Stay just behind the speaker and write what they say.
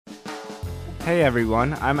Hey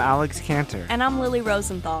everyone, I'm Alex Cantor. And I'm Lily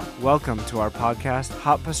Rosenthal. Welcome to our podcast,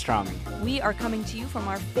 Hot Pastrami. We are coming to you from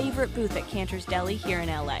our favorite booth at Cantor's Deli here in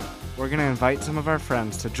LA. We're going to invite some of our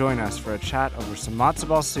friends to join us for a chat over some matzo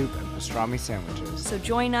ball soup and pastrami sandwiches. So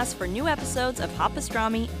join us for new episodes of Hot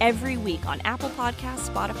Pastrami every week on Apple Podcasts,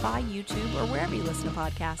 Spotify, YouTube, or wherever you listen to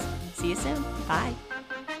podcasts. See you soon. Bye.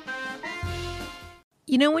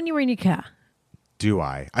 You know when you were in your car? Do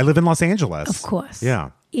I? I live in Los Angeles. Of course.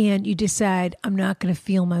 Yeah. And you decide, I'm not going to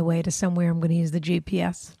feel my way to somewhere. I'm going to use the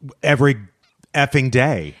GPS. Every effing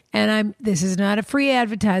day. And this is not a free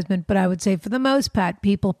advertisement, but I would say for the most part,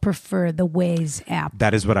 people prefer the Waze app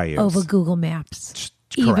That is what I use. over Google Maps.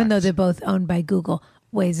 Correct. Even though they're both owned by Google,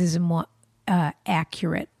 Waze is a more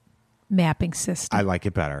accurate mapping system. I like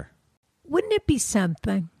it better. Wouldn't it be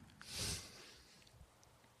something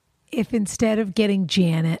if instead of getting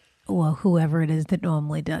Janet or whoever it is that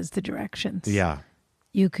normally does the directions, Yeah.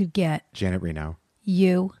 you could get Janet Reno.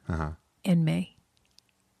 you and me?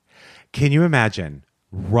 Can you imagine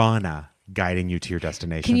Rana guiding you to your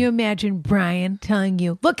destination? Can you imagine Brian telling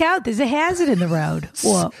you, look out, there's a hazard in the road,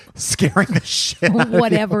 or Scaring the shit out of you.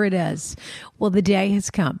 whatever it is? Well, the day has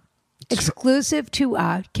come. Exclusive to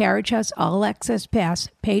our Carriage House All Access Pass,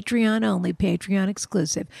 Patreon only, Patreon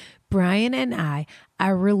exclusive. Brian and I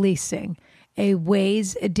are releasing a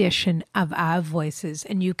Waze edition of our voices,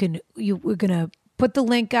 and we're gonna put the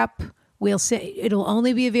link up. We'll say it'll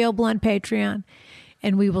only be available on Patreon,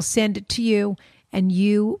 and we will send it to you, and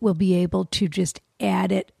you will be able to just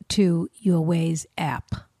add it to your Waze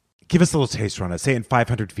app. Give us a little taste, Rana. Say in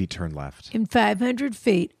 500 feet, turn left. In 500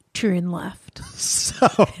 feet, turn left. So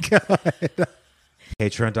good.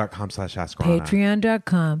 Patreon.com/AskRana.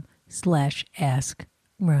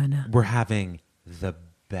 Patreon.com/AskRana. We're having the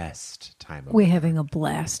best time of We're having a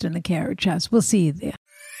blast in the Carriage House. We'll see you there.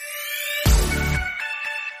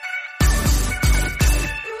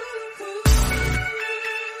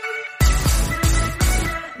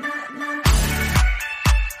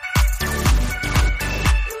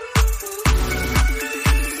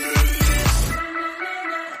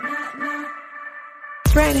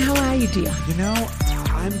 Brian, how are you, dear? You know,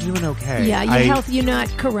 I'm doing okay. Yeah, your health, you're not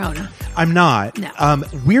Corona. I'm not. No.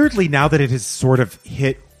 Weirdly, now that it has sort of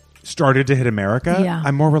started to hit America, Yeah.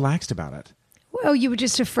 I'm more relaxed about it. Oh, you were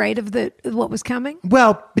just afraid of what was coming?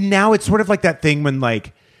 Well, now it's sort of like that thing when,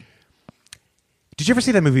 like, did you ever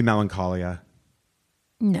see that movie Melancholia?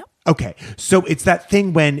 No. Okay, so it's that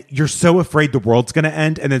thing when you're so afraid the world's going to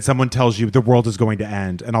end, and then someone tells you the world is going to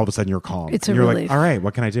end, and all of a sudden you're calm. It's and a you're relief. like, all right,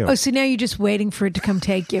 what can I do? Oh, so now you're just waiting for it to come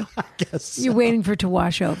take you. I guess You're waiting for it to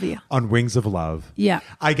wash over you. on wings of love. Yeah.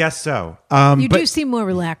 I guess so. You but do seem more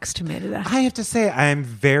relaxed to me today. I have to say, I'm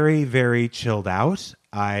very, very chilled out.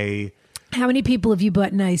 How many people have you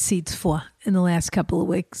bought nice seats for in the last couple of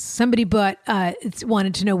weeks? Somebody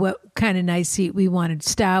wanted to know what kind of nice seat we wanted.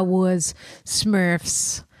 Star Wars,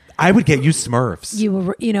 Smurfs. I would get you Smurfs.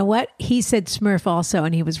 You know what? He said Smurf also,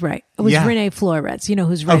 and he was right. It was Yeah. Renee Flores. You know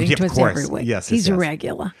who's writing yeah, to of us course. every week. Yes, He's yes. a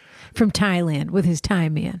regular from Thailand with his Thai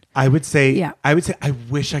man. I would say, Yeah. I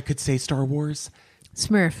wish I could say Star Wars.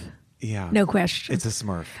 Smurf. Yeah. No question. It's a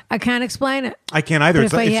Smurf. I can't explain it. I can't either. But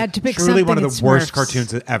It's if I it's had to pick truly one something, of the it's worst Smurfs.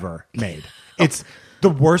 cartoons ever made. It's the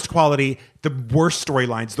worst quality, the worst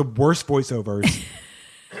storylines, the worst voiceovers.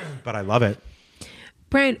 But I love it.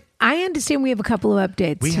 Brian, I understand we have a couple of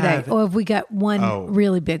updates today. Or have we got one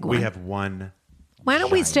really big one? We have one. Why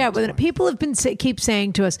don't we giant start with it? one. People have been keep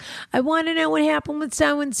saying to us, "I want to know what happened with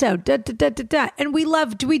so and so." Da da da da da. And we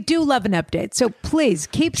do love an update. So please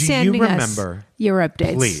keep Do you sending us remember- your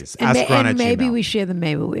updates. Please, and, askron@gmail.com. and maybe we share them,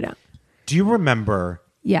 maybe we don't. Do you remember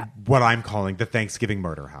Yeah. what I'm calling the Thanksgiving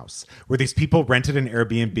murder house, where these people rented an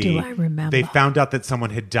Airbnb? Do I remember? They found out that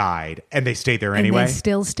someone had died, and they stayed there anyway. And they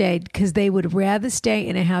still stayed because they would rather stay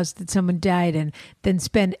in a house that someone died in than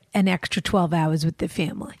spend an extra 12 hours with their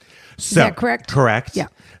family. Is that correct? Correct. Yeah.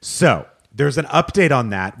 So there's an update on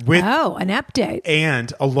that. An update.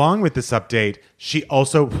 And along with this update, she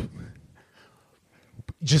also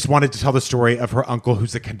just wanted to tell the story of her uncle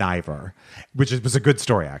who's a conniver, was a good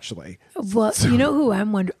story, actually. Well, you know who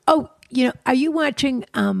I'm wondering? Oh, are you watching,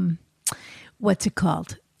 what's it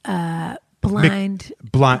called? Blind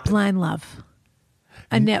Love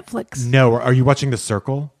on Netflix. No, are you watching The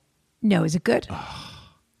Circle? No, is it good?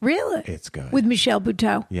 Really? It's good. With Michelle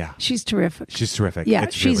Buteau? Yeah. She's terrific. She's terrific. Yeah,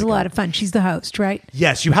 It's she's really a lot good. of fun. She's the host, right?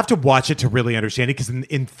 Yes, you have to watch it to really understand it, because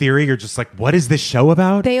in theory, you're just like, what is this show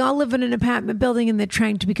about? They all live in an apartment building and they're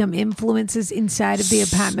trying to become influences inside of the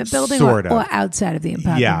apartment building Sort of. or outside of the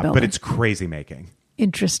apartment yeah, building. but it's crazy making.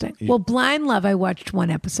 Interesting. Well, Blind Love, I watched one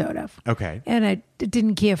episode of. Okay. And I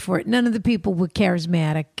didn't care for it. None of the people were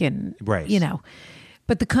charismatic and, Right. you know.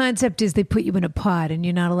 But the concept is they put you in a pod and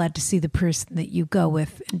you're not allowed to see the person that you go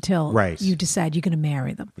with until Right. you decide you're going to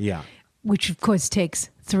marry them. Yeah. Which, of course, takes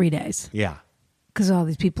 3 days Yeah. because all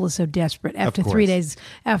these people are so desperate. After course. 3 days,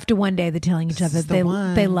 after one day, they're telling each other is the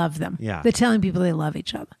one. they love them. Yeah. They're telling people they love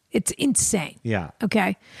each other. It's insane. Yeah.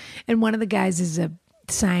 Okay. And one of the guys is a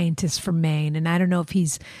scientist from Maine. And I don't know if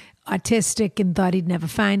he's autistic and thought he'd never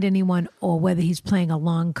find anyone or whether he's playing a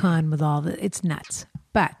long con with all the, it's nuts.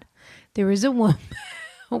 But there is a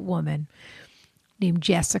woman named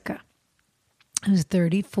Jessica who's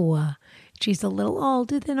 34. She's a little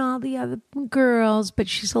older than all the other girls, but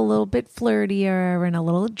she's a little bit flirtier and a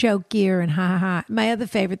little jokier and ha ha ha. My other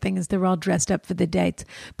favorite thing is they're all dressed up for the dates,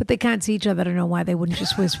 but they can't see each other. I don't know why they wouldn't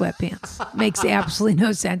just wear sweatpants. Makes absolutely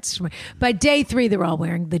no sense to me. By day 3, they're all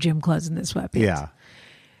wearing the gym clothes and the sweatpants. Yeah.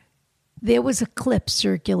 There was a clip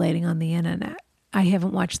circulating on the internet. I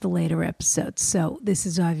haven't watched the later episodes, so this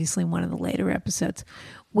is obviously one of the later episodes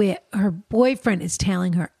where her boyfriend is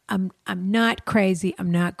telling her, I'm not crazy.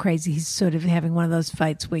 I'm not crazy. He's sort of having one of those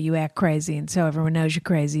fights where you act crazy, and so everyone knows you're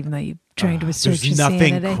crazy, even though you're trying to assert your There's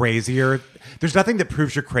nothing sanity. crazier. There's nothing that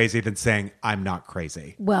proves you're crazy than saying, I'm not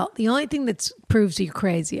crazy. Well, the only thing that proves you're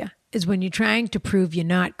crazier is when you're trying to prove you're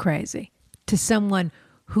not crazy to someone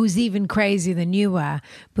who's even crazier than you are,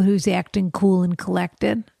 but who's acting cool and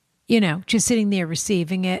collected. You know, just sitting there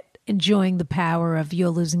receiving it, enjoying the power of you're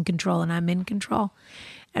losing control and I'm in control.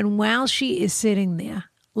 And while she is sitting there,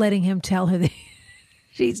 letting him tell her that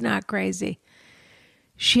she's not crazy,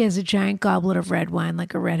 she has a giant goblet of red wine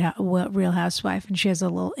like a Real Housewife, and she has a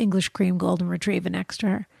little English cream golden retriever next to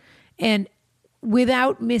her. And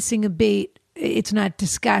without missing a beat, it's not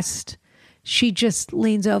discussed. She just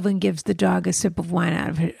leans over and gives the dog a sip of wine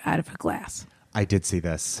out of her glass. I did see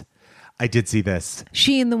this.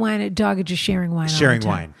 She and the dog are just sharing wine. Sharing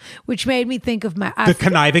all the time, wine. which made me think of The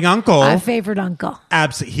conniving uncle. our favorite uncle.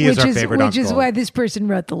 Absolutely. He is our favorite uncle. Which is why this person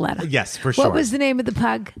wrote the letter. Yes, for sure. What was the name of the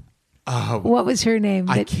pug? What was her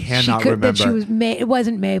name? I cannot remember. That she was it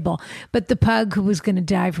wasn't Mabel, but the pug who was going to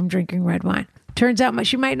die from drinking red wine. Turns out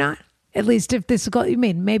she might not. At least if this is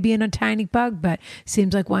maybe in a tiny pug, but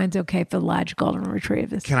seems like wine's okay for large golden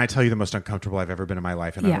retrievers. Can I tell you the most uncomfortable I've ever been in my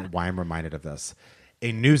life? And I don't know why I'm reminded of this.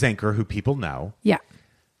 A news anchor who people know Yeah.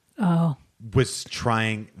 Oh. was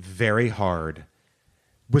trying very hard,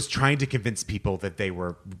 was trying to convince people that they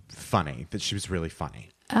were funny, that she was really funny.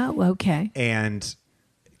 Oh, okay. And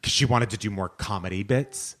 'cause she wanted to do more comedy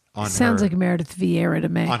bits on Sounds her, like Meredith Vieira to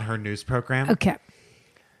me. on her news program. Okay.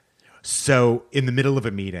 So in the middle of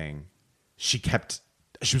a meeting, she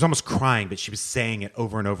was almost crying, but she was saying it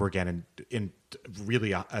over and over again in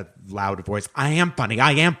really a loud voice. I am funny.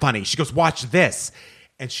 I am funny. She goes, watch this.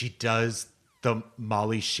 And she does the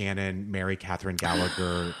Molly Shannon, Mary Catherine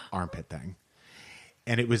Gallagher armpit thing.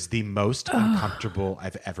 And it was the most uncomfortable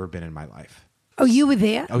I've ever been in my life. Oh, you were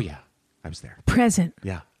there? Oh, yeah. I was there. Present.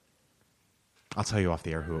 Yeah. I'll tell you off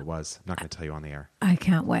the air who it was. I'm not going to tell you on the air. I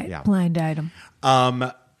can't wait. Yeah. Blind item.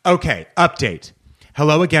 Okay, update.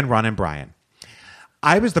 Hello again, Ron and Brian.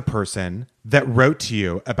 I was the person that wrote to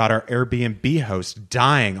you about our Airbnb host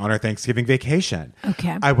dying on our Thanksgiving vacation.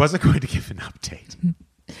 Okay. I wasn't going to give an update.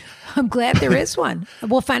 I'm glad there is one.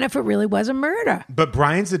 We'll find out if it really was a murder. But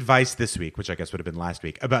Brian's advice this week, which I guess would have been last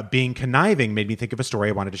week, about being conniving made me think of a story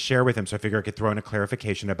I wanted to share with him, so I figure I could throw in a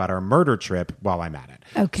clarification about our murder trip while I'm at it.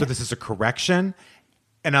 Okay. So this is a correction,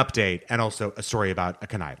 an update, and also a story about a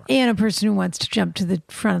conniver. And a person who wants to jump to the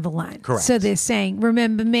front of the line. Correct. So they're saying,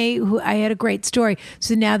 remember me? I had a great story.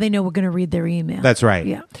 So now they know we're going to read their email. That's right.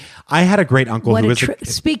 Yeah. I had a great uncle What who a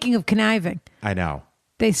was Speaking of conniving, I know.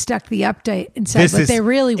 they stuck the update inside what they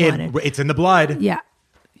really wanted. It's in the blood. Yeah.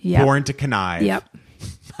 Yeah. Born to connive. Yep.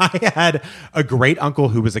 I had a great uncle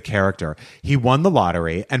who was a character. He won the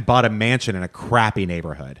lottery and bought a mansion in a crappy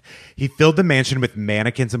neighborhood. He filled the mansion with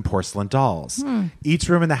mannequins and porcelain dolls. Each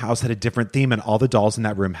room in the house had a different theme, and all the dolls in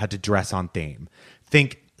that room had to dress on theme.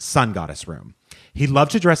 Think Sun Goddess room. He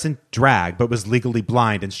loved to dress in drag, but was legally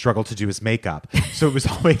blind and struggled to do his makeup. So it was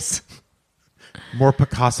always more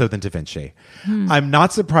Picasso than Da Vinci. I'm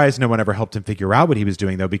not surprised no one ever helped him figure out what he was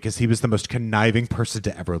doing, though, because he was the most conniving person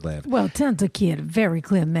to ever live. Well, it sounds like he had a very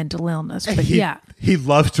clear mental illness, but yeah. He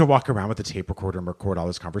loved to walk around with a tape recorder and record all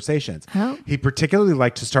his conversations. Oh. He particularly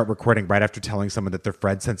liked to start recording right after telling someone that their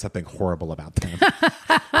friend said something horrible about them.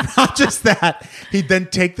 Not just that, he'd then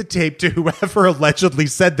take the tape to whoever allegedly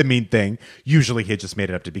said the mean thing, usually he had just made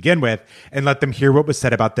it up to begin with, and let them hear what was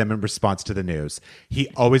said about them in response to the news. He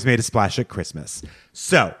always made a splash at Christmas.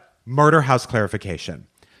 So, murder house clarification.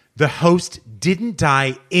 The host didn't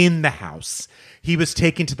die in the house. He was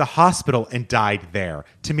taken to the hospital and died there.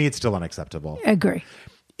 To me, it's still unacceptable. Agree.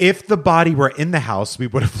 If the body were in the house, we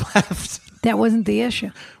would have left. That wasn't the issue.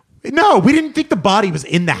 No, we didn't think the body was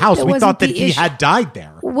in the house. That We wasn't thought that the he issue. had died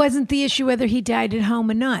there. Wasn't the issue whether he died at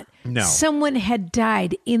home or not. No. Someone had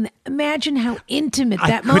died in. Imagine how intimate that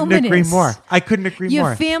I couldn't moment agree is. more. I couldn't agree Your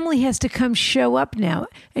more. family has to come show up now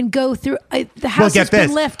and go through. The Well, house has get this.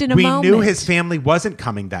 been left in a we moment. knew his family wasn't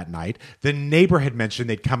coming that night. The neighbor had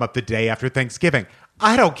mentioned they'd come up the day after Thanksgiving.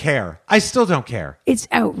 I don't care. I still don't care. It's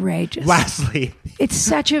outrageous. Lastly, It's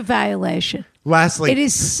such a violation. Lastly, It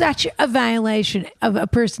is such a violation of a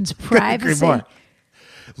person's couldn't agree privacy. more.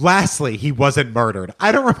 Lastly, he wasn't murdered.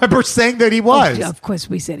 I don't remember saying that he was. Of course,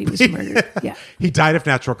 we said he was murdered. Yeah. He died of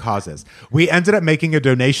natural causes. We ended up making a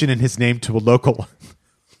donation in his name to a local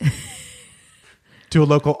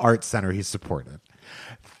art center he supported,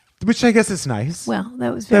 which I guess is nice. Well,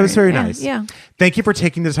 that was very yeah, nice. Yeah. Thank you for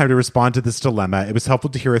taking the time to respond to this dilemma. It was helpful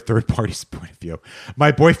to hear a third party's point of view.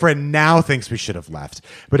 My boyfriend now thinks we should have left.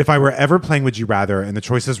 But if I were ever playing Would You Rather and the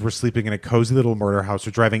choices were sleeping in a cozy little murder house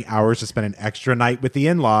or driving hours to spend an extra night with the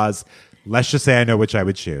in-laws, let's just say I know which I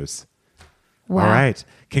would choose. Wow. All right.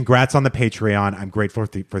 Congrats on the Patreon. I'm grateful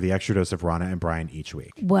for the extra dose of Rana and Brian each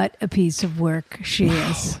week. What a piece of work she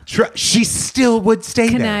is. She still would stay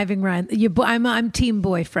there. Conniving Ryan. I'm team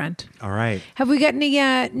boyfriend. All right. Have we got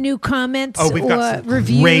any new comments We've or got some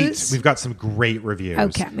reviews? We've got some great reviews.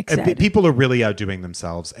 Okay, I'm excited. People are really outdoing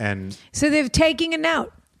themselves, and So they're taking a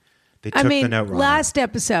note. they took the note wrong. Last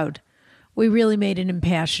episode, we really made an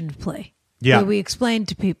impassioned plea. Yeah. Where we explained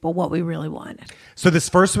to people what we really wanted. So this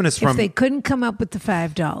first one is If from they couldn't come up with the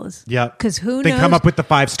 $5. Yeah. Because who Then knows? come up with the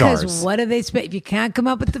 5 stars. Because what do they spend? If you can't come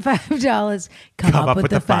up with the $5, come up with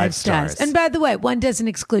the 5 stars. And by the way, one doesn't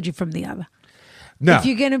exclude you from the other. no. If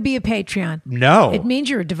you're going to be a Patreon, No. it means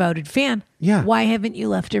you're a devoted fan. Yeah. Why haven't you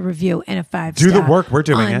left a review and a 5 Do star? the work. We're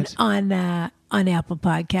doing it. on Apple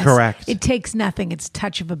Podcasts. Correct. It takes nothing. It's a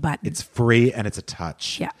touch of a button. It's free and it's a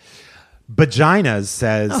touch. yeah. Vaginas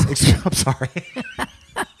says. I'm sorry.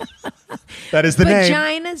 That is the name.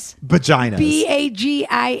 Vaginas. Vaginas.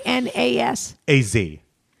 Baginas. AZ.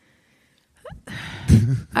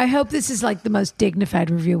 I hope this is like the most dignified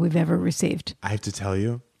review we've ever received. I have to tell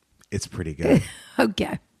you, it's pretty good.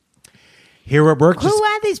 Okay. Here at work, Who just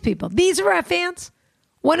are these people? These are our fans?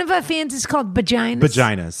 One of our fans is called Vaginas.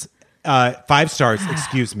 vaginas. 5 stars,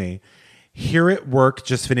 excuse me. Here at work,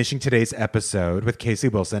 just finishing today's episode with Casey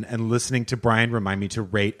Wilson and listening to Brian remind me to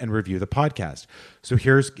rate and review the podcast. So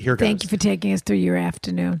here goes. Thank you for taking us through your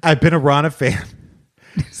afternoon. I've been a Rana fan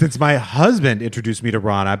since my husband introduced me to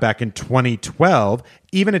Rana back in 2012,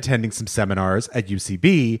 even attending some seminars at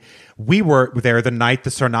UCB. We were there the night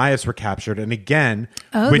the Sarnayas were captured. And again,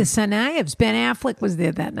 The Sanayevs. Ben Affleck was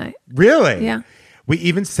there that night. really? Yeah. We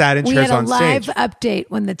even sat in We chairs had a on live stage. update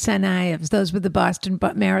when the Sanayevs, those were the Boston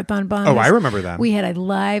Marathon bombers. Oh, I remember them. We had a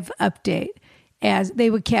live update as they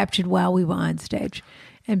were captured while we were on stage.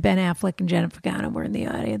 And Ben Affleck and Jennifer Garner were in the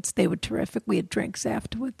audience. They were terrific. We had drinks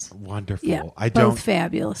afterwards. Wonderful. Yeah, I both don't.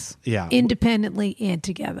 fabulous. Yeah. Independently and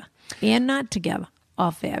together. And not together.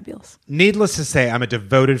 All fabulous. Needless to say, I'm a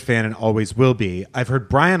devoted fan and always will be. I've heard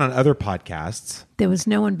Brian on other podcasts. There was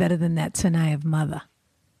no one better than that Sanayev mother.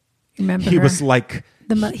 Remember He her? was like,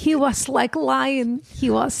 He was like lion. He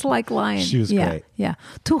was like lion. She was yeah, great. Yeah.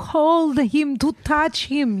 To hold him, to touch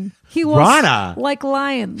him. He was Rana. like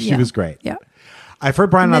lion. She was great. Yeah. I've heard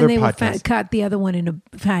Brian And on then other they were podcasts. caught the other one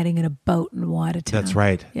fighting in a boat in Watertown. That's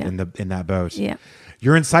right. Yeah. In that boat. Yeah.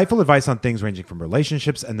 Your insightful advice on things ranging from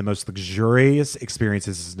relationships and the most luxurious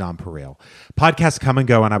experiences is nonpareil. Podcasts come and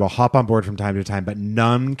go, and I will hop on board from time to time, but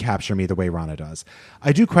none capture me the way Rana does.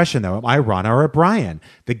 I do question, though, am I Rana or a Brian?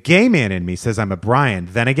 The gay man in me says I'm a Brian.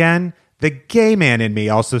 Then again, the gay man in me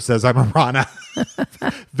also says I'm a Rana.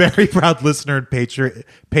 Very proud listener and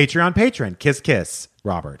Patreon patron. Kiss, kiss,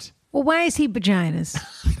 Robert. Well, why is he vaginas?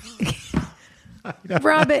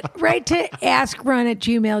 Robert, write to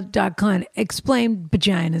askrun@gmail.com. Explain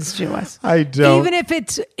vaginas to us. I don't. Even if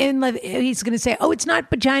it's he's going to say, oh, it's not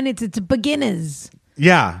vaginas, it's beginners.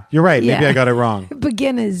 Yeah, you're right. Maybe Yeah. I got it wrong.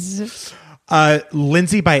 Beginners.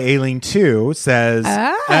 Lindsay by Aileen 2 says,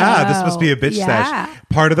 this must be a bitch yeah. sesh.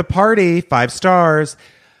 Part of the party, 5 stars.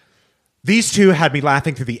 These two had me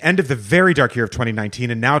laughing through the end of the very dark year of 2019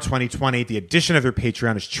 and now 2020. The addition of their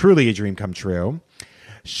Patreon is truly a dream come true.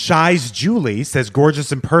 Shy's Julie says,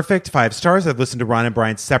 gorgeous and perfect, 5 stars. I've listened to Ron and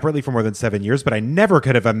Brian separately for more than 7 years, but I never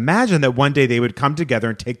could have imagined that one day they would come together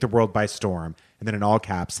and take the world by storm. And then in all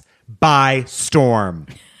caps, by storm.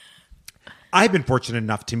 I've been fortunate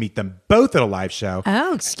enough to meet them both at a live show.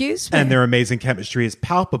 Oh, excuse me. And their amazing chemistry is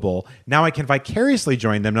palpable. Now I can vicariously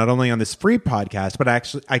join them not only on this free podcast, but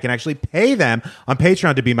I can actually pay them on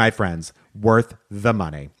Patreon to be my friends. Worth the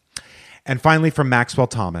money. And finally, from Maxwell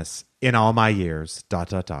Thomas, in all my years, ...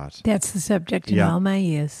 That's the subject in Yeah. all my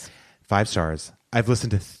years. 5 stars. I've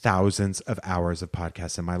listened to thousands of hours of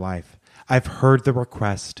podcasts in my life. I've heard the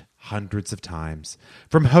request hundreds of times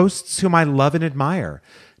from hosts whom I love and admire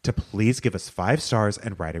to please give us 5 stars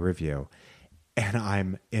and write a review. And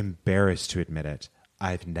I'm embarrassed to admit it.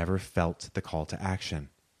 I've never felt the call to action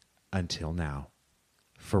until now.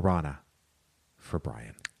 For Rana. For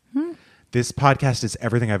Brian. This podcast is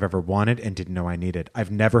everything I've ever wanted and didn't know I needed.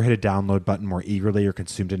 I've never hit a download button more eagerly or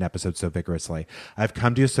consumed an episode so vigorously. I've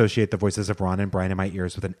come to associate the voices of Ron and Brian in my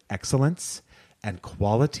ears with an excellence and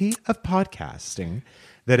quality of podcasting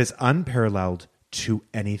that is unparalleled to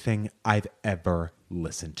anything I've ever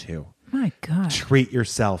listened to. My God. Treat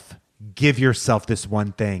yourself. Give yourself this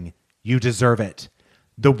one thing. You deserve it.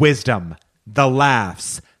 The wisdom, the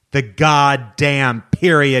laughs, the goddamn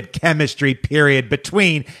period chemistry period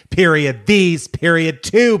between period these period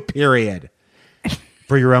two period.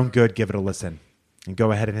 For your own good, give it a listen. And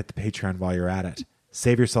go ahead and hit the Patreon while you're at it.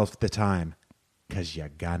 Save yourself the time, because you're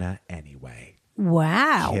gonna anyway.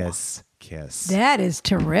 Wow. Kiss, kiss. That is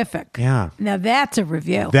terrific. Yeah. Now that's a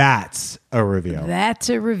review. That's a review. That's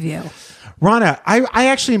a review. Rana, I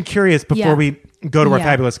actually am curious before Yeah. we go to our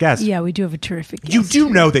fabulous guest. Yeah, we do have a terrific guest. You do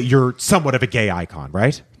know that you're somewhat of a gay icon,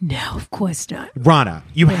 right? No, of course not. Rana,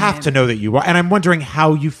 you have to know that you are. And I'm wondering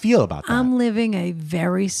how you feel about that. I'm living a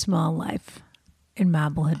very small life in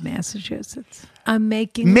Marblehead, Massachusetts. I'm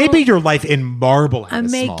making Maybe your life in Marblehead I'm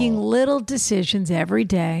is making small. little decisions every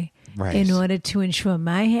day Right. in order to ensure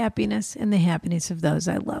my happiness and the happiness of those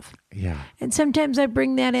I love. Yeah. And sometimes I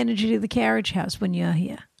bring that energy to the carriage house when you're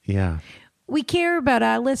here. Yeah. We care about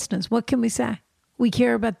our listeners. What can we say? We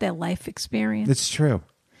care about their life experience. It's true.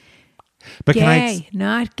 But Gay,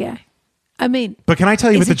 not gay. I mean, can I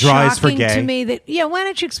tell you is what the it draw is for shocking gay? to me that why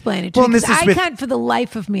don't you explain it to Well, me? this Because is I with- can't for the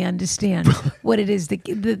life of me understand what it is that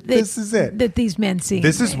This is it. that these men see.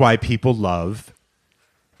 This in is me. why people love.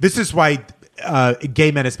 This is why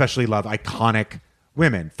gay men especially love iconic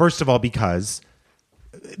women. First of all, because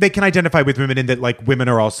they can identify with women in that, like, women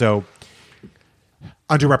are also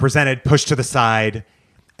underrepresented, pushed to the side.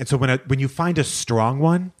 And so when you find a strong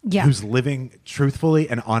one Yeah. who's living truthfully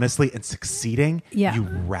and honestly and succeeding, Yeah. you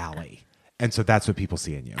rally. And so that's what people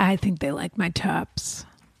see in you. I think they like my tops.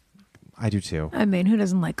 I do too. I mean, who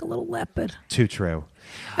doesn't like a little leopard? Too true.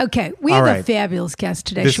 Okay, we All have a right. fabulous guest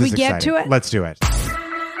today. This Should we is get exciting. to it? Let's do it.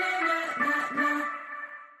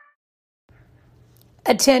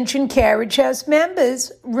 Attention Carriage House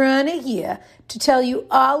members, Rana here to tell you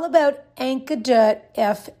all about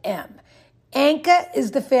Anchor.fm. Anchor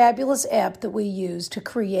is the fabulous app that we use to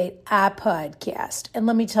create our podcast. And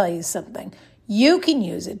let me tell you something. You can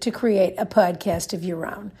use it to create a podcast of your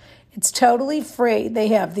own. It's totally free. They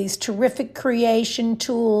have these terrific creation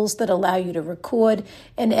tools that allow you to record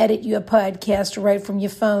and edit your podcast right from your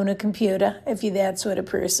phone or computer, if you're that sort of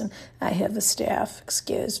person. I have a staff,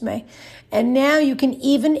 excuse me. And now you can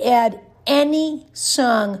even add any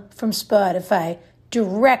song from Spotify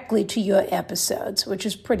directly to your episodes, which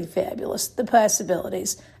is pretty fabulous. The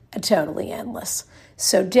possibilities are totally endless.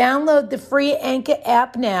 So download the free Anchor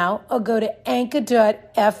app now or go to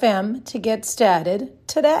anchor.fm to get started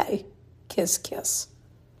today. Kiss, kiss.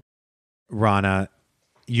 Rana,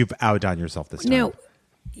 you've outdone yourself this time. Now,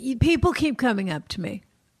 people keep coming up to me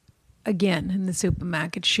again in the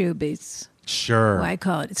supermarket, Shoebies. Sure. Well, I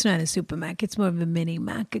call it. It's not a supermarket. It's more of a mini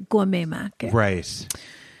market, gourmet market. Right.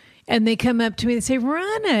 And they come up to me and say,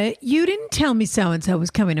 Rana, you didn't tell me so-and-so was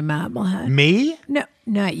coming to Marblehead. Me? No,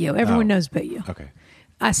 not you. Everyone knows but you. Okay.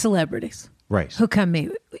 Celebrities Right. who come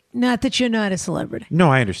meet. Not that you're not a celebrity,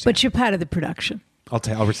 No, I understand. but you're part of the production. I'll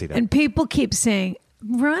receive that. And people keep saying,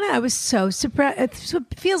 Rana, I was so surprised. It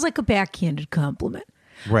feels like a backhanded compliment.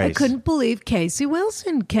 Right. I couldn't believe Casey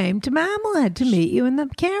Wilson came to Marblehead to meet you in the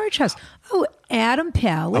carriage house. Oh, Adam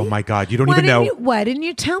Pally. Oh, my God. You don't even know. Why didn't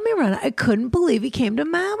you tell me, Rana? I couldn't believe he came to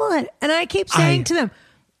Marblehead. And I keep saying to them,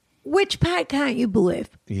 which part can't you believe?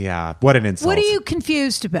 Yeah. What an insult. What are you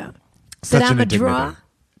confused about? Such that I'm an a draw? indignity.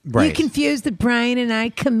 Right. You confused that Brian and I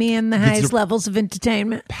command the highest levels of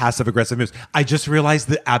entertainment? Passive aggressive moves. I just realized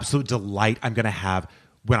the absolute delight I'm going to have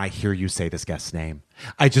when I hear you say this guest's name.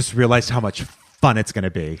 I just realized how much fun it's going to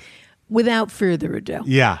be. Without further ado.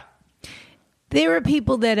 Yeah. There are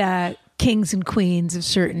people that are kings and queens of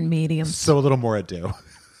certain mediums. So a little more ado.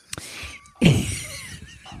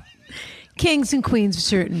 Kings and queens of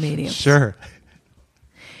certain mediums. Sure.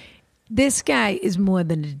 This guy is more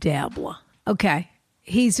than a dabbler. Okay.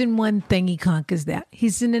 He's in one thing, he conquers that.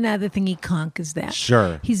 He's in another thing, he conquers that.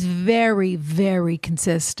 Sure. He's very, very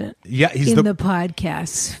consistent. Yeah, he's in the- the podcast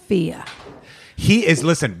sphere. He is.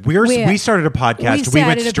 Listen, we started a podcast. We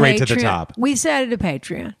went started a straight to the Patreon. top. We started a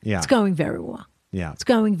Patreon. Yeah. It's going very well. Yeah. It's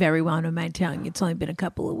going very well. I don't mind telling you. It's only been a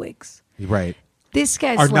couple of weeks. Right. This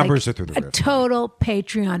guy's Our like numbers are through the a roof. total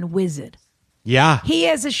Patreon wizard. Yeah. He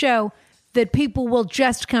has a show that people will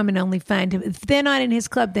just come and only find him. If they're not in his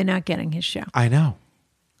club, they're not getting his show. I know.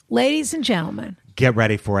 Ladies and gentlemen, Get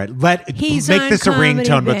ready for it. He's Make on this a Comedy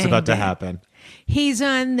ringtone. What's Bang about to Bang. happen? he's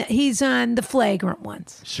on the flagrant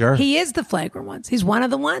ones. Sure. He is the flagrant ones. He's one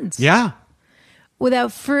of the ones. Yeah.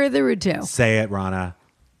 Without further ado, Say it, Rana.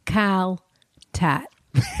 Kyle Tott.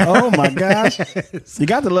 Oh my gosh. You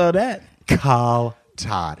got to love that. Carl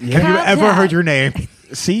Todd. Have you Carl ever Todd. heard your name?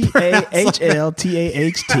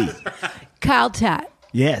 CAHLTAHT. Kyle Tott.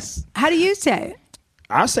 Yes. How do you say it?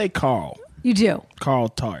 I say Carl. You do. Carl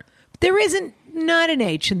Tart. There isn't not an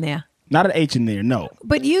H in there, Not an H in there, no.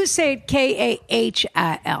 but you say it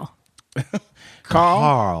Kahil.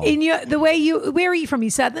 Carl. In where are you from? You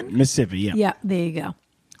Southern? Mississippi, yeah. Yeah, there you go.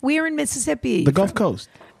 We're in Mississippi. The Gulf Coast.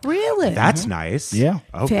 Really? That's nice. Yeah.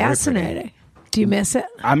 Oh, very fascinating. Do you miss it?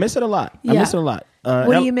 I miss it a lot. I Yeah. miss it a lot.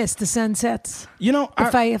 What do you miss? The sunsets? You know, The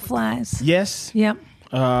fireflies? yes. Yep.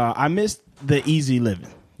 I miss the easy living,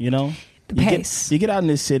 you know? The You pace. you get out in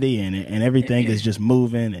this city and everything is just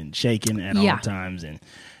moving and shaking at Yeah. all times. And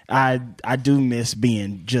I do miss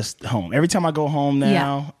being just home. Every time I go home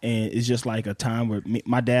now, and it's just like a time where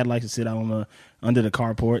my dad likes to sit out under the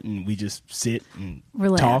carport and we just sit and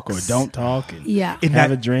Relax. talk or don't talk and Yeah.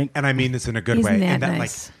 have a drink. And I mean this in a good Isn't way. that And that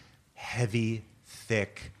nice? like heavy,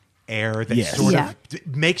 thick air that Yes. sort Yeah.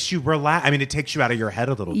 of makes you relax. I mean, it takes you out of your head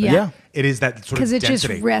a little bit. Yeah. Yeah. It is that sort of Because it just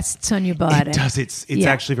density. rests on your body. It does. It's Yeah.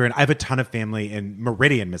 actually very. I have a ton of family in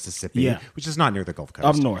Meridian, Mississippi, Yeah. which is not near the Gulf Coast.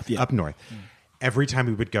 Up north, yeah. Up north. Every time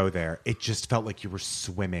we would go there, it just felt like you were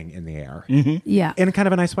swimming in the air Yeah. in kind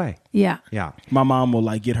of a nice way. Yeah. Yeah. My mom will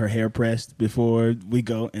like get her hair pressed before we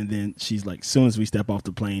go, and then she's like, as soon as we step off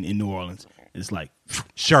the plane in New Orleans, it's like,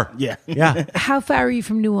 Sure. yeah, Yeah. How far are you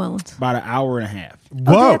from New Orleans? about an hour and a half.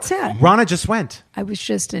 Whoa. that's it. Rana just went. I was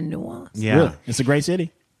just in New Orleans. Yeah. Really, it's a great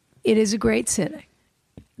city. It is a great city.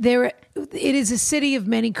 It is a city of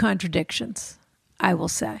many contradictions, I will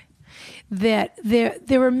say. That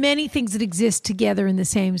there are many things that exist together in the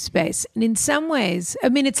same space. And in some ways, I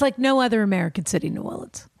mean, it's like no other American city, New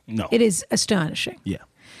Orleans. No. It is astonishing. Yeah,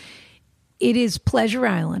 It is Pleasure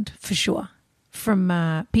Island, for sure,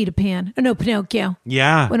 from Peter Pan. Oh, no, Pinocchio.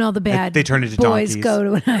 Yeah. When all the bad They turn into boys donkeys. go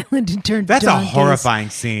to an island and turn That's to a donkeys. horrifying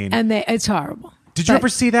scene. And it's horrible. Did you But ever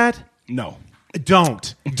see that? no,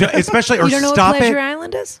 Don't. Especially, or you don't know stop what Pleasure it.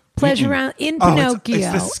 Island is? Pleasure Island in Oh, it's Pinocchio. the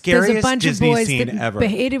there's scariest a bunch Disney of boys scene that ever.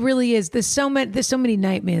 It really is. There's so many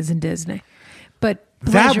nightmares in Disney, but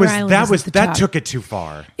That Pleasure Island is at the top. took it too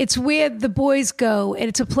far. It's where the boys go, and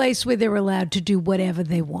it's a place where they're allowed to do whatever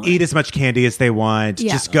they want. Eat as much candy as they want.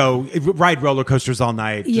 Yeah. Just go ride roller coasters all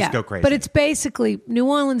night. yeah, Just go crazy. but it's basically New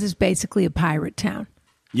Orleans is basically a pirate town.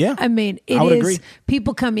 yeah. I mean, it I would is. agree.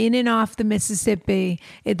 People come in and off the Mississippi.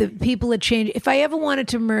 The people are changing. If I ever wanted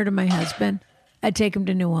to murder my husband, I'd take him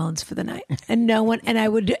to New Orleans for the night, and no one. And I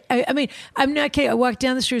would. I mean, I'm not kidding. I walked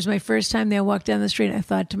down the street. It was my first time there. I walked down the street, and I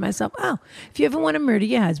thought to myself, "Oh, if you ever want to murder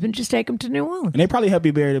your husband, just take him to New Orleans." And they probably help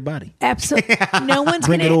you bury the body. Absolutely, no one's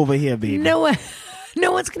Bring gonna it over here, baby. No one,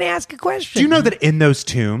 no one's going to ask a question. Do you know that in those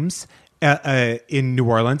tombs in New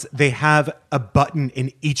Orleans, they have a button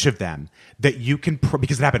in each of them that you can,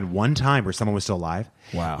 because it happened one time where someone was still alive.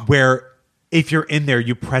 Wow. Where if you're in there,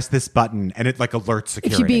 you press this button and it like alerts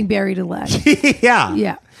security. if you're being buried alive? yeah.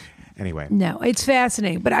 Yeah. Anyway. No, it's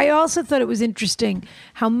fascinating. But I also thought it was interesting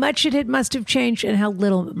how much must have changed and how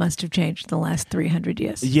little it must have changed in the last 300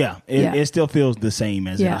 years. Yeah, Yeah. it still feels the same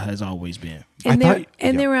as Yeah. it has always been. And I thought-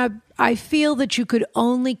 there are. I feel that you could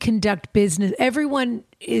only conduct business. Everyone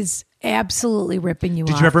is absolutely ripping you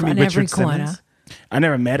Did off you ever meet on Richard every corner. Simmons? I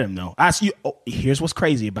never met him though. Here's what's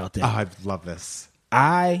crazy about that. Oh, I love this.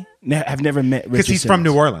 I have never met Richard Because he's from Simmons.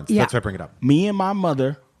 New Orleans. Yeah. That's why I bring it up. Me and my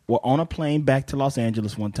mother were on a plane back to Los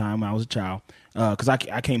Angeles one time when I was a child. Because I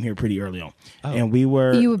came here pretty early on, and we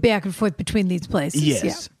were You were back and forth between these places.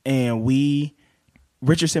 yes, and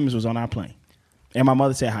Richard Simmons was on our plane, and my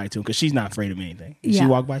mother said hi to him because she's not afraid of anything. And Yeah. She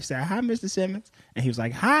walked by, she said, "Hi, Mr. Simmons," and he was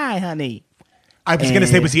like, "Hi, honey." I was going to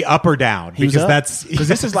say, was he up or down? He was Because up. that's because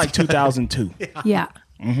this is like 2002. Yeah.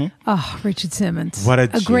 Oh, Richard Simmons. What a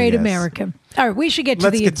great genius. American. All right, we should get to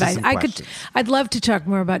Let's the get to advice. some questions. I'd love to talk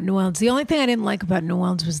more about New Orleans. The only thing I didn't like about New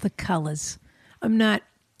Orleans was the colors. I'm not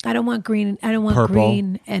I don't want green. I don't want Purple.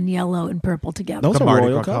 green and yellow and purple together. Those The are Mardi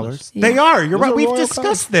royal Gras colors. Yeah. They are. You're Those right. are We've royal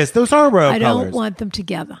discussed this. Those are royal I colors. don't want them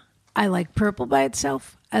together. I like purple by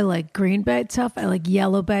itself. I like green by itself. I like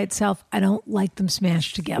yellow by itself. I don't like them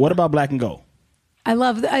smashed together. What about black and gold? I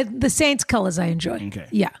love the Saints colors. I enjoy. Okay.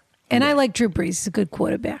 Yeah, and I like Drew Brees. He's a good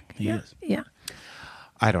quarterback. He is. Yeah,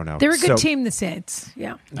 I don't know. they're a good So, team. The Saints.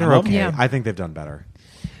 Yeah, They're okay. Yeah. I think they've done better.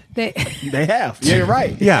 they. They have. Yeah, you're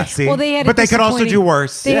right. Yeah, see? Well, they had, but they could also do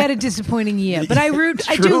worse. They had a disappointing year, but I root.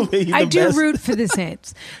 I do. Truly I the do best. root for the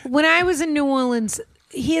Saints. When I was in New Orleans,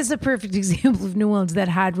 here's a perfect example of New Orleans. That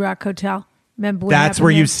Hard Rock Hotel. Remember? What That's happened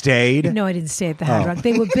where you there? stayed? No, I didn't stay at the Hard Rock.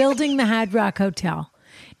 They were building the Hard Rock Hotel,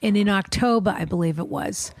 and in October, I believe it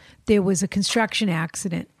was, there was a construction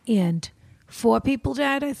accident, and 4 people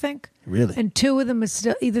died. I think. Really? And 2 of them are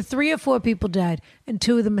still. Either 3 or 4 people died, and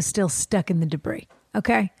 2 of them are still stuck in the debris.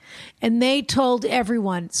 Okay. And they told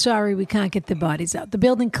everyone, sorry, we can't get the bodies out. The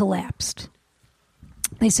building collapsed.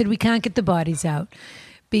 They said, we can't get the bodies out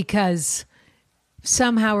because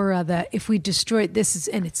somehow or other, if we destroy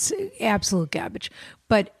and it's absolute garbage,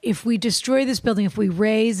 but if we destroy this building, if we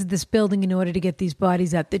raise this building in order to get these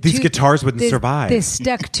bodies out, These guitars wouldn't survive. They're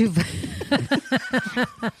stuck to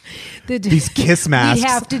These kiss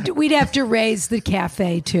masks. We'd have to raise the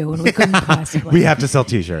cafe too, and we couldn't possibly. We have to sell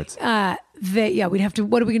T-shirts. We'd have to.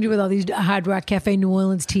 What are we going to do with all these Hard Rock Cafe New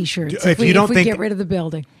Orleans T-shirts If you don't we think- get rid of the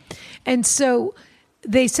building? And so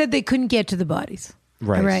they said they couldn't get to the bodies.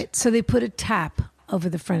 Right. All right. So they put a top over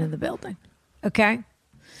the front of the building. Okay.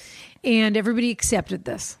 And everybody accepted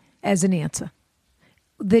this as an answer.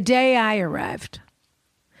 The day I arrived,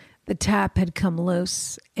 the top had come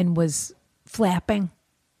loose and was flapping.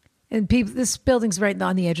 And this building's right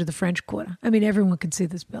on the edge of the French Quarter. I mean, everyone could see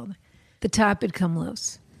this building. The top had come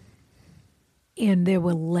loose. And there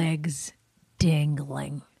were legs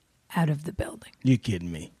dangling out of the building. You're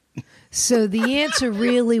kidding me. So the answer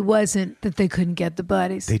really wasn't that they couldn't get the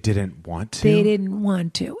bodies. They didn't want to? They didn't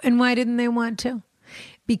want to. And why didn't they want to?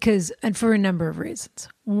 Because, and for a number of reasons.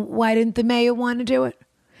 Why didn't the mayor want to do it?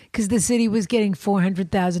 Because the city was getting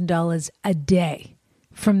 $400,000 a day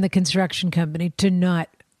from the construction company to not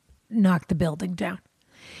knock the building down.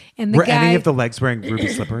 And the Were guy, any of the legs wearing ruby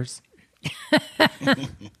slippers?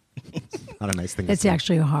 Not a nice thing to it's say.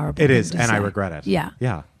 actually a horrible It thing is, to and I say. regret it. Yeah.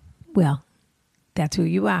 Yeah. Well, that's who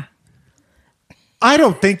you are. I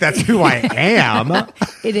don't think that's who I am.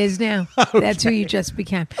 It is now. That's who you just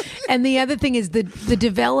became. And the other thing is the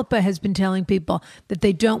developer has been telling people that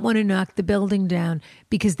they don't want to knock the building down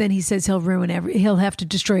because then he says he'll have to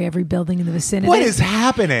destroy every building in the vicinity. What is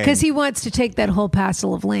happening? Because he wants to take that whole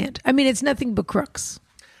parcel of land. I mean, it's nothing but crooks.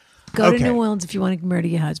 Go Okay. to New Orleans if you want to murder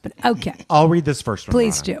your husband. Okay. I'll read this first one.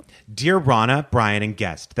 Please Rana. do. Dear Rana, Brian, and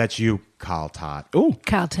guest. That's you, Kyle Tot. Ooh.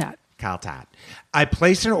 Kyle Tott. Kyle Tot. I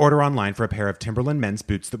placed an order online for a pair of Timberland men's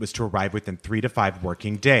boots that was to arrive within 3 to 5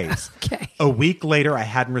 working days. Okay. A week later, I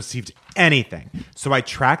hadn't received anything. So I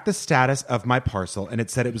tracked the status of my parcel, and it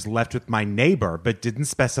said it was left with my neighbor, but didn't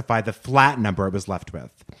specify the flat number it was left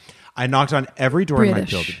with. I knocked on every door in my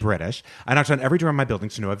building. British. I knocked on every door in my building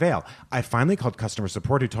to no avail. I finally called customer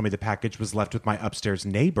support, who told me the package was left with my upstairs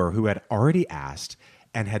neighbor, who had already asked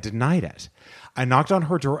and had denied it. I knocked on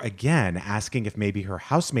her door again, asking if maybe her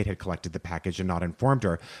housemate had collected the package and not informed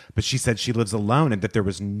her, but she said she lives alone and that there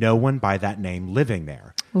was no one by that name living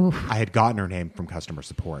there. I had gotten her name from customer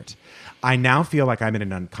support. I now feel like I'm in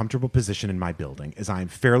an uncomfortable position in my building, as I am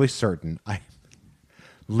fairly certain I'm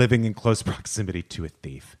living in close proximity to a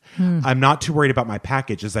thief. I'm not too worried about my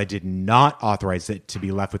package, as I did not authorize it to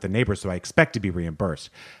be left with a neighbor, so I expect to be reimbursed.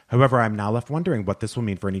 However, I'm now left wondering what this will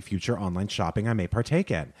mean for any future online shopping I may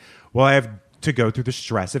partake in. Will I have to go through the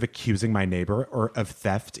stress of accusing my neighbor or of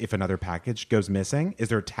theft if another package goes missing? Is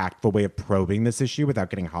there a tactful way of probing this issue without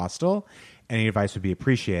getting hostile? Any advice would be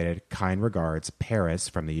appreciated. Kind regards, Paris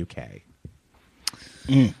from the UK.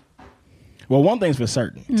 Well, one thing's for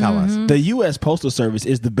certain. Tell us. The U.S. Postal Service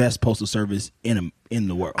is the best postal service in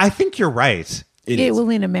the world. I think you're right. It It is. will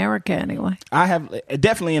in America anyway. I have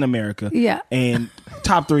definitely in America. Yeah. And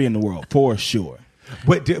top 3 in the world for sure.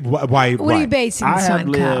 Why? What are you basing I this have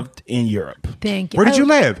on, Kyle? lived in Europe, Thank you. Where did you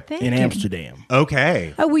live? Thank in you. Amsterdam.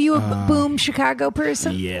 Okay. Oh, were you a boom Chicago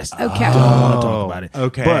person? Yes. Okay. I don't want to talk about it.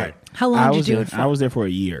 okay. But How long I did you was do there- it for? I was there for a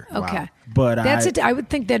year. Okay. But I would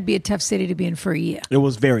think that'd be a tough city to be in for a year. it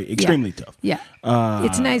was extremely tough. Yeah.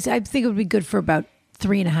 It's nice. I think it would be good for about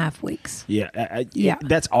 3.5 weeks. Yeah. Yeah.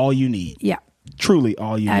 That's all you need. Yeah. Truly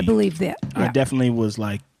all you need. I believe that. I Yeah. definitely was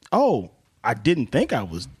like, oh, I didn't think I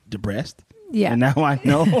was depressed. Yeah. And now I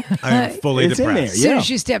know. I am fully It's in there, depressed. As soon yeah. as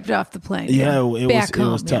you stepped off the plane. Yeah, it Back was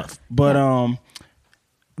home, tough. But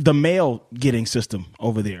the mail getting system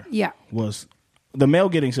over there. Yeah. The mail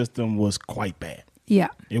getting system was quite bad. Yeah.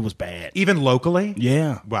 It was bad. Even locally?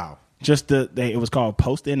 Yeah. Wow. Just it was called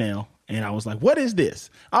Post NL, and I was like, "What is this?"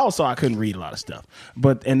 Also, I couldn't read a lot of stuff,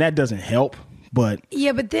 and that doesn't help. But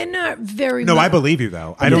Yeah, but they're not very. No, I believe you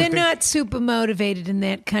though. I don't They're think not super motivated in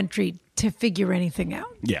that country to figure anything out.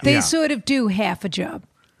 Yeah. They Yeah. sort of do half a job.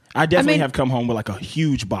 I definitely mean- have come home with like a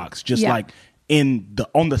huge box, just Yeah. like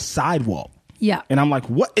on the sidewalk. Yeah. And I'm like,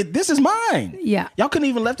 "What? This is mine." Yeah. Y'all couldn't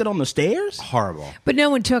even left it on the stairs. horrible. But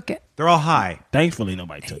no one took it. They're all high. Thankfully,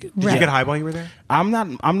 nobody took it. Did Right. you get high while you were there? I'm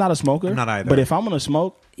not a smoker. I'm not either. But if I'm gonna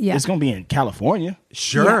smoke, Yeah. it's gonna be in California.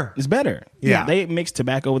 Sure. It's better. Yeah. They mix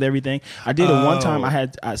tobacco with everything. I did it one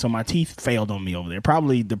time. So my teeth failed on me over there.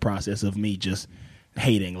 Probably the process of me just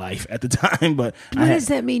hating life at the time. But What does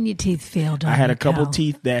that mean? Your teeth failed? I had a couple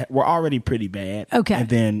teeth. teeth that were already pretty bad. Okay. And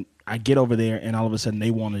then I get over there, and all of a sudden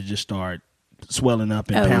they want to just start swelling up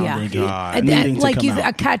and Oh pounding yeah, and needing to like come a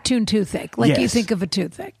out. cartoon toothache, like you Yes. think of a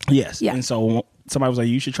toothache. Yes. Yeah. And so somebody was like,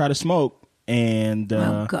 "You should try to smoke." And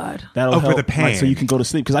Oh, God. that'll Oh, for help, the pain. like, so you can go to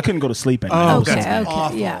sleep, because I couldn't go to sleep at night. Oh, Okay, that's okay,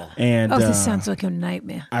 awful. yeah. And This sounds like a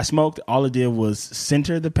nightmare. I smoked. All it did was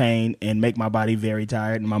center the pain and make my body very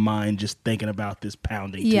tired, and my mind just thinking about this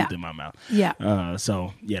pounding Yeah. tooth in my mouth. Yeah.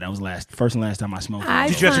 So yeah, that was first and last time I smoked.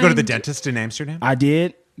 Did you have to go to the find- dentist in Amsterdam? I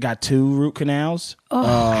did. Got 2 root canals.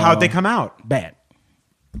 How'd they come out? Bad.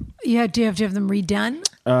 Yeah, do you have to have them redone?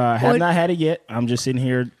 Have Or- not had it yet. I'm just sitting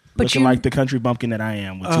here But looking you- like the country bumpkin that I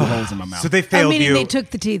am with 2 holes in my mouth. So they failed meaning you. they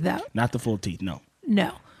took the teeth out. Not the full teeth. No.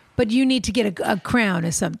 No, but you need to get a crown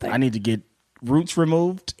or something. I need to get roots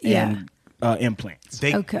removed Yeah. and implants.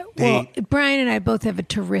 They- Okay. they- Well, Brian and I both have a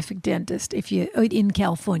terrific dentist. If you in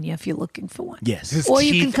California, if you're looking for one. Yes. His Or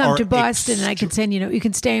you can teeth come are to Boston, and I can send you. You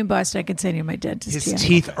can stay in Boston. I can send you my dentist. his here.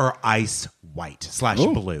 teeth are ice white /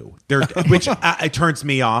 blue. They're which it turns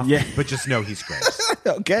me off. Yeah. But just know he's great.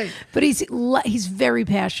 Okay. But he's very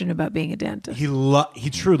passionate about being a dentist. He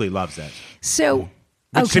truly loves it. So,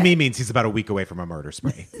 Which okay. to me means he's about a week away from a murder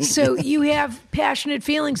spree. So you have passionate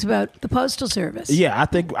feelings about the Postal Service. Yeah, I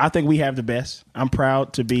think we have the best. I'm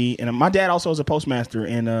proud to be, and my dad also is a postmaster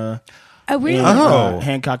in Oh, really?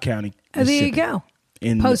 Hancock County. Oh, there you Mississippi. go.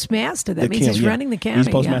 In Postmaster. That the means he's Kim, yeah. running the county. He's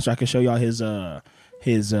yeah. postmaster. I can show y'all his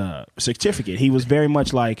certificate. He was very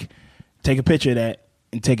much like, take a picture of that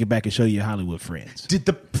and take it back and show your Hollywood friends. Did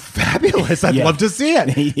the fabulous? I'd Yeah. love to see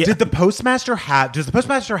it. Yeah. Does the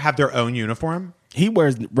postmaster have their own uniform? He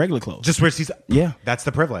wears regular clothes. Just wears these. Yeah. That's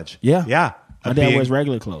the privilege. yeah, Yeah. My Of dad being- wears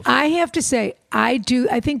regular clothes. I have to say, I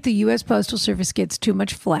think the U.S. Postal Service gets too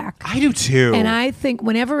much flack. I do too. And I think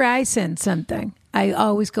whenever I send something, I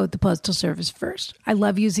always go with the Postal Service first. I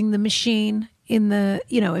love using the machine in the,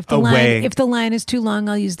 if the line is too long,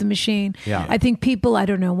 I'll use the machine. Yeah. I think people, I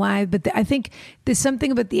don't know why, but I think there's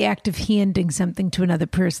something about the act of handing something to another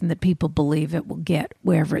person that people believe it will get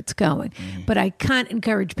wherever it's going. But I can't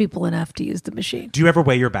encourage people enough to use the machine. Do you ever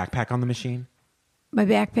weigh your backpack on the machine? My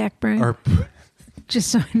backpack, Brian, Or just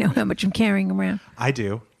so I know how much I'm carrying around. I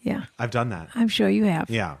do. Yeah, I've done that. I'm sure you have.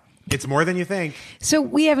 Yeah. It's more than you think. So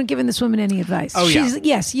we haven't given this woman any advice. Oh, yeah.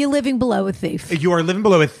 Yes, you're living below a thief. You are living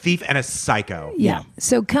below a thief and a psycho. Yeah.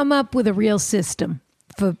 So come up with a real system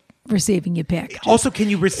for receiving your package. Also, can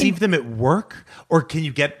you receive them at work, or can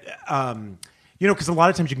you get, because a lot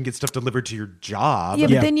of times you can get stuff delivered to your job. Yeah,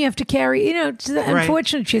 but Yeah. then you have to carry,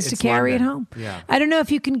 unfortunately, she has to It's carry it London. home. Yeah. I don't know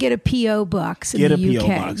if you can get a P.O. box in Get the a P.O. UK.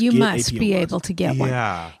 box. You Get a must P.O. be box. able to get one.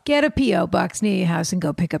 Yeah. Get a P.O. box near your house and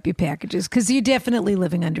go pick up your packages because you're definitely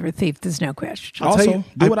living under a thief. There's no question. I'll tell Also, you,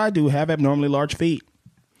 do what I do. Have abnormally large feet.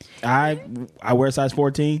 I wear a size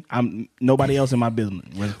 14. I'm nobody else in my business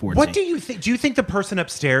wears 14. What do you think? Do you think the person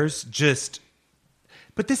upstairs just?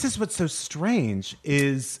 But this is what's so strange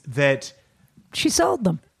is that She sold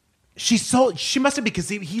them. she sold. She must have because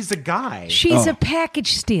he's a guy. She's a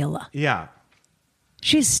package stealer. Yeah.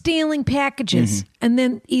 She's stealing packages and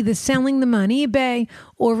then either selling them on eBay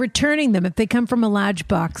or returning them if they come from a large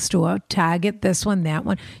box store, Target, this one, that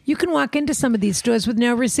one. You can walk into some of these stores with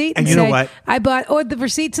no receipt and And you know say, what? I bought, or the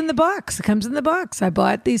receipt's in the box. It comes in the box. I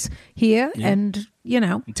bought these here and,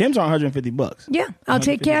 Tim's on $150. yeah, I'll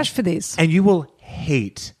take cash for these. And you will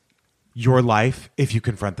hate your life if you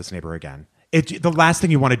confront this neighbor again. The last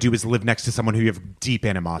thing you want to do is live next to someone who you have deep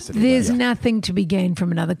animosity There's with. nothing to be gained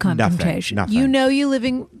from another confrontation. Nothing. You know you're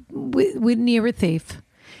living with near a thief.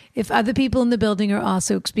 If other people in the building are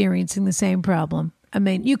also experiencing the same problem, I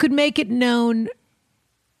mean, you could make it known.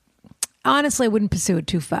 Honestly, I wouldn't pursue it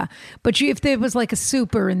too far. But if there was like a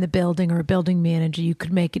super in the building or a building manager, you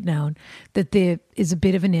could make it known that there is a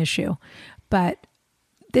bit of an issue. But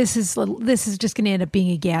this is just going to end up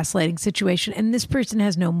being a gaslighting situation, and this person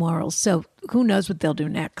has no morals. So who knows what they'll do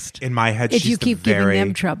next? In my head, if she's you keep giving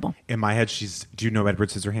them trouble. In my head, do you know Edward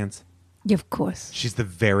Scissorhands? Yeah, of course. She's the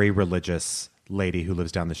very religious lady who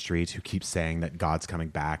lives down the street who keeps saying that God's coming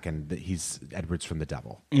back and that Edward's from the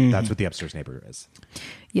devil. That's what the upstairs neighbor is.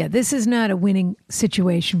 Yeah, this is not a winning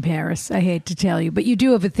situation, Paris. I hate to tell you, but you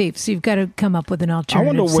do have a thief, so you've got to come up with an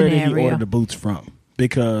alternative I wonder where scenario. did he order the boots from?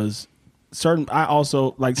 Because I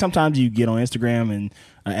also like sometimes you get on Instagram and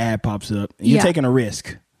an ad pops up. And you're taking a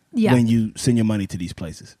risk when you send your money to these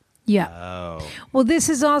places. Yeah. Oh. Well, this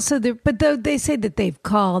is also but though they say that they've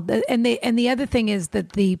called, and the other thing is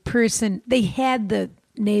that the person, they had the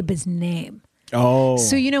neighbor's name. Oh.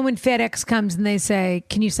 So when FedEx comes and they say,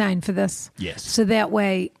 "Can you sign for this?" Yes. So that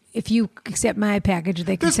way, if you accept my package,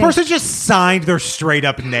 they can This say, person just signed their straight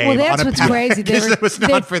up name "Well, that's on a what's package crazy." that was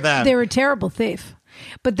not for them. They're a terrible thief,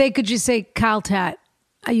 but they could just say, "Kyle Tat."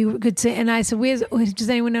 You could say, and I said, does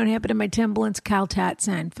anyone know what happened to my Timberlands? Kyle Tat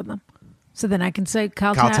signed for them. So then I can say,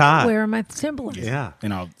 Kyle Tat, where are my Timberlands? Yeah.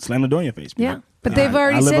 And I'll slam the door in your face. Yeah. But they've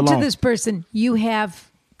already said to this person, they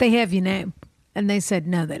have your name. And they said,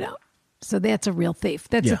 no, they don't. So that's a real thief.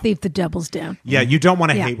 That's a thief that doubles down. Yeah, you don't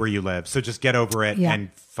want to hate where you live. So just get over it Yeah.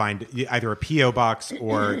 and find either a P.O. box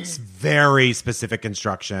or very specific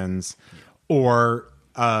instructions or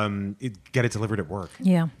get it delivered at work.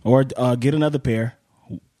 Yeah. Or get another pair,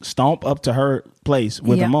 stomp up to her place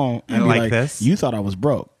with them on, and be like like, this? "You thought I was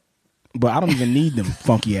broke, but I don't even need them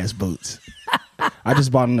funky ass boots. I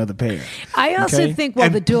just bought another pair." I also Okay? think while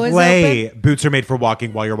And the door's play open, boots are made for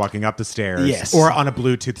walking while you're walking up the stairs. Yes. Or on a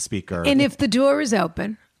Bluetooth speaker. and if the door is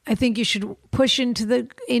open, I think you should push into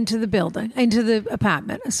the building, into the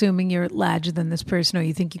apartment, assuming you're larger than this person or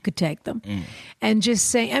you think you could take them, and just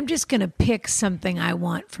say, "I'm just going to pick something I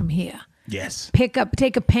want from here." Yes. Take a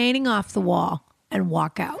painting off the wall and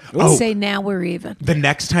walk out. And Oh. say, "Now we're even." The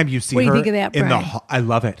next time you see What do you her think of that, in the Brian? I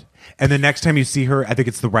love it. And the next time you see her, I think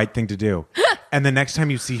it's the right thing to do. And the next time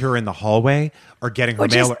you see her in the hallway or getting her Or mail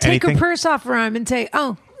just or take anything, her purse off her arm and say,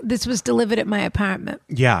 "Oh, this was delivered at my apartment."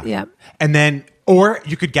 yeah, Yeah. And then, or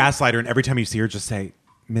you could gaslight her, and every time you see her, just say,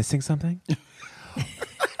 "Missing something."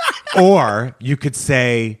 Or you could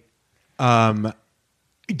say,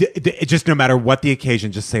 just no matter what the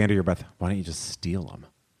occasion, just say under your breath, "Why don't you just steal them?"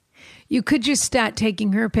 You could just start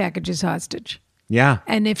taking her packages hostage. Yeah.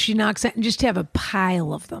 And if she knocks on, just have a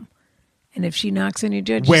pile of them. And if she knocks on your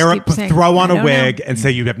door, just Wear keep a, saying, throw on "I a don't wig know." and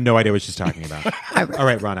say you have no idea what she's talking about. All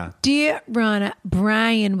right, Rana. Dear Rana,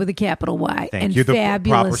 Brian with a capital Y. Thank and you, the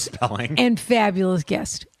fabulous, proper spelling. And fabulous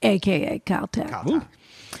guest, a.k.a. Caltech.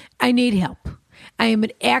 I need help. I am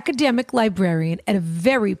an academic librarian at a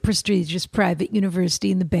very prestigious private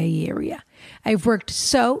university in the Bay Area. I've worked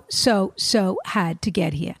so hard to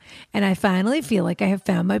get here, and I finally feel like I have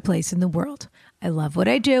found my place in the world. I love what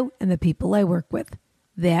I do and the people I work with.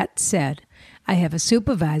 That said, I have a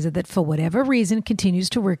supervisor that for whatever reason continues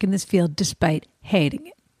to work in this field despite hating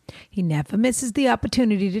it. He never misses the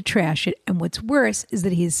opportunity to trash it, and what's worse is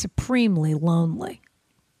that he is supremely lonely.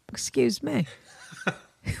 Excuse me.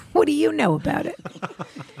 What do you know about it?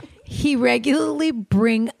 He regularly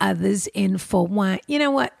bring others in for wine. You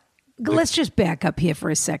know what? Let's just back up here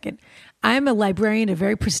for a second. I'm a librarian at a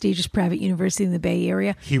very prestigious private university in the Bay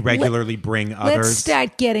Area. He regularly bring others. Let's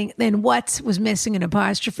start getting, then what was missing an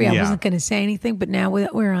apostrophe. I Yeah. wasn't going to say anything, but now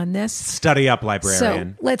we're on this. Study up,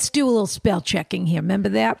 librarian. So let's do a little spell checking here. Remember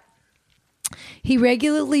that? He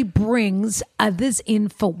regularly brings others in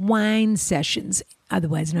for wine sessions,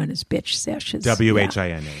 otherwise known as bitch sessions.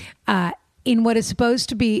 WHINE. In what is supposed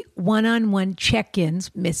to be one-on-one check-ins,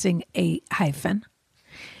 missing a hyphen,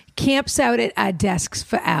 camps out at our desks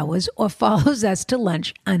for hours, or follows us to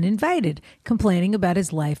lunch uninvited, complaining about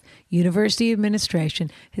his life, university administration,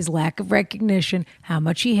 his lack of recognition, how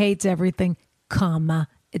much he hates everything, comma,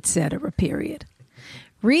 etc., period.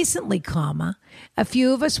 Recently, comma, a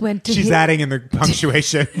few of us went to She's adding in the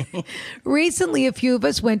punctuation. Recently, a few of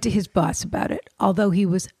us went to his boss about it. Although he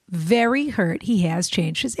was very hurt, he has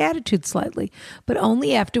changed his attitude slightly, but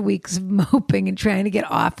only after weeks of moping and trying to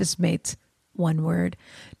get office mates, one word,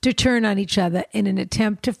 to turn on each other in an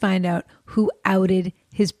attempt to find out who outed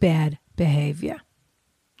his bad behavior.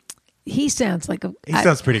 He sounds like He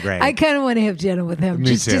sounds pretty great. I kind of want to have dinner with him Me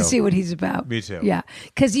just too. to see what he's about. Me too. Yeah,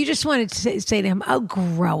 because you just wanted to say to him, "Oh,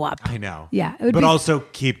 grow up." I know. Yeah, it would But be- also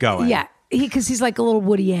keep going. Yeah, because he's like a little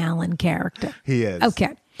Woody Allen character. He is.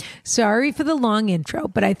 Okay. Sorry for the long intro,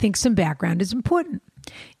 but I think some background is important.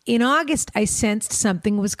 In August, I sensed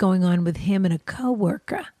something was going on with him and a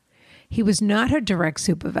coworker. He was not her direct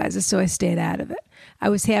supervisor, so I stayed out of it. I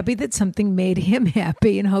was happy that something made him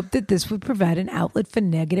happy and hoped that this would provide an outlet for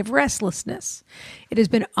negative restlessness. It has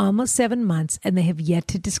been almost 7 months, and they have yet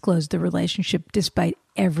to disclose the relationship despite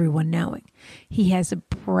everyone knowing. He has a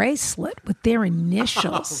bracelet with their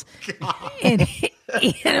initials and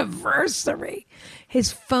anniversary.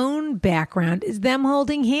 His phone background is them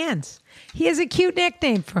holding hands. He has a cute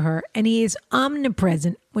nickname for her, and he is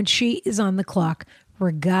omnipresent when she is on the clock,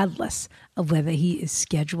 regardless of whether he is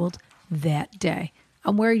scheduled that day.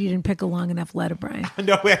 I'm worried you didn't pick a long enough letter, Brian.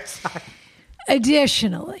 No, it's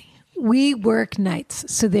Additionally, we work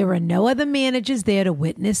nights, so there are no other managers there to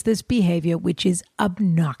witness this behavior, which is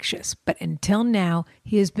obnoxious. But until now,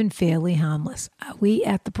 he has been fairly harmless. Are we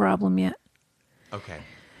at the problem yet? okay.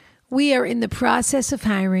 We are in the process of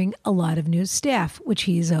hiring a lot of new staff, which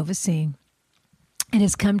he is overseeing. It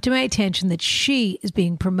has come to my attention that she is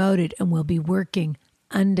being promoted and will be working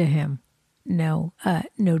under him. No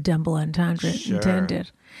double entendre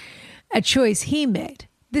intended. A choice he made.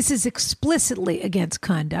 This is explicitly against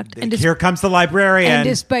conduct. And Here comes the librarian. and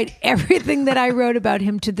despite everything that I wrote about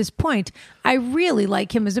him to this point, I really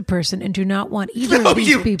like him as a person and do not want either No, of these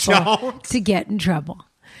you people don't. to get in trouble.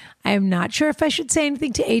 I am not sure if I should say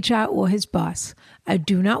anything to HR or his boss. I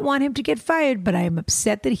do not want him to get fired, but I am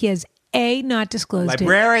upset that he has A, not disclosed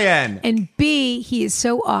Librarian. it, and B, he is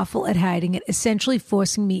so awful at hiding it, essentially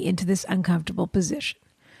forcing me into this uncomfortable position.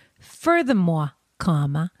 Furthermore,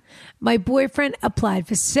 my boyfriend applied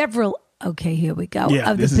for several, okay, here we go,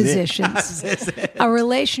 Yeah, of the this is it. positions. A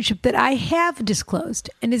relationship that I have disclosed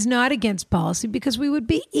and is not against policy because we would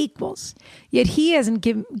be equals. Yet he hasn't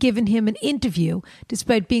given him an interview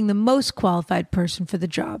despite being the most qualified person for the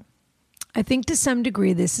job. I think to some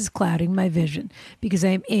degree this is clouding my vision because I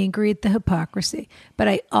am angry at the hypocrisy, but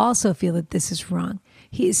I also feel that this is wrong.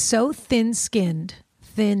 He is so thin-skinned,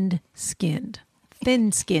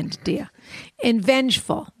 dear, and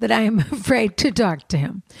vengeful that I am afraid to talk to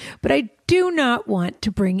him. But I do not want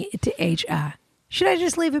to bring it to HR. Should I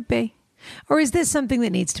just leave it be? Or is this something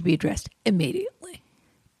that needs to be addressed immediately?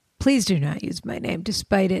 Please do not use my name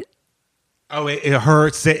despite it. Oh, her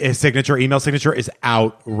signature, email signature is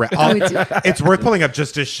outrageous. It's worth pulling up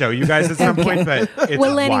just to show you guys at some point, but it's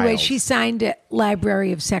Well, anyway, wild. she signed it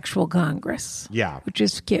Library of Sexual Congress. Yeah. Which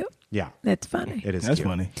is cute. Yeah. That's funny. It is That's cute.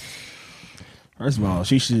 funny. First of all,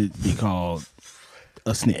 she should be called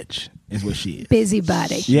a snitch, is what she is.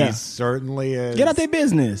 Busybody. Yeah. She certainly is. Get out their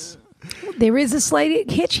business. There is a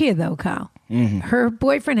slight hitch here, though, Kyle. Her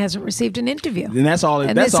boyfriend hasn't received an interview. And that's all.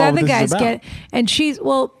 And That's this all other this guy's is about. and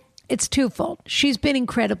it's twofold. She's been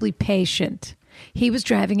incredibly patient. He was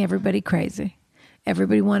driving everybody crazy.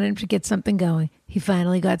 Everybody wanted him to get something going. He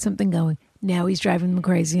finally got something going. Now he's driving them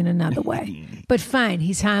crazy in another way. But fine,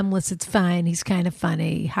 he's harmless. It's fine. He's kind of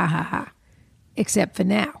funny. Ha ha ha. Except for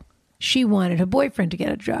now. She wanted her boyfriend to get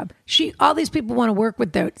a job. All these people want to work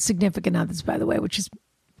with their significant others, by the way, which is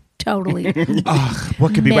totally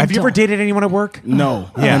What could be? Have you mental. ever dated anyone at work? No,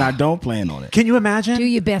 Yeah. and I don't plan on it. Can you imagine? do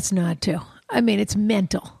your best not to. I mean, it's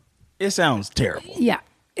mental. It sounds terrible. Yeah.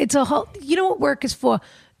 It's a whole, you know what work is for?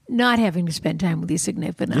 Not having to spend time with your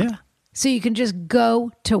significant other. Yeah. So you can just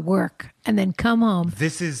go to work and then come home.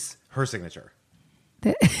 This is her signature.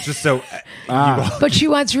 Just so But she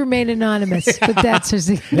wants to remain anonymous. But that's her It's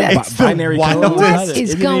the Binary wildest- code. What It is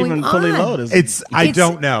didn't going even fully on? load. I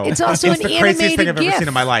don't know. it's also it's an the craziest thing animated I've ever GIF. seen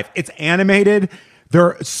in my life. It's animated. There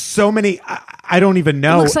are so many. I don't even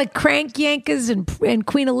know. Looks like Crank Yankers and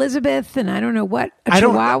Queen Elizabeth and I don't know what. A I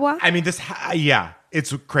don't. Chihuahua. I mean, yeah,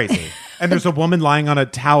 it's crazy. And there's a woman lying on a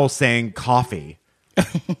towel saying coffee.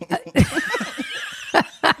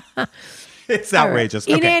 It's All right. outrageous.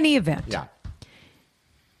 In Okay. any event, Yeah.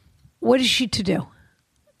 what is she to do?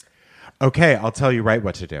 Okay, I'll tell you right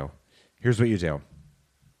what to do. Here's what you do.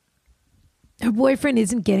 Her boyfriend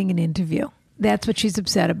isn't getting an interview. That's what she's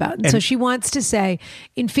upset about. And so she wants to say,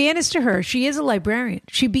 in fairness to her, she is a librarian.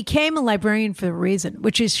 She became a librarian for a reason,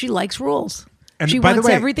 which is she likes rules. And she by the wants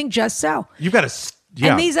way, everything just so. You've got to.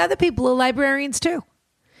 Yeah. And these other people are librarians too.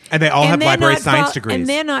 And they all have they're library not science degrees. And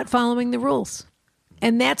they're not following the rules.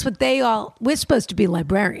 And that's what we're supposed to be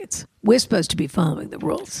librarians. We're supposed to be following the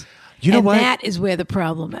rules. You know and what? that is where the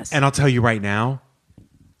problem is. And I'll tell you right now,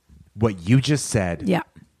 what you just said. yeah.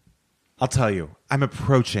 I'll tell you, I'm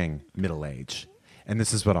approaching middle age. And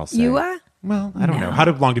this is what I'll say. You are? Well, I don't No. know. How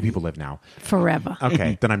long do people live now? Forever.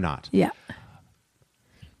 Okay, then I'm not. Yeah.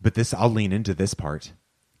 But I'll lean into this part.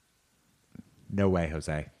 No way,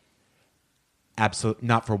 Jose. Absolutely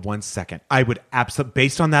not for 1 second. I would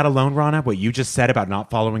based on that alone, Rana, what you just said about not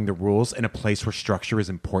following the rules in a place where structure is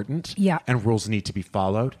important Yeah. and rules need to be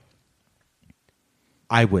followed.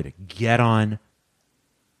 I would get on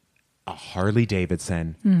a Harley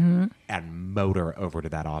Davidson and motor over to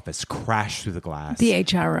that office, crash through the glass. The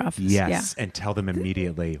HR office. Yes, Yeah. and tell them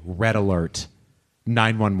immediately, red alert,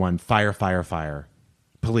 911, fire, fire, fire,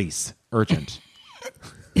 police, urgent.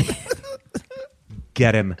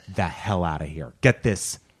 Get him the hell out of here. Get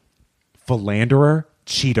this philanderer,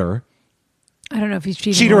 cheater. I don't know if he's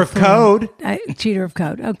cheating. Cheater or of code. Cheater of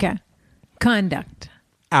code. Okay. Conduct.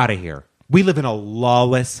 Out of here. We live in a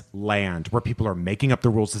lawless land where people are making up the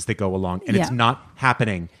rules as they go along, and it's Yeah. not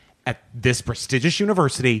happening at this prestigious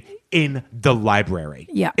university in the library.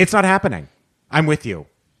 Yeah. It's not happening. I'm with you.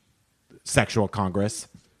 Sexual Congress.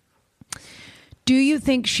 Do you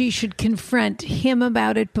think she should confront him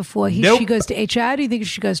about it before Nope. she goes to HR? Do you think she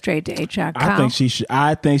should go straight to HR?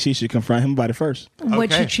 I think she should confront him about it first.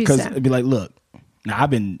 What Okay. should she Because say? it'd be like, look, now I've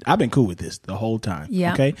been cool with this the whole time.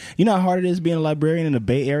 Yeah. Okay. You know how hard it is being a librarian in the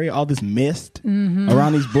Bay Area? All this mist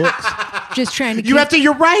around these books. Just trying to keep, You have to,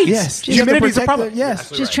 you're right. Yes. You have to Humidity's a protect problem. it, yes.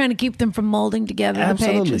 just trying to keep them from molding together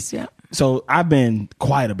Absolutely. the pages. Yeah. So I've been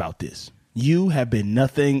quiet about this. You have been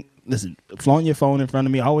nothing. Listen, flaunting your phone in front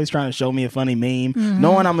of me, always trying to show me a funny meme,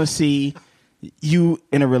 knowing I'm gonna see you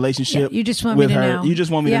in a relationship. Yeah, you just want me with to her. know. You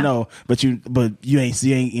just want me Yeah. to know, but you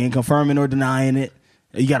ain't confirming or denying it.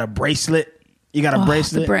 You got a bracelet. You got a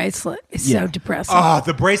bracelet. The bracelet is Yeah. so depressing. Oh,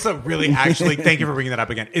 the bracelet really actually, thank you for bringing that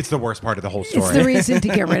up again. It's the worst part of the whole story. It's the reason to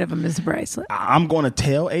get rid of him is the bracelet. I'm going to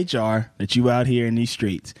tell HR that you out here in these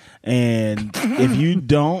streets, and if you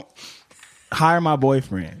don't hire my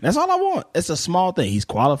boyfriend, that's all I want. It's a small thing. He's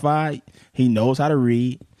qualified. He knows how to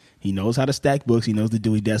read. He knows how to stack books. He knows the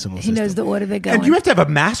Dewey Decimal He System. knows the order they go And in. you have to have a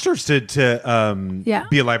master's to yeah.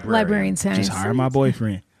 be a librarian. Librarian science. Just hire my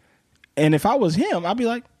boyfriend. And if I was him, I'd be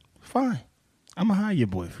like, fine, I'm going to hire your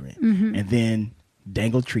boyfriend. And then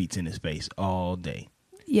dangle treats in his face all day.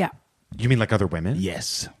 Yeah. You mean like other women?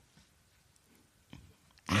 Yes.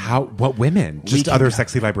 How? What women? Just can- other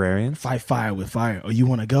sexy librarians? Fight fire with fire. Oh, you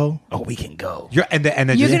want to go? Oh, we can go. And then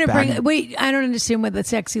You're just going to back- bring. Wait, I don't understand where the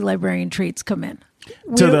sexy librarian treats come in.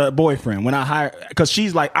 To Where- the boyfriend when I hire, because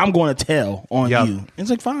she's like, I'm going to tell on Yep. you. And it's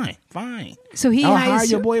like, fine. So he I'll hires hire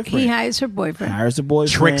your boyfriend. He hires her boyfriend. Hires the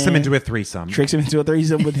boyfriend. tricks him into a threesome. Tricks him into a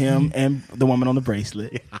threesome with him and the woman on the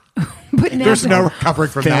bracelet. But now There's no recovering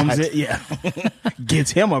from Films that. it, yeah.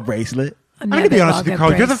 Gets him a bracelet. I'm going to be honest with you,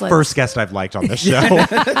 Carl. You're the first guest I've liked on this show.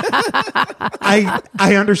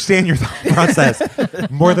 I understand your thought process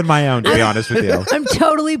more than my own, to be honest with you. I'm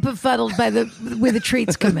totally befuddled by where the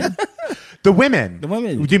treats come in. The women. The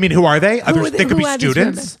women. Do you mean who are they? Who They could be are these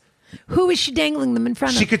students. women? Who is she dangling them in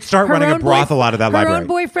front of? She could start Her running a own brothel out of that her library. Her own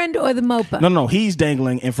boyfriend or the MOPA? No, he's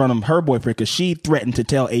dangling in front of her boyfriend because she threatened to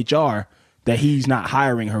tell HR that he's not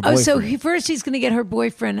hiring her Oh, boyfriend. so first he's going to get her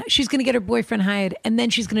boyfriend. She's going to get her boyfriend hired, and then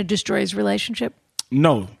she's going to destroy his relationship.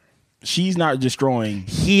 No, she's not destroying.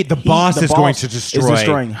 The boss is going to is destroy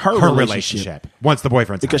destroying her relationship. once the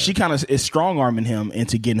boyfriend's Because hired. she kind of is strong arming him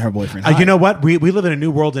into getting her boyfriend. You hired. know what? We live in a new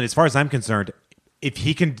world, and as far as I'm concerned, if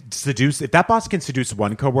that boss can seduce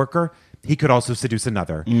one coworker, he could also seduce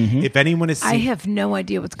another. If anyone is, I have no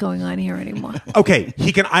idea what's going on here anymore. okay,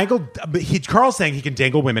 he can Carl's saying he can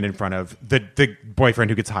dangle women in front of the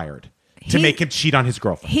boyfriend who gets hired to He- make him cheat on his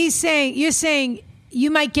girlfriend. You're saying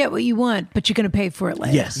you might get what you want, but you're going to pay for it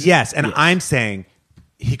later. Yes, and I'm saying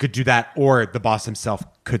he could do that, or the boss himself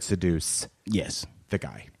could seduce Yes, the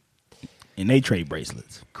guy. and they trade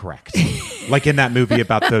bracelets. Correct. Like in that movie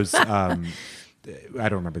about those. I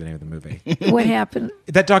don't remember the name of the movie. What happened?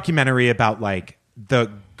 That documentary about like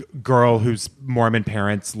the girl whose Mormon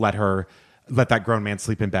parents let that grown man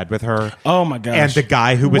sleep in bed with her. Oh my gosh! And the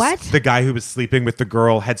guy who What? was sleeping with the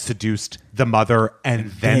girl had seduced the mother and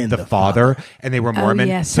then the father, and they were Mormon,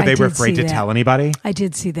 yes, so I they were did afraid see to that. tell anybody. I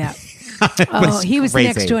did see that. was He was the crazy.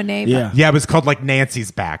 next door neighbor. Yeah. Yeah, it was called like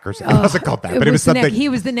Nancy's Back or something. It wasn't called that, but it was the something. he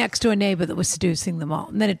was the next door neighbor that was seducing them all,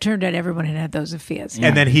 and then it turned out everyone had those affairs.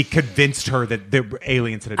 and then he convinced her that the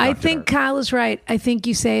aliens had I abducted think her. Kyle is right. I think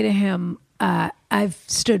you say to him, I've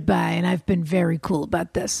stood by and I've been very cool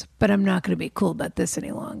about this, but I'm not going to be cool about this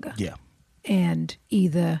any longer. Yeah. And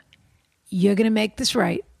either you're going to make this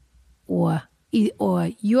right, or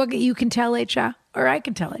you can tell HR, or I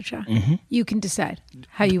can tell HR. You can decide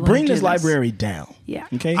how you want to Bring do this library down. Yeah.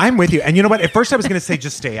 Okay. I'm with you. And you know what? At first I was going to say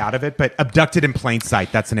just stay out of it, but Abducted in Plain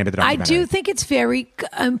Sight, that's the name of the I documentary. do think it's very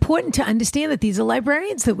important to understand that these are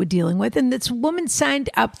librarians that we're dealing with, and this woman signed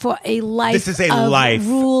up for a life. This is a of life.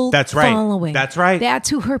 rule That's right. following. That's right. That's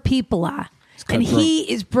who her people are, and he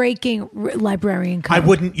is breaking librarian code. I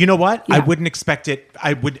wouldn't, you know what? I Yeah. wouldn't expect it.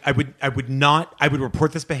 I would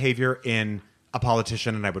report this behavior in a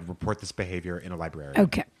politician, and I would report this behavior in a librarian.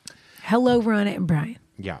 Okay. Hello, Ronna and Brian.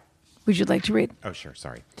 Yeah. Would you like to read? Oh, sure.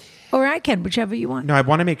 Sorry. Or I can, whichever you want. No, I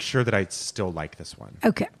want to make sure that I still like this one.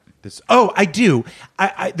 Okay. I do.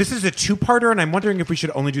 This is a two-parter, and I'm wondering if we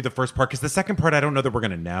should only do the first part, because the second part, I don't know that we're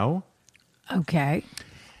going to know. Okay.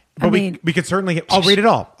 But we could certainly... I'll read it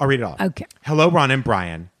all. Okay. Hello, Ron and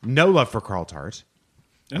Brian. No love for Carl Tart.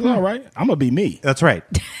 That's all right. I'm going to be me. That's right.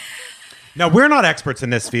 Now, we're not experts in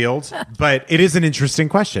this field, but it is an interesting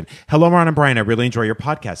question. Hello, Ron and Brian. I really enjoy your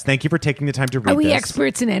podcast. Thank you for taking the time to read Are we this.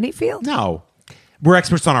 experts in any field? No. We're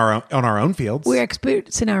experts on our own fields. We're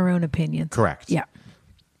experts in our own opinions. Correct. Yeah.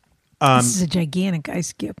 This is a gigantic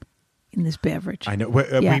ice cube in this beverage. I know.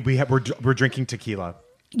 Yeah. We're drinking tequila.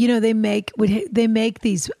 You know, they make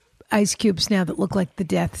these ice cubes now that look like the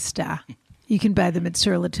Death Star. You can buy them at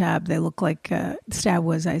Sur La Table. They look like Star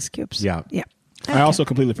Wars ice cubes. Yeah. Yeah. I also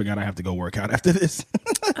completely forgot I have to go work out after this.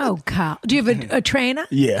 Oh, Kyle. Do you have a trainer?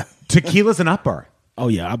 Yeah. Tequila's an upper. Oh,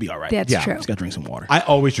 yeah. I'll be all right. That's true. Just got to drink some water. I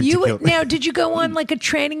always drink tequila. Now, did you go on like a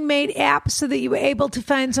Training Mate app so that you were able to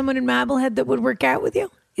find someone in Marblehead that would work out with you?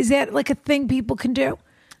 Is that like a thing people can do?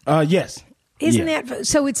 Yes. Isn't Yeah. that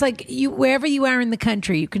so? It's like wherever you are in the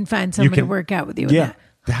country, you can find someone to work out with you. Yeah.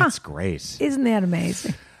 That's great. Isn't that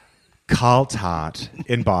amazing? Carl Tart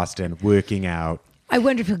in Boston working out. I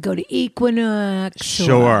wonder if he'll go to Equinox.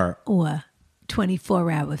 Sure. Or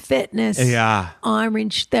 24-hour fitness. Yeah.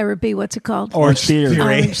 Orange therapy. What's it called? Orange Theory.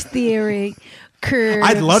 Orange theory. Curves.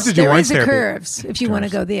 I'd love to do There Orange is a Therapy. Curves if you want to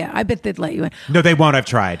go there. I bet they'd let you in. No, they won't. I've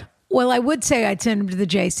tried. Well, I would say I'd send him to the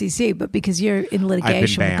JCC, but because you're in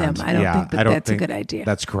litigation with banned. them, I don't Yeah, think I don't that's think a good idea.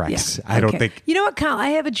 that's correct. Yeah. I don't Okay. think- You know what, Kyle?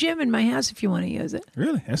 I have a gym in my house if you want to use it.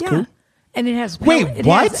 Really? That's Yeah. cool. And it has Wait, it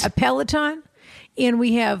what? has a Peloton, and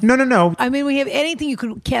we have No. I mean, we have anything you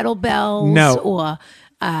could kettlebells No. or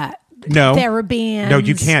No. TheraBands. No,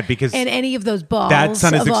 you can't, because and any of those balls that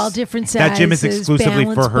son is of all different sizes. that gym is exclusively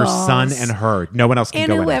for her balance son balls, and her. No one else can and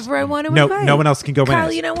go in it. whoever I want to No, invite. no one else can go in Kyle,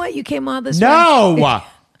 it. you know what? You came all this way. No.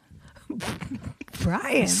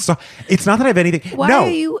 Brian. So, it's not that I have anything. Why no. are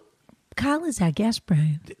you? Kyle is our guest,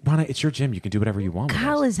 Brian. Rana, it's your gym. You can do whatever you want. with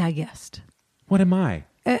Kyle it. is our guest. What am I?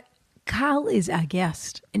 Kyle is our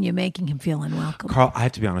guest, and you're making him feel unwelcome. Carl, I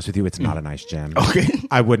have to be honest with you. It's not a nice gym. Okay.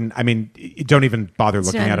 I wouldn't. I mean, don't even bother It's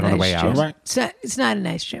looking not at a it on the nice way gym. out. Right. It's not a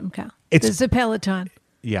nice gym, Kyle. It's- There's a Peloton.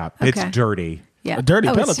 Yeah, Okay. it's dirty. Yeah, A dirty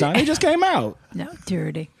Oh, it's- Peloton. It just came out. No,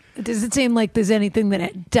 dirty. Does it seem like there's anything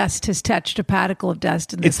that dust has touched, a particle of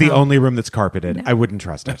dust in this It's the home? only room that's carpeted. I wouldn't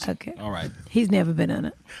trust it. Okay. All right. He's never been in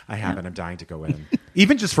it. I haven't. I'm dying to go in,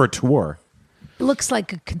 even just for a tour. It looks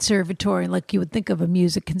like a conservatory, like you would think of a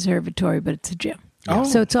music conservatory, but it's a gym. Oh.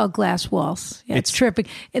 So it's all glass walls. Yeah, it's It's- terrific.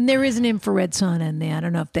 And there is an infrared sauna in there. I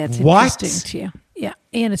don't know if that's What? interesting to you. Yeah.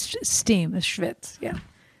 And it's steam, it's schwitz. Yeah.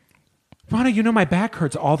 Rana, you know my back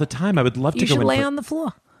hurts all the time. I would love You to go should in. lay for- on the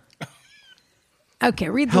floor. Okay,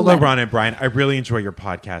 read the Hello, letter. Ron and Brian. I really enjoy your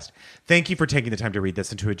podcast. Thank you for taking the time to read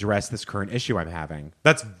this and to address this current issue I'm having.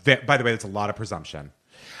 By the way, that's a lot of presumption.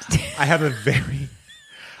 I have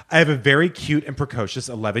a very cute and precocious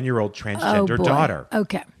 11-year-old transgender boy. daughter.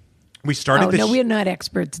 Okay. We started Oh, this. no, we're not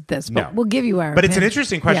experts at this, but No. we'll give you our But it's an opinion.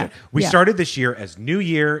 interesting question. Yeah, We yeah. started this year as New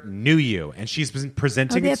Year, New You, and she's been Oh,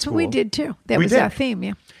 presenting at that's school. what we did too. That We was did. our theme,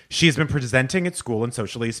 yeah. She's been presenting at school and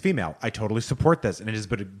socially as female. I totally support this, and it has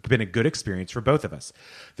been a good experience for both of us.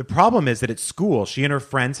 The problem is that at school, she and her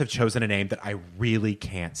friends have chosen a name that I really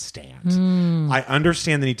can't stand. I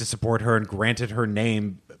understand the need to support her, and granted, her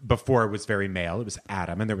name before it was very male. It was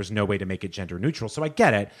Adam, and there was no way to make it gender neutral, so I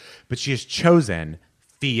get it. But she has chosen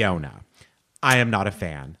Fiona. I am not a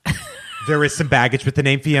fan. There is some baggage with the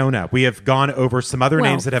name Fiona. We have gone over some other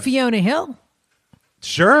Well, names that have... Fiona Hill.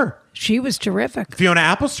 Sure. She was terrific. Fiona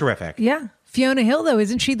Apple's terrific. Yeah. Fiona Hill, though,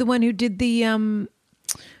 isn't she the one who did the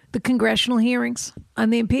congressional hearings on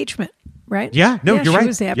the impeachment, right? Yeah. No, you're she right.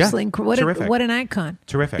 was absolutely Yeah. incredible. What an icon.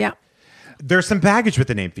 Terrific. Yeah. There's some baggage with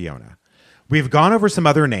the name Fiona. We've gone over some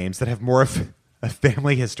other names that have more of a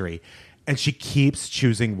family history, and she keeps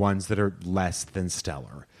choosing ones that are less than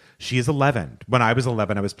stellar. She is 11. When I was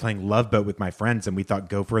 11, I was playing Love Boat with my friends, and we thought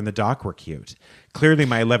Gopher and the Doc were cute. Clearly,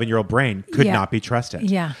 my 11-year-old brain could Yeah. not be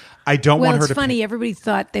trusted. Yeah. I don't well, want her it's to... funny. Everybody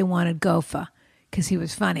thought they wanted Gopher because he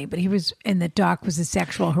was funny, but he was, and the Doc was a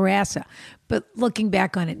sexual harasser. But looking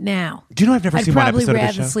back on it now, Do you know I've never I'd seen one probably episode of rather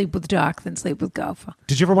this show? sleep with Doc than sleep with Gopher.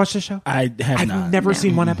 Did you ever watch this show? I have I've not. never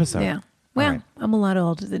seen one episode. Yeah. All Well, right. I'm a lot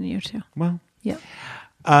older than you two. Well, Yeah.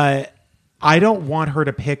 I don't want her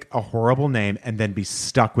to pick a horrible name and then be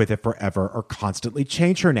stuck with it forever or constantly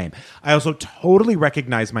change her name. I also totally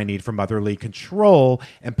recognize my need for motherly control,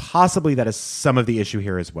 and possibly that is some of the issue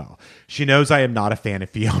here as well. She knows I am not a fan of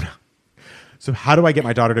Fiona. So how do I get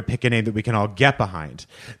my daughter to pick a name that we can all get behind?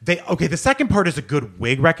 The second part is a good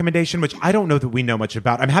wig recommendation, which I don't know that we know much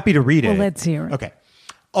about. I'm happy to read it. Well, let's hear it. Okay.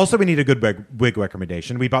 Also, we need a good wig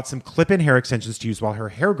recommendation. We bought some clip-in hair extensions to use while her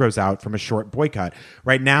hair grows out from a short boy cut.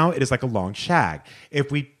 Right now, it is like a long shag.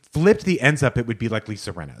 If we flipped the ends up, it would be like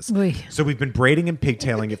Lisa Rinna's. Oy. So we've been braiding and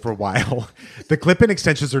pigtailing it for a while. The clip-in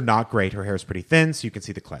extensions are not great. Her hair is pretty thin, so you can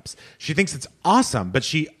see the clips. She thinks it's awesome, but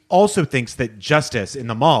she also thinks that justice in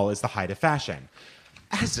the mall is the height of fashion.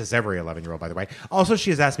 As does every 11-year-old, by the way. Also, she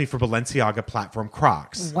has asked me for Balenciaga platform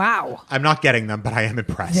Crocs. Wow. I'm not getting them, but I am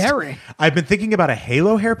impressed. Very. I've been thinking about a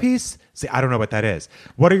halo hairpiece. See, I don't know what that is.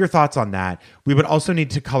 What are your thoughts on that? We would also need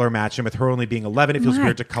to color match, and with her only being 11, it feels My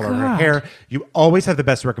weird to color her God. hair. You always have the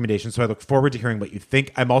best recommendations, so I look forward to hearing what you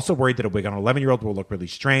think. I'm also worried that a wig on an 11-year-old will look really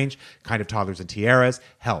strange, kind of toddlers and tiaras.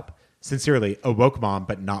 Help. Sincerely, a woke mom,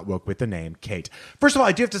 but not woke with the name, Kate. First of all,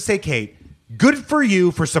 I do have to say, Kate, good for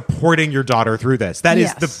you for supporting your daughter through this. That is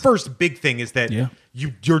Yes. the first big thing, is that Yeah.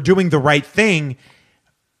 you're doing the right thing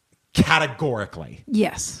categorically.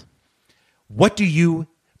 Yes.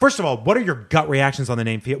 First of all, what are your gut reactions on the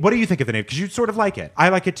name Fiona? What do you think of the name? Because you sort of like it. I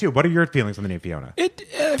like it too. What are your feelings on the name Fiona? It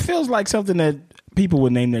feels like something that people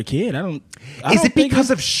would name their kid. I Is don't it think because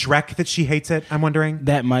of Shrek that she hates it? I'm wondering.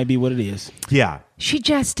 that might be what it is. Yeah. She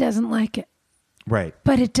just doesn't like it. Right.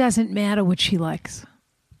 But it doesn't matter what she likes.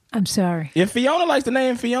 I'm sorry. If Fiona likes the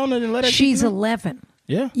name Fiona, then let her. She's keep it. 11.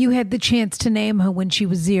 Yeah. You had the chance to name her when she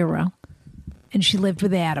was 0, and she lived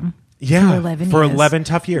with Adam. Yeah, For 11 for years. 11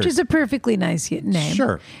 tough years. Which is a perfectly nice name.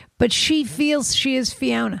 Sure. But she feels she is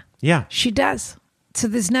Fiona. Yeah. She does. So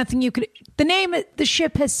there's nothing you could. The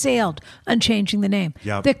ship has sailed on changing the name.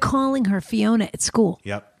 Yep. They're calling her Fiona at school.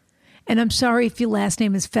 Yep. And I'm sorry if your last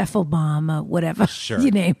name is Pfeffelbaum or whatever Sure.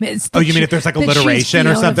 your name is. Oh, you mean if there's like that she's alliteration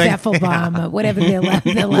or Fiona something? Pfeffelbaum or whatever their last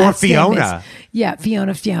name Fiona. is. Yeah,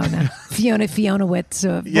 Fiona. Fionawitz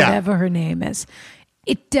or Yeah. whatever her name is.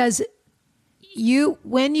 It does.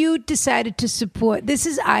 When you decided to support, this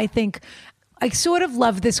is, I think, I sort of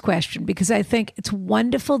love this question because I think it's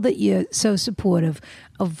wonderful that you're so supportive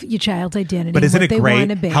of your child's identity. But and isn't what it they wanna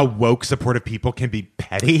great be. how woke supportive people can be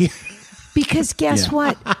petty? Because guess Yeah.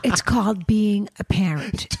 what? It's called being a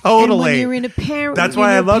parent. Totally. And when you're in a parent, That's when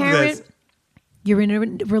why you're I love a parent, this. You're in a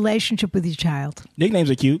relationship with your child. Nicknames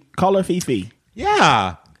are cute. Call her Fifi.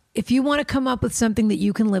 Yeah. If you want to come up with something that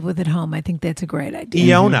you can live with at home, I think that's a great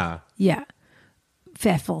idea. Iona. Yeah.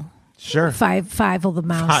 Pfeffel. Sure. Fievel the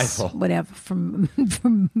mouse. Fievel. Whatever from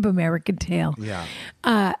American Tail. Yeah.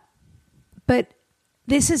 But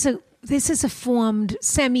this is a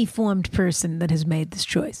semi-formed person that has made this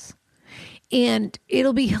choice. And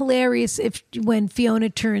it'll be hilarious when Fiona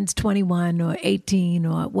turns 21 or 18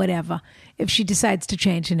 or whatever, if she decides to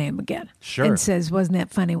change her name again. Sure. And says, wasn't that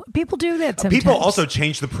funny? People do that sometimes. People also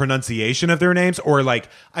change the pronunciation of their names, or like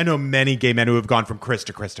I know many gay men who have gone from Chris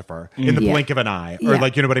to Christopher in the Yeah. blink of an eye, or Yeah.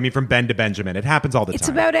 like, you know what I mean, from Ben to Benjamin. It happens all the It's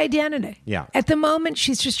time. about identity. Yeah. At the moment,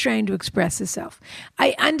 she's just trying to express herself.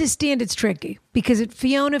 I understand it's tricky because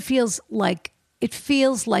Fiona feels like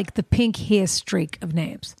the pink hair streak of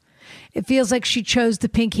names. It feels like she chose the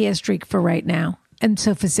pink hair streak for right now. And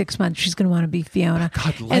so for 6 months, she's going to want to be Fiona.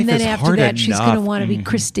 God, life and then is after hard that, she's going to enough. want to be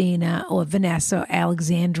Christina or Vanessa or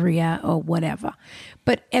Alexandria or whatever.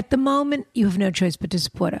 But at the moment, you have no choice but to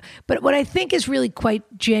support her. But what I think is really quite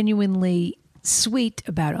genuinely sweet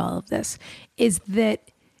about all of this is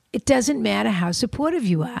that it doesn't matter how supportive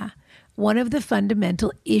you are. One of the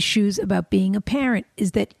fundamental issues about being a parent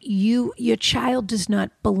is that your child does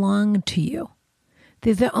not belong to you.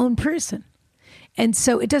 They're their own person. And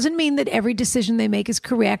so it doesn't mean that every decision they make is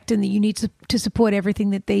correct and that you need to support everything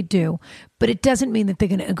that they do, but it doesn't mean that they're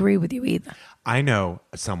going to agree with you either. I know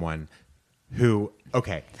someone who,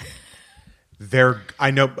 okay,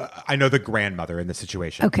 I know the grandmother in the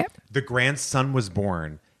situation. Okay. The grandson was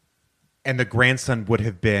born, and the grandson would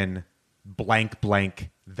have been blank blank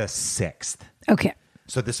the 6th. Okay.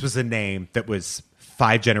 So this was a name that was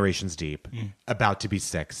 5 generations deep, about to be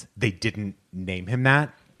 6. They didn't name him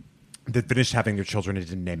that. They finished having their children and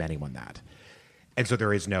didn't name anyone that. And so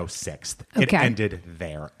there is no 6th. It Okay. ended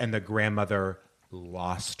there. And the grandmother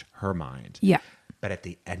lost her mind. Yeah. But at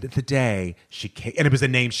the end of the day, she came, and it was a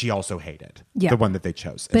name she also hated. Yeah. The one that they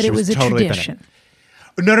chose. And But she it was a totally tradition.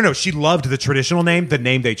 offended. No. She loved the traditional name. The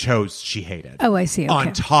name they chose, she hated. Oh, I see. Okay.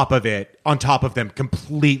 On top of them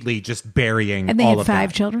completely just burying And they all had of 5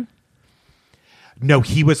 that. children? No,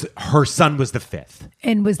 her son was the 5th.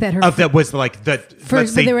 And was that her? That was like the. Were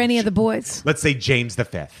there any other boys? Let's say James the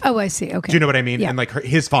 5th. Oh, I see. Okay. Do you know what I mean? Yeah. And like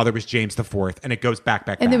his father was James the 4th, and it goes back.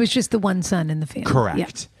 And there was just the one son in the family. correct.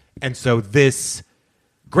 Yeah. And so this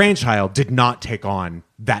grandchild did not take on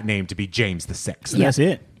that name to be James the Sixth. That's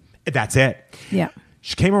it. That's it. Yeah.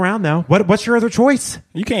 She came around though. What's your other choice?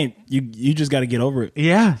 You can't. You just got to get over it.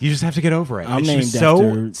 Yeah, you just have to get over it. I'm And she was named so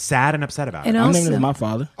after- sad and upset about And it. I'm named also, after my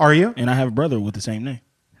father, Are you? and I have a brother with the same name.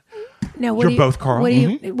 no, what You're do you, both Carl? What do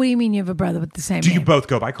you mean you have a brother with the same Do name? you both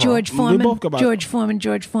go by Carl? George Foreman, both go by- George Foreman,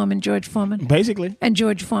 George Foreman, George Foreman, Basically, and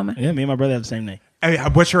George Foreman. yeah. Me and my brother have the same name. Hey,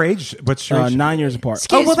 what's your age? What's your age? 9 years apart.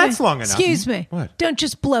 Excuse well, me. that's long enough. Excuse me. What? Don't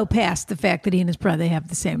just blow past the fact that he and his brother have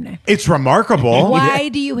the same name. It's remarkable. Why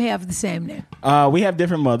do you have the same name? We have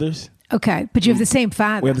different mothers. Okay, but you have the same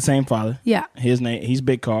father. We have the same father. Yeah. His name. He's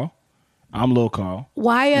Big Carl. I'm Little Carl.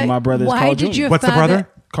 Why? And my brother's why Carl did Jr. your What's the father, brother?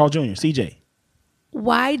 Carl Jr. CJ.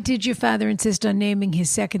 Why did your father insist on naming his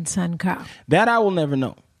second son Carl? That I will never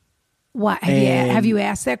know. Why And- have you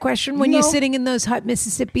asked that question when you're No. sitting in those hot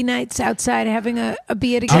Mississippi nights outside having a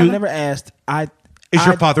beer together? I've never asked. Is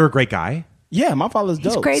your father a great guy? Yeah, my father's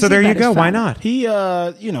He's dope. crazy. So there you about his go. Why father. not? He,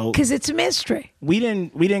 you know, Because it's a mystery. we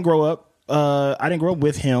didn't grow up. I didn't grow up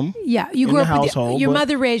with him. Yeah, you in grew the up with household. your but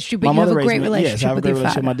mother raised you, but my you have mother a great raised me. relationship Yes, I have a with great your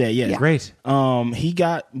relationship father. with my dad. Yes, Yeah.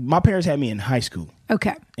 Great. My parents had me in high school,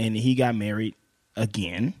 Okay. and he got married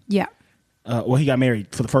again. Yeah. Well, he got married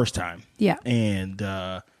for the first time. Yeah. And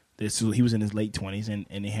he was in his late 20s,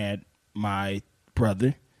 and he had my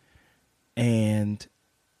brother. And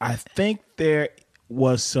I think there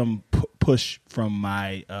was some push from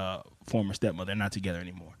my former stepmother. They're not together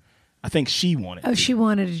anymore. I think she wanted Oh, to. she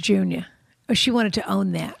wanted a junior. Oh, she wanted to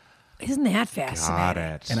own that. Isn't that fascinating? Got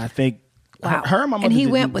it. And I think Wow. her and my mother And he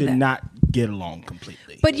went with did it. not get along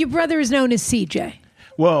completely. But your brother is known as CJ.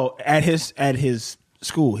 Well, at his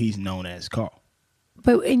school, he's known as Carl.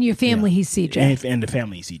 But in your family, Yeah. he's CJ. And the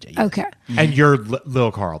family is CJ. Yes. Okay. And you're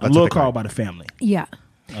Lil Carl. That's Little what they call Carl you. by the family. Yeah.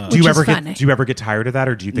 Do you Which ever is funny. do you ever get tired of that,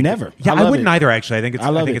 or do you think Never. Yeah, I I love wouldn't it. either. Actually, I think I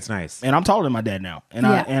love it. it's nice. And I'm taller than my dad now. And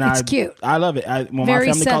Yeah, I it's cute. I love it. When Very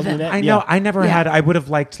my family calls me Southern. that. I know. yeah. I never Yeah. had. I would have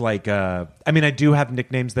liked like. I mean, I do have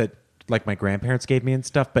nicknames that like my grandparents gave me and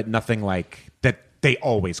stuff, but nothing like that. They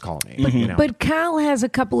always call me. But, you know. But Kyle has a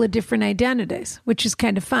couple of different identities, which is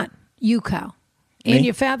kind of fun. You, Kyle. And Me?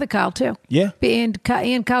 your father, Kyle, too. Yeah. And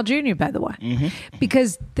Kyle Jr., by the way. Mm-hmm.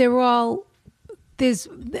 Because they're all, this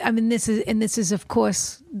is, of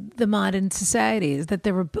course, the modern society, is that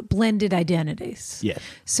there are blended identities. Yes.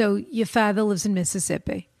 So your father lives in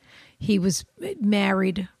Mississippi. He was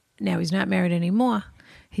married. Now he's not married anymore.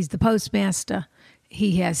 He's the postmaster.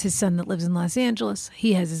 He has his son that lives in Los Angeles.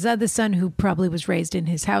 He has his other son who probably was raised in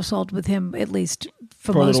his household with him, at least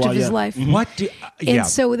for For a most little of while, his yeah. life. What? And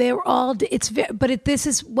so they're all. This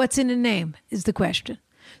is what's in a name is the question.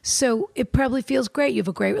 So it probably feels great. You have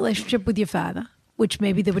a great relationship with your father, which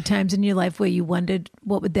maybe there were times in your life where you wondered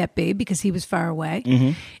what would that be because he was far away,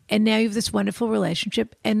 and now you have this wonderful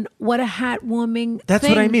relationship. And what a heartwarming. That's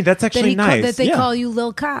what I thing mean. That's that actually he nice. that they Yeah. call you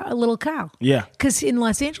Little Kyle. Yeah. Because in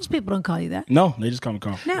Los Angeles, people don't call you that. No, they just call me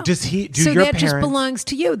Carl. No. Does he? Do so your that just parents- belongs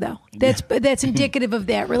to you, though. That's indicative of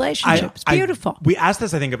that relationship. It's beautiful. we asked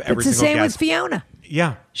this, I think, of every It's the single same with guest. Fiona.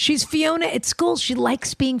 Yeah. She's Fiona at school. She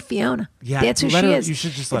likes being Fiona. Yeah, That's who let she her- is. you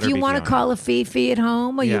should just let if her you you want to Fiona. call her Fifi at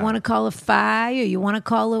home, or you Yeah. want to call her Fi, or you want to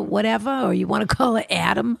call her whatever, or you want to call her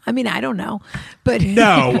Adam. I mean, I don't know, but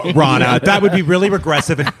No, Rana, that would be really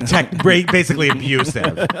regressive and basically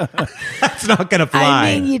abusive. That's not going to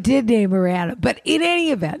fly. I mean, you did name her Adam, but in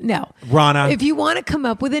any event, no. Rana. If you want to come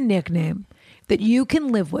up with a nickname that you can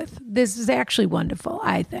live with, this is actually wonderful,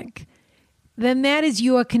 I think. Then that is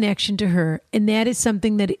your connection to her, and that is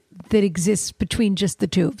something that exists between just the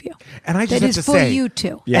two of you. And I just that have is to for say- you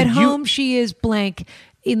two. Yeah. At You- home, she is blank.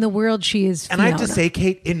 In the world, she is And Fiona. I have to say,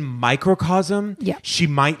 Kate, in microcosm, Yeah. she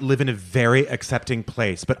might live in a very accepting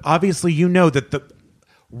place. But obviously, you know that the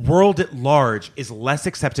world at large is less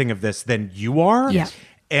accepting of this than you are. Yeah.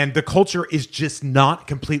 And the culture is just not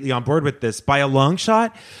completely on board with this by a long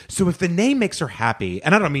shot. So if the name makes her happy,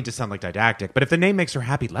 and I don't mean to sound like didactic, but if the name makes her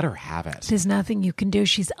happy, let her have it. There's nothing you can do.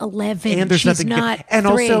 She's 11. And there's She's nothing you can- not and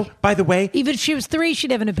 3. also, by the way, even if she was 3,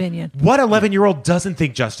 she'd have an opinion. what 11-year-old doesn't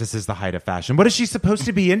think justice is the height of fashion? What is she supposed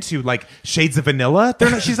to be into? Like shades of vanilla?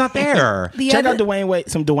 She's not there. The Check other- out Dwayne Wade,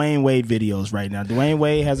 some Dwayne Wade videos right now. Dwayne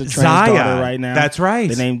Wade has a trans Zaya. daughter right now. That's right.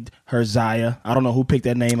 They named her Zaya. I don't know who picked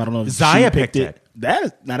that name. I don't know if Zaya she picked it.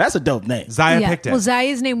 That's a dope name. Zaya picked it. Well,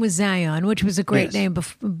 Zaya's name was Zion, which was a great Yes. name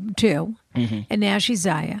too. And now she's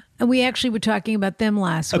Zaya. And we actually were talking about them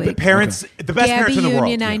last The week. parents, the best Gabby parents in the world.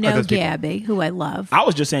 Union, I are know those people. Gabby, who I love. I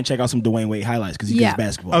was just saying check out some Dwayne Wade highlights because he Yeah. does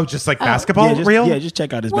basketball. Oh, just like basketball yeah, just, reel? Yeah, just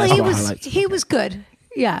check out his Well, basketball highlights. he was good.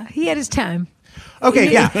 Yeah, he had his time.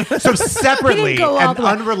 Okay, yeah. So separately go all and the way.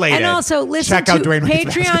 unrelated. And also listen check to out Dwayne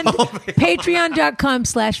Wade's basketball.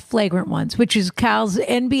 Patreon.com/flagrant ones, which is Kyle's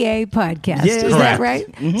NBA podcast. Yeah. Is that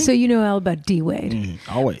Correct. right? So you know all about D Wade.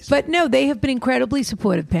 Always. But no, they have been incredibly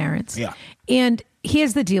supportive parents. Yeah. And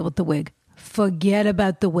here's the deal with the wig. Forget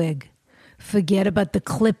about the wig. Forget about the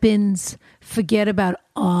clip-ins. Forget about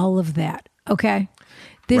all of that. Okay?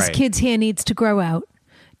 This Right. kid's hair needs to grow out.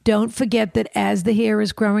 Don't forget that as the hair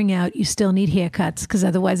is growing out, you still need haircuts because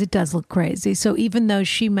otherwise it does look crazy. So even though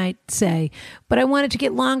she might say, but I want it to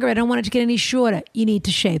get longer, I don't want it to get any shorter, you need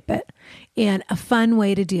to shape it. And a fun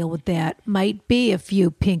way to deal with that might be a few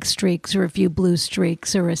pink streaks or a few blue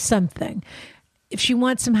streaks or something. If she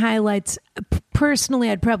wants some highlights, personally,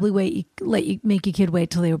 I'd probably make your kid wait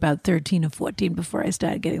till they were about 13 or 14 before I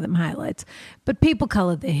started getting them highlights. But people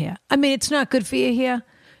color their hair. I mean, it's not good for your hair.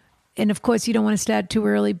 And of course, you don't want to start too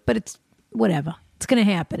early, but it's whatever. It's going to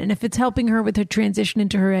happen. And if it's helping her with her transition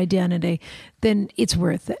into her identity, then it's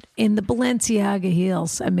worth it. In the Balenciaga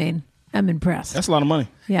heels, I mean, I'm impressed. That's a lot of money.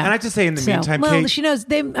 Yeah. And I have to say, in the meantime, well, Kate, she knows.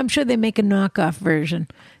 I'm sure they make a knockoff version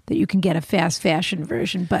that you can get a fast fashion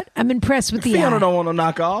version. But I'm impressed with the Fiona eye. don't want no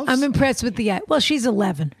knockoffs. I'm impressed with the eye. Well, she's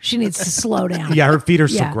 11. She needs to slow down. yeah, her feet are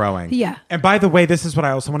still Yeah. growing. Yeah. And by the way, this is what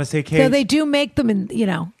I also want to say, Kate. So they do make them in,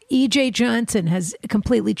 E.J. Johnson has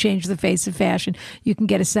completely changed the face of fashion. You can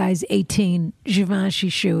get a size 18 Givenchy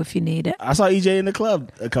shoe if you need it. I saw EJ in the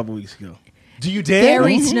club a couple weeks ago. Do you did?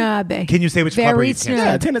 Very snobby. Can you say which club were Very you snobby.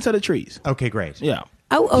 Yeah, attended to the trees. Okay, great. Yeah.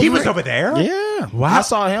 Oh, He was over there? Yeah. Wow. I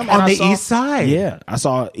saw him on and the I saw- east side. Yeah. I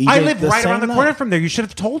saw EJ I live the right same around the night. corner from there. You should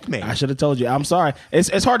have told me. I should have told you. I'm sorry.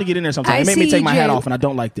 It's hard to get in there sometimes. I It made me see take my EJ hat off, and I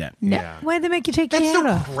don't like that. No. Yeah. Why'd they make you take That's your so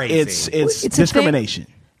hat off? crazy. It's It's a discrimination.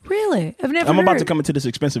 Really? I've never I'm about heard. to come into this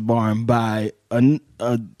expensive bar and buy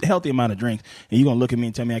a healthy amount of drinks, and you're gonna look at me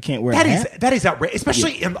and tell me I can't wear That a is hat? that is outrageous,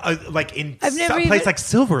 especially in in I've never a place even- like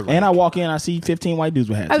Silver Lake. And I walk in, I see 15 white dudes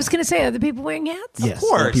with hats. I was going to say, are the people wearing hats? yes,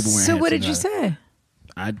 course. there are people wearing So hats what did in you the- say?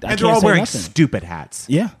 I and can't they're all say wearing nothing. stupid hats.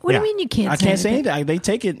 Yeah. What Yeah. do you mean you can't I can't say anything? anything. They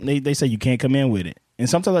take it. They say you can't come in with it. And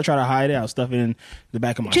sometimes I try to hide it. I'll stuff it in the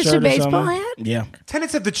back of my Just shirt a or baseball something. hat? Yeah.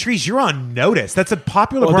 Tenants of the Trees, you're on notice. That's a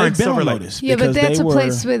popular Well, bar in they've been Silver on Lake. notice. Yeah, but because that's they a were-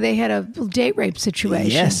 place where they had a date rape situation.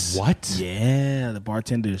 Yes. What? Yeah, the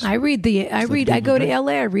bartenders. I go to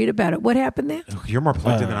LA, I read about it. What happened there? You're more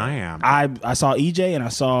plugged in than I am. I saw EJ and I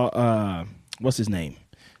saw what's his name,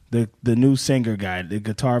 the new singer guy, the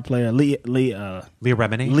guitar player, Leah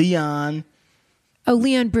Remini.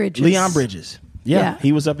 Leon Bridges. Leon Bridges. Yeah, Yeah.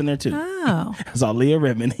 he was up in there too. Oh. I saw Leah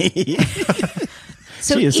Remini.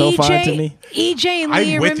 So She is so fine to me. EJ and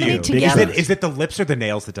Leah I'm with Remini you. Is together. it the lips or the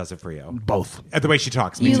nails that does it for you? Both. The way she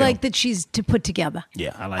talks. Me You too. like that she's to put together.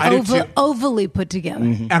 Yeah, I like I it. do too. Overly put together.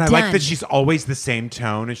 And I like Done. that she's always the same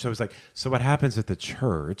tone. And she was like, so what happens at the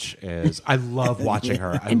church is I love watching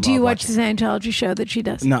her. And do you watch the Scientology show that she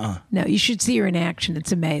does? Nuh-uh. No, you should see her in action.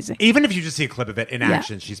 It's amazing. Even if you just see a clip of it in Yeah.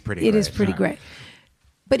 action, she's pretty It great. is pretty great.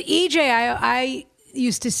 But EJ, I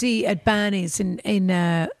used to see at Barney's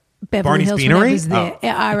in Beverly Barney's Hills when I Beanery? was there.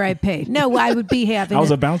 R.I.P. No, I would be having. I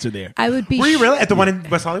was a bouncer there. I would be. Were you really? At the one in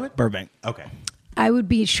West Hollywood? Burbank. Okay. I would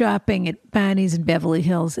be shopping at Barney's in Beverly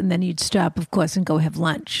Hills, and then you'd stop, of course, and go have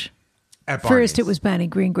lunch. At First, it Barney's. was Barney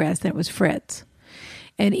Greengrass, then it was Fred's.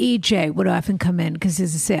 And EJ would often come in because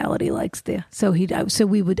there's a salad he likes there. So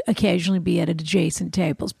we would occasionally be at adjacent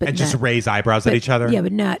tables, but And just not- raise eyebrows at but- each other? Yeah,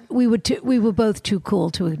 but not. We were both too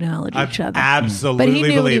cool to acknowledge I each other. absolutely But he knew what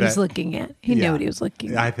he believe was it. looking at. He knew Yeah. what he was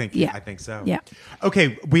looking at. I think so. Yeah.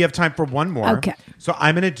 Okay, we have time for one more. Okay. So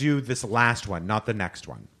I'm going to do this last one, not the next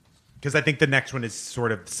one. Because I think the next one is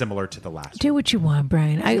sort of similar to the last Do one. what you want,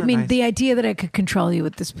 Brian. I that mean, nice? the idea that I could control you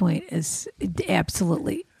at this point is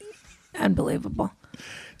absolutely unbelievable.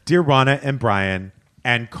 Dear Rana and Brian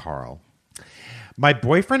and Carl, my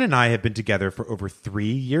boyfriend and I have been together for over 3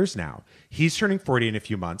 years now. He's turning 40 in a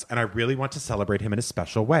few months, and I really want to celebrate him in a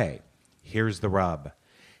special way. Here's the rub.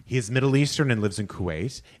 He is Middle Eastern and lives in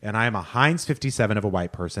Kuwait, and I am a Heinz 57 of a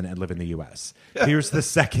white person and live in the U.S. Here's the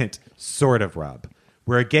second sort of rub.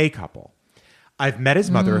 We're a gay couple. I've met his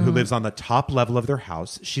mother, who lives on the top level of their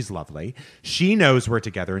house. She's lovely. She knows we're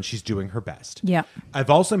together, and she's doing her best. Yeah. I've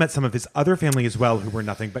also met some of his other family as well, who were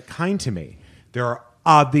nothing but kind to me. There are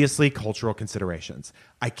obviously cultural considerations.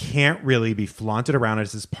 I can't really be flaunted around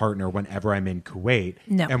as his partner whenever I'm in Kuwait,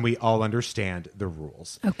 No. and we all understand the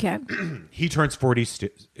rules. Okay. He turns 40.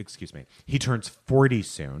 He turns 40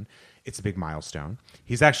 soon. It's a big milestone.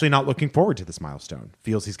 He's actually not looking forward to this milestone.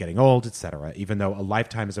 Feels he's getting old, etc. Even though a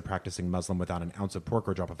lifetime as a practicing Muslim without an ounce of pork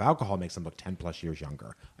or drop of alcohol makes him look 10 plus years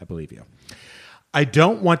younger. I believe you. I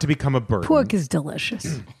don't want to become a burden. Pork is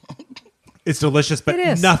delicious. It's delicious, but It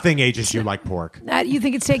is. nothing ages you like pork. You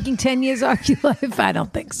think it's taking 10 years off your life? I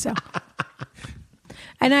don't think so.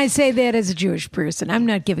 And I say that as a Jewish person. I'm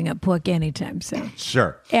not giving up pork anytime soon.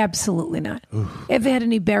 Sure. Absolutely not. Ever had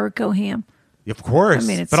any Berico ham? Of course. I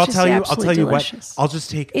mean, it's but I'll just tell you absolutely what. delicious. I'll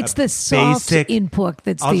just take It's a the salt basic, in pork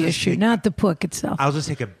that's I'll the just issue, take- not the pork itself. I'll just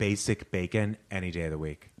take a basic bacon any day of the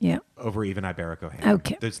week. Yeah. Over even Iberico ham.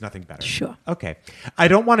 Okay. There's nothing better. Sure. Okay. I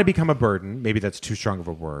don't want to become a burden. Maybe that's too strong of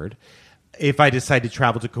a word. If I decide to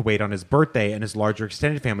travel to Kuwait on his birthday and his larger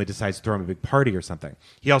extended family decides to throw him a big party or something.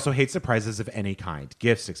 He also hates surprises of any kind,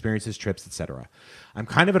 gifts, experiences, trips, etc. I'm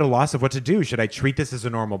kind of at a loss of what to do. Should I treat this as a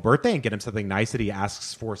normal birthday and get him something nice that he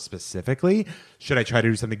asks for specifically? Should I try to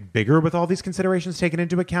do something bigger with all these considerations taken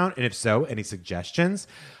into account? And if so, any suggestions?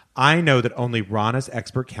 I know that only Rana's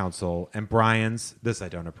expert counsel and Brian's, this I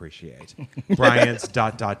don't appreciate, Brian's ...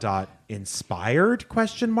 inspired ?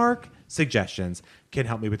 Suggestions can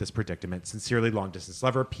help me with this predicament. Sincerely, long distance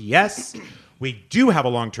lover. P.S. We do have a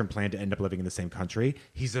long-term plan to end up living in the same country.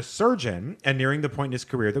 He's a surgeon and nearing the point in his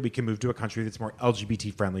career that we can move to a country that's more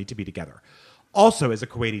LGBT friendly to be together. Also, as a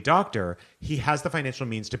Kuwaiti doctor, he has the financial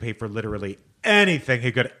means to pay for literally anything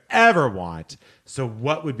he could ever want. So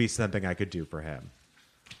what would be something I could do for him?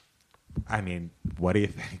 I mean, what do you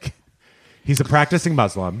think? He's a practicing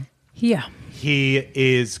Muslim. Yeah. He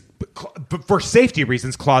is, for safety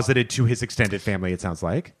reasons, closeted to his extended family, it sounds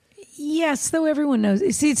like. Yes, though everyone knows.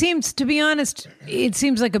 See, it seems, to be honest, it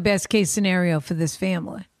seems like a best case scenario for this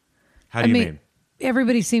family. How do you mean?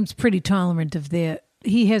 Everybody seems pretty tolerant of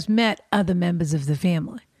he has met other members of the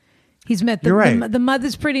family. He's met You're right. the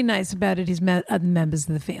mother's pretty nice about it. He's met other members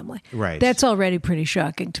of the family. Right. That's already pretty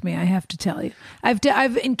shocking to me, I have to tell you.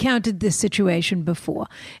 I've encountered this situation before.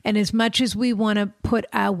 And as much as we want to put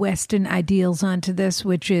our Western ideals onto this,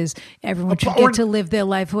 which is everyone should get to live their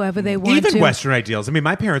life however they want Even to. Western ideals. I mean,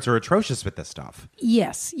 my parents are atrocious with this stuff.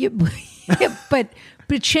 Yes. Yeah, but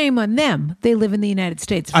shame on them. They live in the United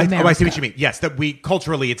States of America. I see what you mean. Yes, that we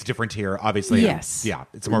culturally it's different here, obviously. Yes. Yeah,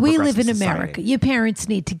 it's a more we live progressive in society. America. Your parents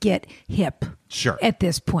need to get hip. Sure. At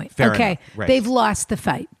this point. Fair okay. enough. Right. They've lost the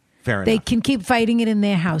fight. Fair They enough. can keep fighting it in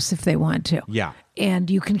their house if they want to. Yeah. And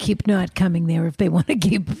you can keep not coming there if they want to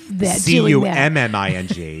keep that. doing that.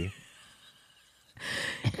 CUMMING.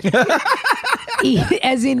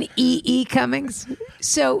 As in E.E. Cummings.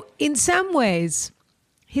 So in some ways,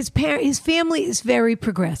 his family is very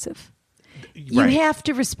progressive. You Right. have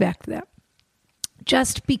to respect them.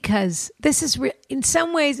 Just because this is, in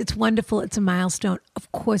some ways, it's wonderful. It's a milestone.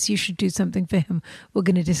 Of course, you should do something for him. We're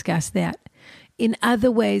going to discuss that. In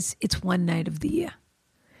other ways, it's one night of the year.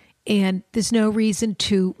 And there's no reason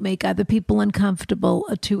to make other people uncomfortable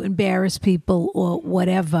or to embarrass people or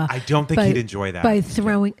whatever. I don't think he'd enjoy that. By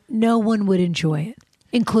throwing, no one would enjoy it,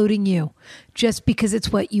 including you, just because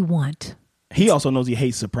it's what you want. He also knows he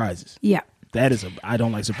hates surprises. Yeah. That is I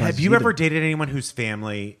don't like surprises. Have you either. ever dated anyone whose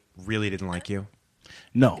family really didn't like you?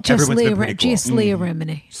 No. Just Everyone's been pretty cool. Leah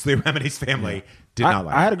Remini. Leah Remini's family did not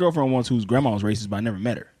like I had you. a girlfriend once whose grandma was racist, but I never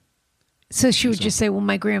met her. So she would just say, well,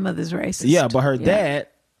 my grandmother's racist. Yeah, but her dad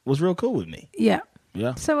was real cool with me. Yeah.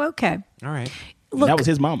 Yeah. So, okay. All right. Look, That was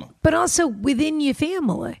his mama. but also within your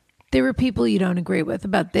family, there are people you don't agree with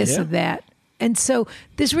about this Yeah. or that. And so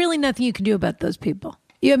there's really nothing you can do about those people.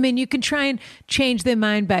 I mean, you can try and change their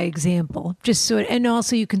mind by example, and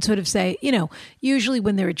also you can sort of say, usually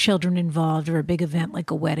when there are children involved or a big event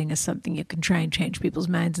like a wedding or something, you can try and change people's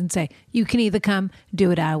minds and say, you can either come,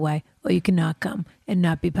 do it our way, or you can not come and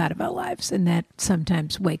not be part of our lives. And that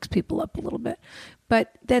sometimes wakes people up a little bit.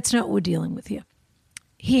 But that's not what we're dealing with here.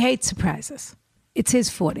 He hates surprises. It's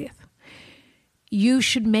his 40th. You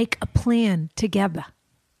should make a plan together.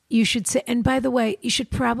 You should say, and by the way, you should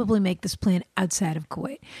probably make this plan outside of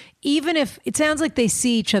Kuwait. Even if it sounds like they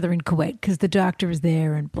see each other in Kuwait because the doctor is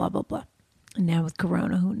there and blah, blah, blah. And now with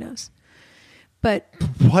Corona, who knows? But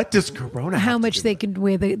What does Corona have how to much do they with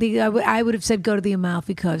can wear I would have said go to the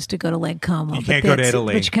Amalfi Coast to go to Lake Como. You can't go to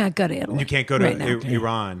Italy. But you can't go to it? Italy. You can't go to right now.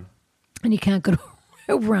 Iran. And you can't go to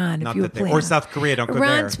Iran Not if you were that they- planning. or South Korea, don't go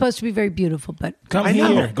Iran's there. supposed to be very beautiful, but Come I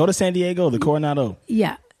know. here. Go to San Diego, the Coronado.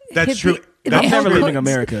 yeah. That's true. I'm never El- leaving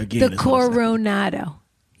America again, The is what I'm saying. Coronado.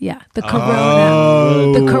 Yeah, the Corona.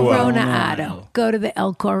 Oh. The Coronado. Go to the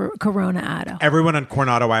El Coronado. Everyone on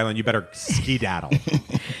Coronado Island, you better skedaddle.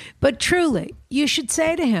 But truly, you should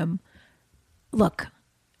say to him, look,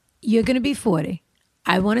 you're going to be 40.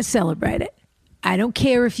 I want to celebrate it. I don't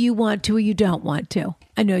care if you want to or you don't want to.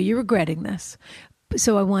 I know you're regretting this.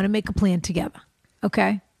 So I want to make a plan together.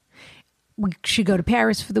 Okay? We should go to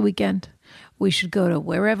Paris for the weekend. We should go to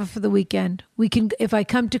wherever for the weekend. We can, if I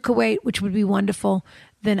come to Kuwait, which would be wonderful,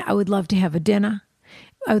 then I would love to have a dinner.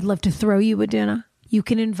 I would love to throw you a dinner. You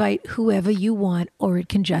can invite whoever you want, or it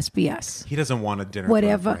can just be us. He doesn't want a dinner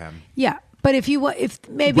Whatever. for him. Yeah. But if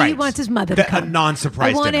maybe he Right. wants his mother to A come.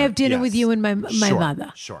 non-surprise I want to dinner. have dinner Yes. with you and my Sure,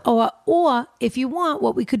 mother. sure. Or if you want,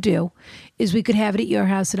 what we could do is we could have it at your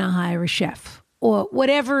house and I'll hire a chef or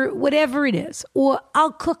whatever it is. Or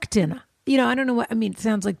I'll cook dinner. You know, I don't know what, I mean, it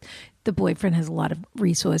sounds like the boyfriend has a lot of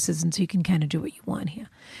resources and so you can kind of do what you want here.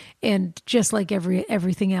 And just like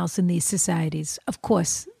everything else in these societies, of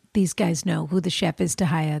course, these guys know who the chef is to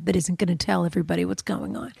hire that isn't going to tell everybody what's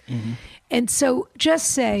going on. Mm-hmm. And so just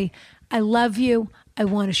say, I love you. I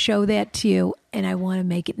want to show that to you and I want to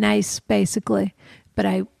make it nice, basically. But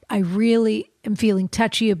I really am feeling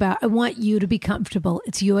touchy about, I want you to be comfortable.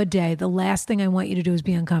 It's your day. The last thing I want you to do is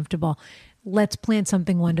be uncomfortable. Let's plan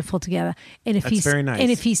something wonderful together. And if That's very nice. And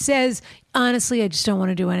if he says, honestly, I just don't want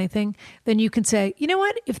to do anything, then you can say, you know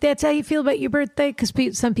what? If that's how you feel about your birthday, because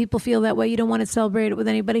some people feel that way, you don't want to celebrate it with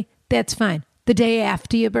anybody, that's fine. The day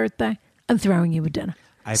after your birthday, I'm throwing you a dinner.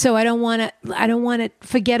 So I don't want to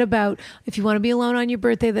forget about, if you want to be alone on your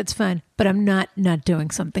birthday, that's fine. But I'm not doing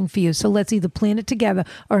something for you. So let's either plan it together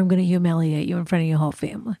or I'm going to humiliate you in front of your whole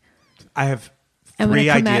family. I have I'm gonna 3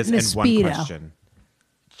 come out ideas in a and one Speedo. question.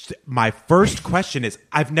 My first question is,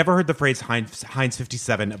 I've never heard the phrase Heinz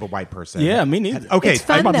 57 of a white person. Yeah, me neither. Okay, It's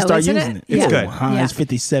fun, I'm about to though, start isn't using it? it. It's good. Heinz Yeah.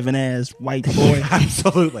 57 ass white boy.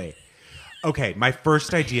 Absolutely. Okay, my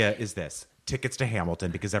first idea is this: tickets to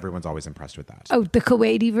Hamilton, because everyone's always impressed with that. Oh, the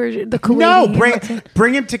Kuwaiti version? The Kuwaiti No, Hamilton?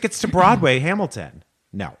 bring him tickets to Broadway, Hamilton.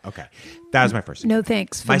 No, okay. That was my first idea. No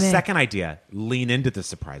thanks for My me. second idea, lean into the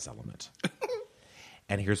surprise element.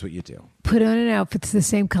 And here's what you do. Put on an outfit that's the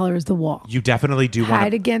same color as the wall. You definitely do want Hide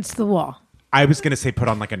to... against the wall. I was going to say put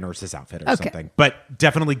on like a nurse's outfit or Okay. something. But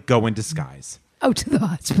definitely go in disguise. Oh, to the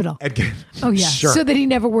hospital. And get, Oh, yeah. Sure. So that he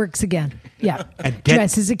never works again. Yeah. and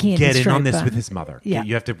Dress as a candy get in on striper. this with his mother. Yeah.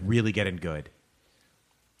 You have to really get in good.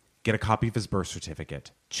 Get a copy of his birth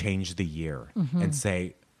certificate. Change the year. Mm-hmm. And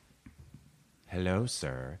say, hello,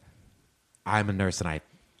 sir. I'm a nurse and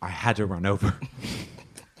I had to run over.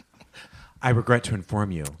 I regret to inform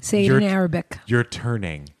you. Say it in Arabic. You're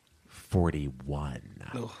turning 41.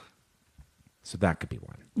 So that could be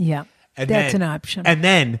one. Yeah. And That's then- an option. And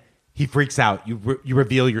then he freaks out. You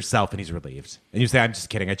reveal yourself and he's relieved. And you say, I'm just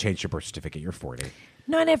kidding. I changed your birth certificate. You're 40.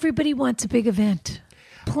 Not everybody wants a big event.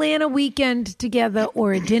 Plan a weekend together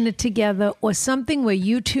or a dinner together or something where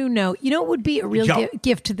you two know. You know what would be a real Yo.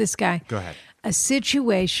 gift to this guy? Go ahead. A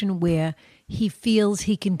situation where he feels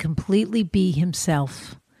he can completely be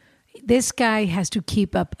himself. This guy has to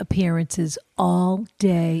keep up appearances all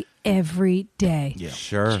day, every day. Yeah.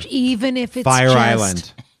 Sure. Even if it's Fire just,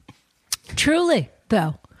 Island. Truly,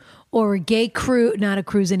 though. Or a gay cruise, not a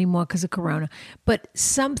cruise anymore because of Corona, but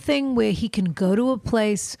something where he can go to a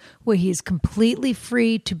place where he is completely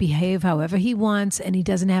free to behave however he wants and he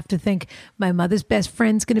doesn't have to think, my mother's best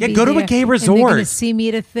friend's going to be go to a there, gay and they're resort. going to see me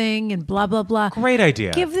at a thing and blah, blah, blah. Great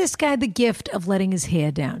idea. Give this guy the gift of letting his hair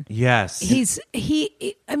down. Yes.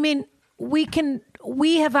 I mean,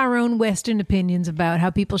 we have our own Western opinions about how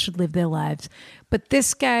people should live their lives. But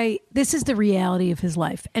this guy, this is the reality of his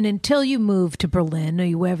life. And until you move to Berlin or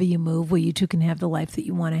wherever you move, where you two can have the life that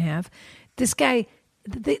you want to have, this guy,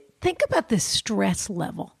 think about the stress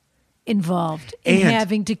level involved in And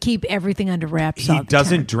having to keep everything under wraps. all he the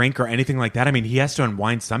doesn't time. drink or anything like that. I mean, he has to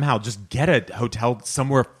unwind somehow. Just get a hotel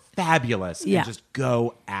somewhere fabulous Yeah. and just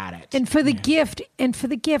go at it. And for the gift,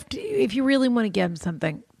 if you really want to get him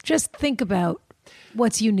something, just think about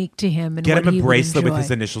what's unique to him and Get what him he a would bracelet with enjoy.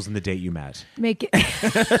 his initials and the date you met. Make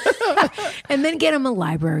it, and then get him a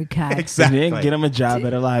library card. And then get him a job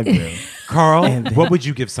at a library. Carl, And then- what would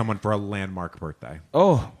you give someone for a landmark birthday?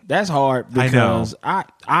 Oh, that's hard I know. because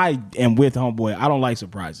I am with homeboy. I don't like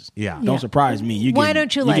surprises. Yeah. Don't Yeah. surprise me. Why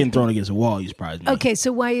don't you like getting it? thrown against a wall? You surprise me. Okay,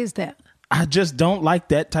 so why is that? I just don't like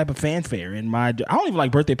that type of fanfare in my. I don't even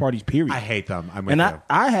like birthday parties. Period. I hate them. I'm with And you.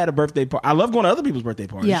 I had a birthday party. I love going to other people's birthday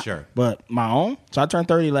parties. Yeah. Sure. But my own. So I turned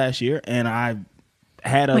 30 last year, and I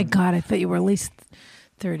had a. My God, I thought you were at least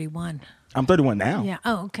 31. I'm 31 now. Yeah.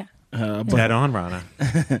 Oh, okay. Dead on, Rana.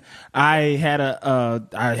 I had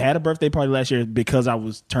a birthday party last year because I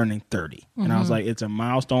was turning 30, and I was like, it's a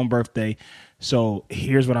milestone birthday. So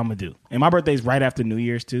here's what I'm gonna do. And my birthday's right after New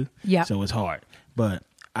Year's too. Yeah. So it's hard. But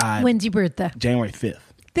When's your birthday? January 5th.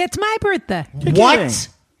 That's my birthday. You're What? kidding.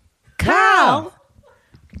 Carl.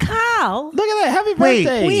 Look at that. Happy Wait,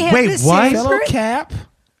 birthday. We have Wait, the what? same Fellow birthday. Cap.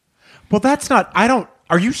 Well, that's not. I don't.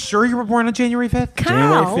 Are you sure you were born on January 5th?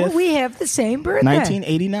 Carl, January 5th. we have the same birthday.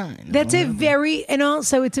 1989. That's a very, and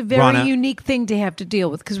also it's a very Rana. unique thing to have to deal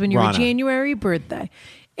with because when you're Rana. a January birthday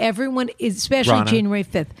everyone is, especially Rana. January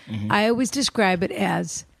 5th. I always describe it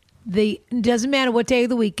as it doesn't matter what day of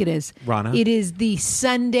the week it is. Rana? It is the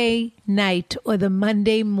Sunday night or the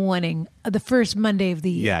Monday morning, the first Monday of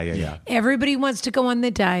the year. Yeah. Everybody wants to go on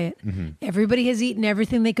their diet. Everybody has eaten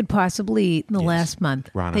everything they could possibly eat in the last month.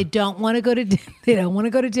 Rana. They don't want to go to they don't want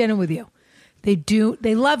to go to dinner with you. They do.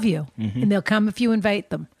 They love you, and they'll come if you invite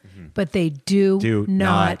them. But they do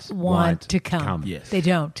not want to come. Yes. They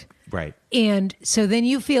don't. Right. And so then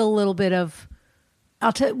you feel a little bit of,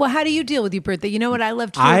 well, how do you deal with your birthday? You know what I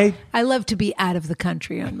love to do? I love to be out of the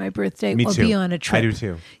country on my birthday Me or too. be on a trip. I do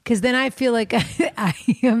too. Because then I feel like I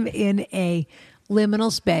am in a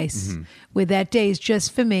liminal space where that day is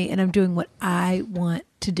just for me and I'm doing what I want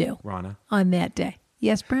to do Rana? on that day.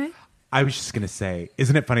 Yes, Brian? I was just going to say,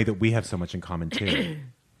 isn't it funny that we have so much in common too?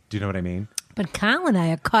 Do you know what I mean? But Kyle and I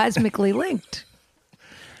are cosmically linked.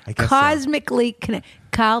 I guess Cosmically connected.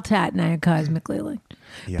 Kyle Tat and I are cosmically linked.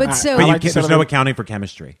 Yeah. But so, But you like to can't, there's no celebrate- accounting for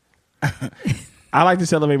chemistry. I like to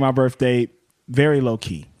celebrate my birthday very low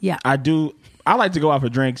key. Yeah. I do. I like to go out for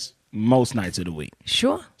drinks most nights of the week.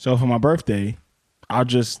 sure. So for my birthday, I'll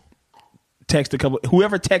just text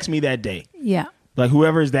whoever texts me that day. Yeah. Like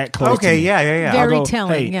whoever is that close to Okay, me. yeah. Very I'll go,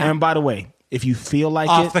 telling, Hey, yeah. and by the way, if you feel like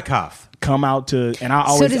Off it, the cuff. come out to, and I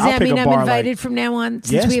So always, does I'll that pick mean a I'm bar invited like, from now on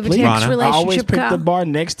since yes, we have a please. text Rana. I always relationship? pick Kyle? the bar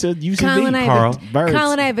next to UCB. Kyle and I Carl. have Birds.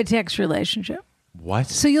 Kyle and I have a text relationship. What?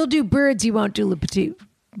 So you'll do birds, you won't do Le Petit.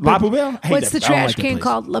 La Poubelle? I hate What's that. the I don't trash like that can place.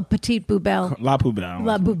 called? Le Petit Poubelle. La Poubelle.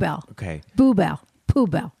 La Poubelle. Okay. Poubelle.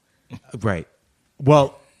 Poubelle. Right.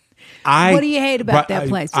 Well, What do you hate about that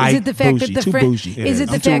place? Is it the fact bougie, that too the bougie. is It it is. the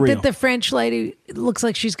I'm too fact real. that the French lady looks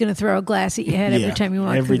like she's going to throw a glass at your head every Yeah, time you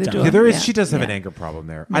walk every through the time. door? Yeah, there is. Yeah. She does have an Yeah. anger problem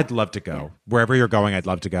there. I'd love to go. Wherever you're going, I'd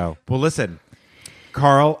love to go. Well, listen,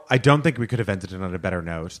 Carl, I don't think we could have ended it on a better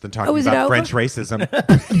note than talking Oh, is it about over? French racism.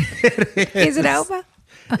 Is it over?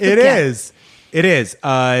 It Okay. is. It is.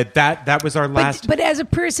 That was our last. But as a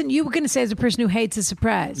person, you were going to say as a person who hates a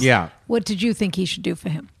surprise. Yeah. What did you think he should do for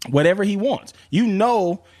him? Whatever he wants. You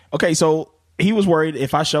know, okay, so he was worried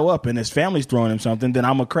if I show up and his family's throwing him something, then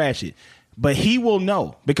I'm going to crash it. But he will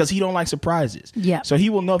know because he don't like surprises. Yeah. So he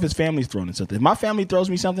will know if his family's throwing him something. If my family throws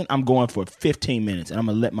me something, I'm going for 15 minutes and I'm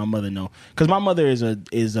going to let my mother know. Because my mother is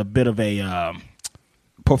a bit of a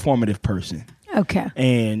performative person. Okay.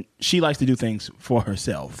 And she likes to do things for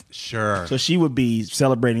herself. Sure. So she would be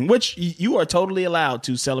celebrating, which you are totally allowed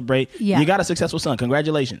to celebrate. Yeah. You got a successful son.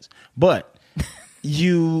 Congratulations. But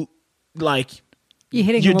you like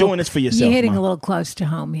You're You're doing this for yourself, You're hitting Mom. a little close to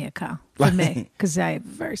home here, Kyle, for me, because I have a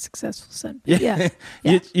very successful son. Yeah.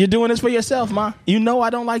 You're doing this for yourself, Ma. You know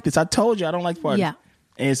I don't like this. I told you I don't like parties. Yeah.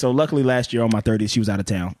 And so luckily last year on my 30th, she was out of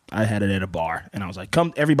town. I had it at a bar and I was like,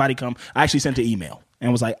 come, everybody come. I actually sent an email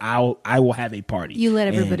and was like, I will have a party. You let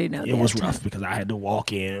And everybody know It that was time. rough because I had to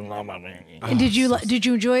walk in. And did you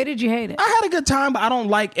enjoy it? Or did you hate it? I had a good time, but I don't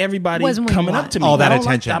like everybody Wasn't what you coming want. up to me. All that I don't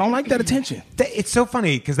attention. I don't like that attention. It's so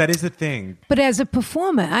funny because that is the thing. But as a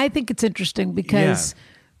performer, I think it's interesting because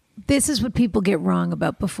this is what people get wrong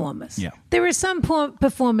about performers. Yeah. There are some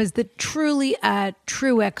performers that truly are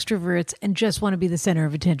true extroverts and just want to be the center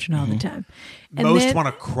of attention all the time. And Most then- want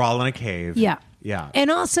to crawl in a cave. Yeah. Yeah. And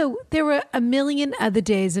also, there are a million other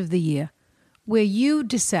days of the year where you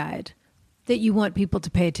decide that you want people to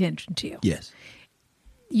pay attention to you. Yes.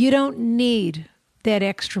 You don't need that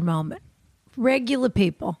extra moment. Regular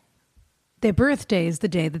people, their birthday is the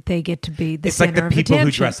day that they get to be the It's like center the of people attention.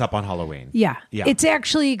 who dress up on Halloween. Yeah. Yeah. It's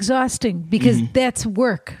actually exhausting because that's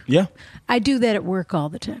work. Yeah. I do that at work all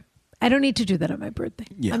the time. I don't need to do that on my birthday.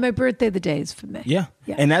 Yeah. On my birthday, the day is for me. Yeah.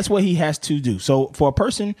 Yeah. And that's what he has to do. So for a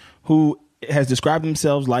person who has described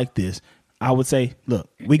themselves like this, I would say, look,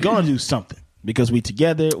 we're going to do something because we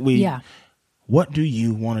together. Yeah. What do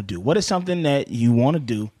you want to do? What is something that you want to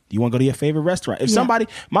do? Do you want to go to your favorite restaurant? If Yeah. somebody,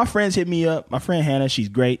 my friends hit me up, my friend Hannah, she's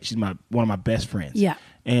great. She's one of my best friends. Yeah.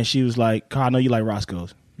 And she was like, Carl, I know you like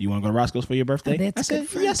Roscoe's. You want to go to Roscoe's for your birthday? Oh, that's I a said, good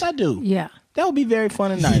friend. yes, I do. Yeah. That would be very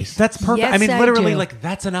fun and nice. That's perfect. Yes, I mean, I literally, do. like,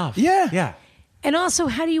 that's enough. Yeah. Yeah. And also,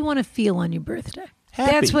 how do you want to feel on your birthday?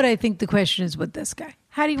 Happy. That's what I think the question is with this guy.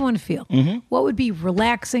 How do you want to feel? Mm-hmm. What would be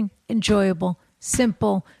relaxing, enjoyable,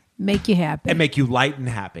 simple, make you happy? And make you light and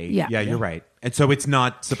happy. Yeah. Yeah, you're right. And so it's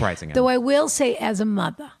not surprising him. Though I will say, as a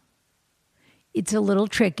mother, it's a little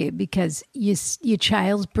tricky because your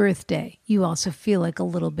child's birthday, you also feel like a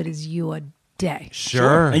little bit is your day.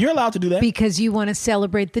 Sure. And you're allowed to do that. Because you want to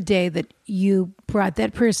celebrate the day that you brought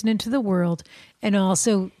that person into the world, and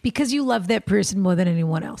also because you love that person more than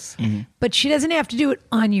anyone else. But she doesn't have to do it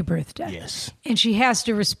on your birthday. Yes. And she has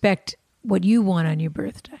to respect what you want on your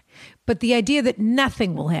birthday. But the idea that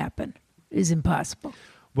nothing will happen is impossible.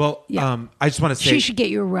 Well, Yeah. I just want to say, She should get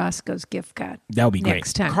you a Roscoe's gift card. That would be great.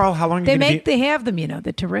 Next time. Carl, how long are you they gonna make? be- They have them.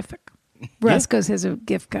 They're terrific. Roscoe's has a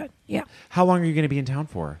gift card. Yeah. how long are you going to be in town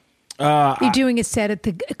for? You're doing a set at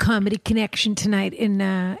the Comedy Connection tonight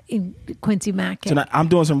in Quincy Market. Tonight, I'm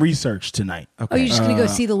doing some research tonight. Oh, you're just going to go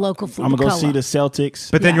see the local I'm gonna go color. see the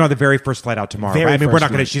Celtics. But then Yeah. you're on the very first flight out tomorrow. Very Right? I mean, we're first not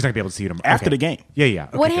going to. flight. She's not going to be able to see you tomorrow After the game. Yeah, yeah.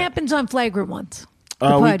 Okay, What good. happens on Flagrant Ones?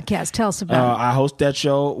 The we- podcast. Tell us about it. I host that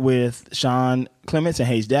show with Sean Clements and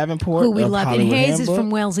Hayes Davenport. Who we of love. And Hollywood Hayes Handbook. is from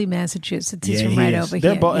Wellesley, Massachusetts. He's Yeah, from he right is. over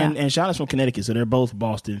They're here. and Sean is from Connecticut, so they're both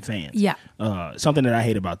Boston fans. Yeah. Something that I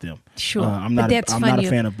hate about them. Sure. I'm But not. that's I'm fun. not a You-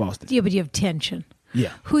 fan of Boston. Yeah, but you have tension. Yeah.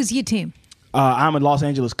 Who's your team? I'm a Los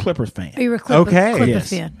Angeles Clippers fan. Are you a Clipper, Okay. Clipper Yes,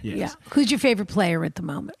 fan? yes. Yeah. Who's your favorite player at the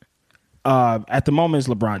moment? At the moment,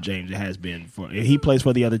 it's LeBron James. It has been for he plays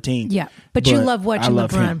for the other team. Yeah, but you love I watching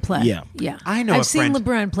love LeBron him. play. Yeah, yeah. I know a I've seen friend-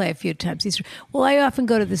 LeBron play a few times. I often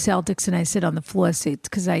go to the Celtics and I sit on the floor seats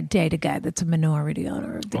because I date a guy that's a minority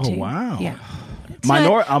owner of the Oh, team. wow. Yeah, It's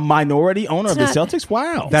not- A minority owner of the not- Celtics.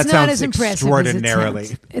 Wow. That It's not sounds as impressive as it extraordinarily.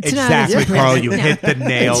 sounds. It's not as exactly, Carl. impressive. You No. hit the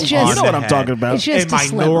nail It's on just- you know the what I'm head. talking about. It's just a a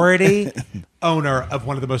sliver. minority owner of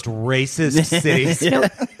one of the most racist cities. No,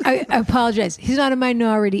 I apologize. He's not a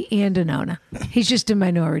minority and an owner. He's just a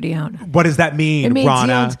minority owner. What does that mean, It means he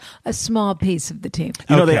Rana? owns a small piece of the team.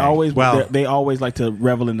 You know, they Okay, always well- they always like to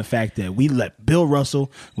revel in the fact that we let Bill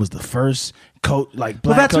Russell was the first coach, like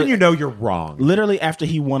Well, black that's when coach. you know you're wrong. Literally after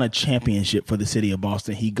he won a championship for the city of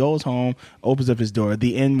Boston, he goes home, opens up his door.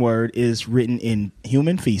 The N word is written in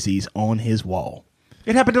human feces on his wall.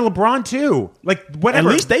 It happened to LeBron too. Like whatever.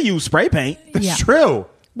 At least they use spray paint. it's Yeah. true.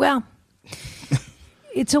 Well,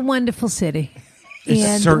 it's a wonderful city.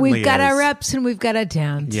 And certainly we've got is. our ups and we've got our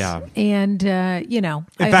downs. Yeah. And, In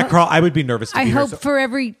fact, Carl, I would be nervous to I be here. hope for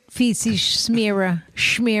every feces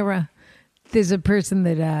schmearer, there's a person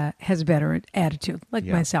that has a better attitude, like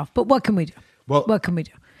Yeah. myself. But what can we do? Well- what can we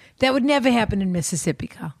do? That would never happen in Mississippi,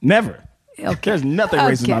 Carl. Never. Okay. There's nothing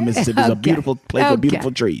racist about Okay. Mississippi. It's a Okay. beautiful place with Okay.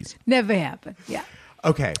 beautiful trees. Never happened. Yeah.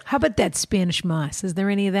 Okay. How about that Spanish moss? Is there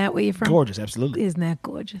any of that where you're from? Gorgeous, absolutely. Isn't that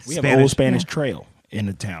gorgeous? We have an Spanish- old Spanish Yeah. trail in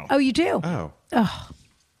the town. Oh, you do? Oh.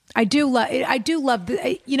 I do love the.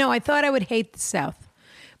 I thought I would hate the South,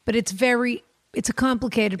 but it's a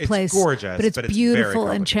complicated It's place. gorgeous, but it's but it's very beautiful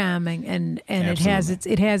and complicated. charming, and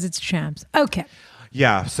it has its charms. Okay,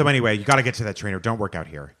 Yeah. So anyway, you got to get to that trainer. Don't work out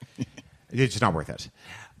here. It's just not worth it.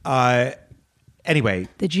 Anyway,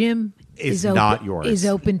 the gym is open, not yours. Is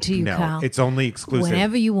open to you, No, Kyle. it's only exclusive.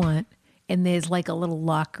 whenever you want. And there's like a little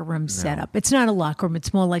locker room set up. It's not a locker room.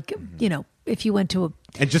 It's more like if you went to a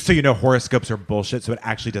And just so you know, horoscopes are bullshit, so it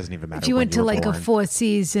actually doesn't even matter. If you when went to were like born. a Four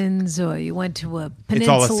Seasons or you went to a It's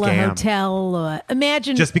all a Peninsula scam. Hotel or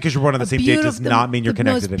imagine Just because you're born on the a same date does beautiful- not mean you're the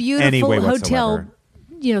connected most in any way beautiful hotel,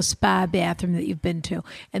 whatsoever. Spa bathroom that you've been to,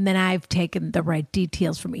 and then I've taken the right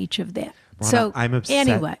details from each of that. Rana, So I'm upset.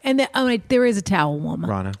 anyway, and there is a towel warmer,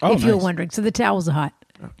 Rana. Oh, if you're nice. wondering. So the towels are hot.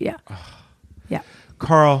 Yeah, yeah.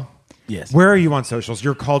 Carl, Yes. where are you on socials?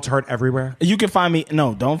 You're Carl Tart everywhere. You can find me.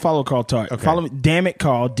 No, don't follow Carl Tart. Okay. Follow me. Damn it,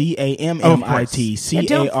 Carl. DAMMITCARL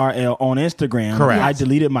on Instagram. Correct. I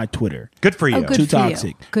deleted my Twitter. Good for you. Oh, good. Too for you.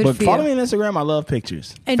 toxic. Good but for follow you. me on Instagram. I love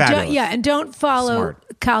pictures. And Fabulous. don't follow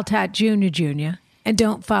Smart. Carl Tat Jr., and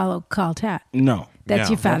don't follow Carl Tat. No. That's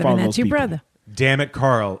No, your father, follow and that's those your people. brother. Damn it,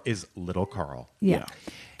 Carl is little Carl. Yeah.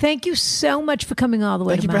 Thank you so much for coming all the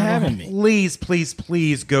way Thank to you for Mount having Olive. me. Please, please,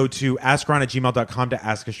 please go to askron@gmail.com to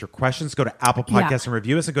ask us your questions. Go to Apple Podcasts Yeah. and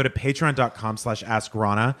review us, and go to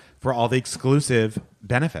patreon.com/askrana for all the exclusive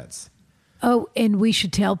benefits. Oh, and we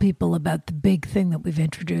should tell people about the big thing that we've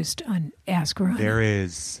introduced on Ask Ron. There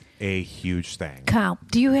is a huge thing. Kyle,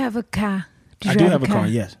 do you have a car? I do have a car,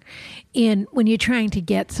 yes. And when you're trying to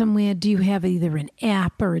get somewhere, do you have either an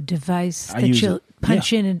app or a device I that use you'll it.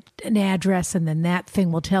 punch Yeah. in an address and then that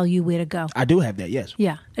thing will tell you where to go? I do have that, yes.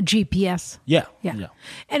 Yeah, a GPS. Yeah. Yeah.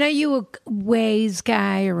 And are you a Waze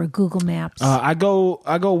guy or a Google Maps? I go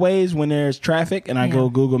Waze when there's traffic, and I Yeah. go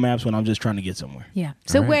Google Maps when I'm just trying to get somewhere. Yeah.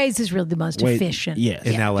 So Waze is really the most Waze- efficient. yes.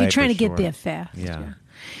 In LA, You're trying for to get sure. there fast. Yeah.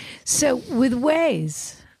 So with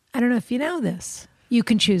Waze, I don't know if you know this, you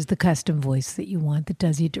can choose the custom voice that you want that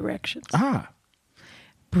does your directions. Ah.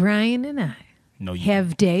 Brian and I No, you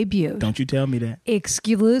have debuted Don't you tell me that.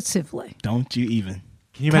 exclusively. Don't you even.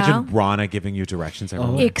 Can you imagine Kyle? Rana giving you directions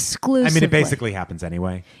everywhere? I Exclusively. mean, it basically happens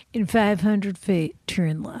anyway. In 500 feet,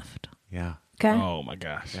 turn left. Yeah. Okay? Oh, my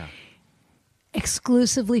gosh. Yeah.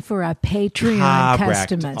 Exclusively for our Patreon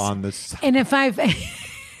Correct customers. on this. And if I've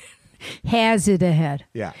hazard ahead.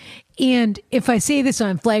 Yeah. And if I see this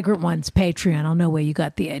on Flagrant One's Patreon, I'll know where you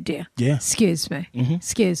got the idea. Yeah. Excuse me.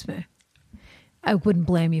 Excuse me. I wouldn't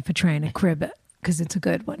blame you for trying to crib it. because it's a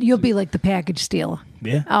good one. You'll be like the package stealer.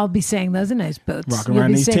 Yeah. I'll be saying those are nice boots. Rocking You'll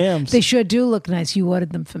around be these saying, Timbs. They sure do look nice. You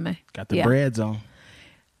ordered them for me. Got the Yeah. breads on.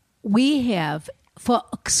 We have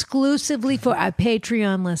exclusively for our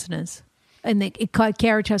Patreon listeners, and it called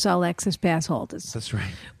Carriage House All Access Pass holders. That's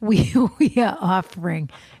right. We are offering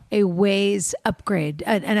a Waze upgrade,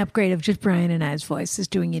 an upgrade of just Brian and I's voices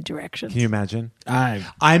doing your directions. Can you imagine? I'm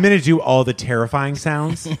going to do all the terrifying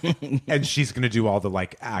sounds, and she's going to do all the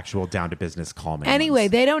like actual down to business calming. Anyway,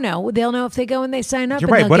 ones. they don't know. They'll know if they go and they sign up. You're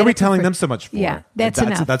and right. they'll What get are we it for telling free. them so much for? Yeah, that's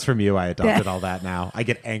enough. That's from you. I adopted all that now. I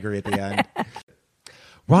get angry at the end.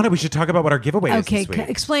 Rhonda, we should talk about what our giveaway is Okay, this week.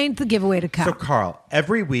 explain the giveaway to Kyle. So, Carl,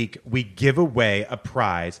 every week we give away a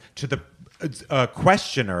prize to the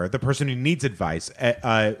questioner, the person who needs advice,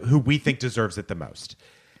 who we think deserves it the most.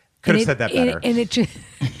 Could have said that better. And it's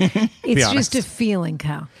honest. just a feeling,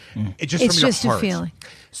 Kyle. It's just It's from your just a heart. feeling.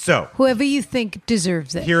 So, Whoever you think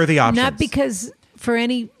deserves it. Here are the options. Not because for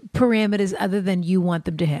any parameters other than you want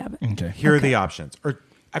them to have it. okay. here are the options. Or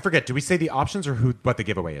I forget, do we say the options or what the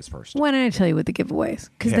giveaway is first? Why don't I tell you what the giveaway is?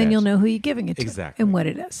 Because Hit then it. you'll know who you're giving it to Exactly. and what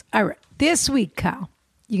it is. All right. This week, Kyle,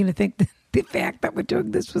 you're going to think the fact that we're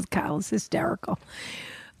doing this with Kyle is hysterical.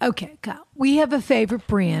 Okay, Kyle, we have a favorite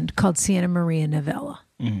brand called Santa Maria Novella.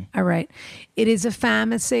 All right. It is a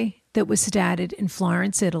pharmacy that was started in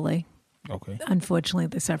Florence, Italy. Okay. Unfortunately,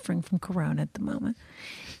 they're suffering from corona at the moment.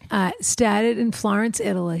 Started in Florence,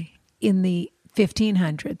 Italy in the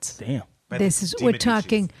 1500s. Damn. By the This is De we're Medicis.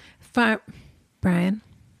 talking Brian,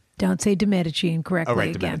 don't say De Medici incorrectly Oh,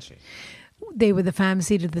 right, again. Domenici. They were the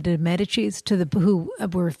pharmacy to the De Medicis, who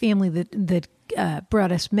were a family that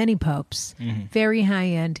brought us many popes. Very high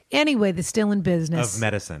end. Anyway, they're still in business. Of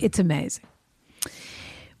medicine. It's amazing.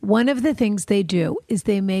 One of the things they do is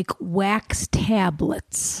they make wax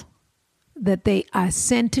tablets that they are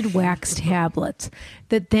scented wax tablets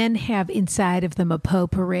that then have inside of them a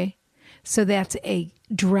potpourri. So that's a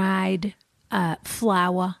dried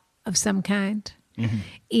flower of some kind.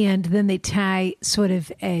 And then they tie sort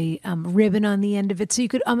of a ribbon on the end of it. So you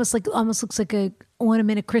could almost looks like a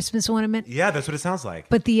ornament, a Christmas ornament. Yeah, that's what it sounds like.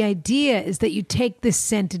 But the idea is that you take this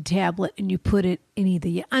scented tablet and you put it in either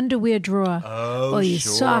your underwear drawer or your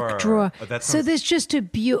sure. sock drawer. Oh, that So sounds- there's just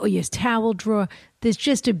or your towel drawer. There's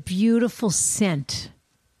just a beautiful scent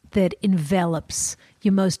that envelops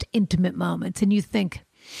your most intimate moments. And you think,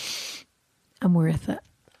 I'm worth it.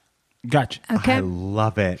 Gotcha. Okay? I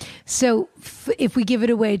love it. So if we give it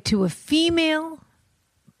away to a female,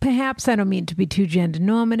 perhaps, I don't mean to be too gender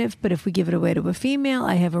normative, but if we give it away to a female,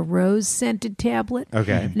 I have a rose scented tablet.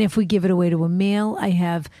 Okay. And if we give it away to a male, I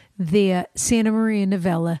have their Santa Maria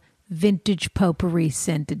Novella vintage potpourri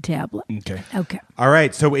scented tablet. Okay. Okay. All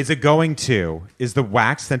right. So is the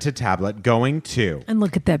wax scented tablet going to? And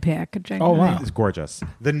look at that packaging. Oh, wow. It's gorgeous.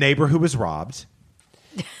 The neighbor who was robbed.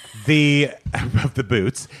 Of the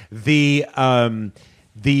boots. The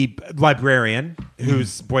librarian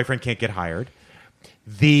whose boyfriend can't get hired.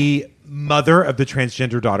 The mother of the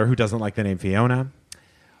transgender daughter who doesn't like the name Fiona.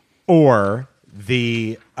 Or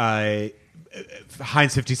the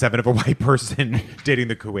Heinz 57 of a white person dating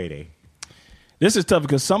the Kuwaiti. This is tough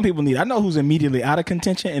because some people I know who's immediately out of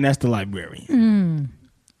contention, and that's the librarian.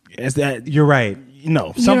 It's that You're right.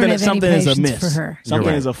 don't something have any is patience amiss. for her. Something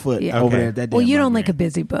You're right. is afoot Yeah. over Okay. there. At that Well, damn you don't like a librarian.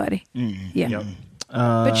 busybody. Yeah. Yep.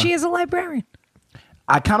 But she is a librarian.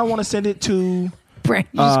 I kind of want to send it to. Brent,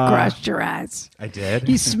 you just crossed your eyes. I did.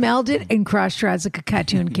 You smelled it and crossed your eyes like a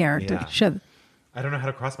cartoon character. Yeah. Shut. I don't know how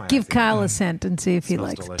to cross my Give eyes. Kyle a scent and see if he Smells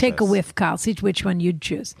likes it. Take a delicious. whiff, Kyle. See which one you'd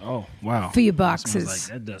choose. Oh wow! For your That smells boxes.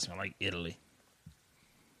 that does smell like Italy.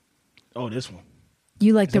 Oh, this one.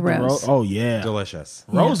 You like the The rose. Oh yeah, Delicious.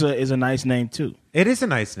 Rosa is a nice name too. It is a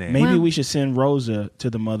nice name. Maybe Well- we should send Rosa to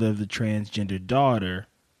the mother of the transgender daughter,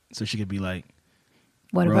 so she could be like,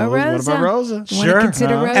 What about Rosa? What about Rosa? You wanna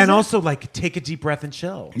consider Rosa? And also, like, take a deep breath and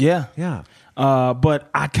chill. yeah. Yeah. But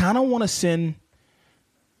I kind of want to send.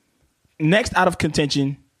 Next out of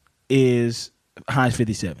contention is Heinz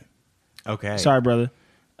 57. Okay. Sorry, brother.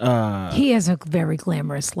 He has a very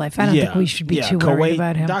glamorous life. I don't Yeah. think we should be Yeah, too worried Kuwait-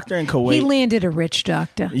 about him. doctor in Kuwait. He landed a rich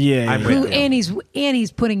doctor. Yeah, I'm yeah. with Who, you. and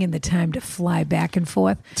he's putting in the time to fly back and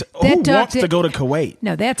forth. Who wants to go to Kuwait?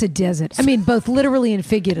 No, that's a desert. I mean, both literally and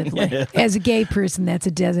figuratively. As a gay person, that's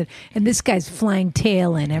a desert. And this guy's flying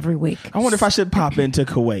tail in every week. I wonder if I should pop into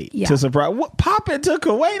Kuwait Yeah. to surprise. What, pop into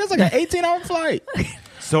Kuwait? That's like an 18-hour flight.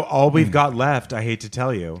 So all we've got left, I hate to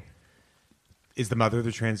tell you, is the mother of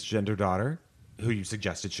the transgender daughter, who you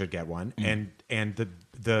suggested should get one, and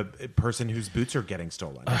the person whose boots are getting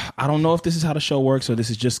stolen. I don't know if this is how the show works or this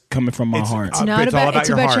is just coming from my heart. It's not it's all about, about it's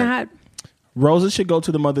your about your heart. heart. Rosa should go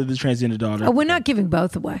to the mother of the transgender daughter. Oh, we're not giving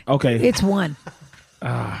both away. Okay. It's one.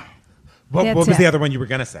 What was the other one you were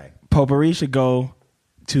going to say? Potpourri should go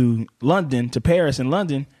to Paris in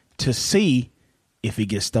London, to see if he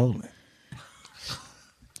gets stolen.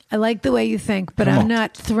 I like the way you think, but Come I'm on.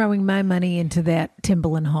 not throwing my money into that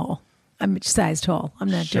Timberland hole. I'm sized hole. I'm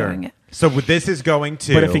not doing it. So this is going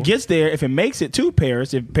to... But if it gets there, if it makes it to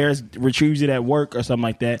Paris, if Paris retrieves it at work or something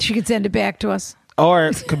like that, She could send it back to us. or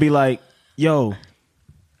it could be like, yo,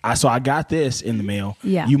 I got this in the mail.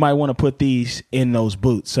 Yeah. You might want to put these in those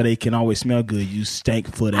boots so they can always smell good. You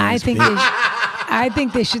stank foot I ass think bitch. I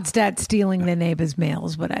think they should start stealing their neighbors' mail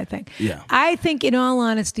is what I think. Yeah. I think, in all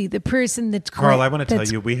honesty, the person that's Carl, great- I want to tell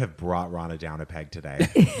that's- you, we have brought Rana down a peg today.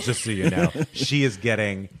 Just so you know. She is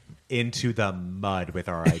getting into the mud with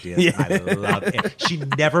our ideas. Yeah. I love it. She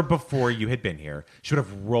never before you had been here, she would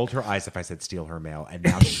have rolled her eyes if I said steal her mail, and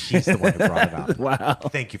now she's the one who brought it up. Wow.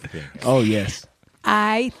 Thank you for being here. Oh, yes.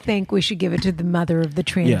 I think we should give it to the mother of the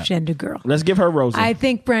transgender girl. Let's give her Rosa. I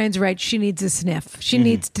think Brian's right. She needs a sniff. She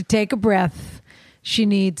needs to take a breath. She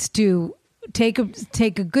needs to take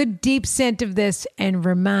a good deep scent of this and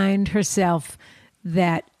remind herself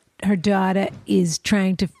that her daughter is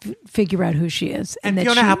trying to figure out who she is. And that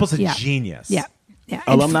Fiona she- Apple's a yeah, genius. Yeah. Yeah.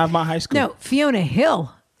 And Alumni of my high school. No, Fiona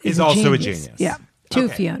Hill Is also a genius. Yeah. Two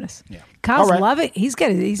Okay. Fionas. Yeah. Kyle's All right. love it. He's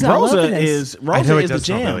all over Rosa this. is I know it the does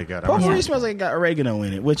smell jam. really good. Potpourri Yeah. smells like it got oregano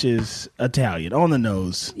in it, which is Italian on the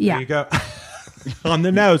nose. Yeah. There you go. On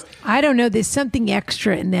the nose. I don't know. There's something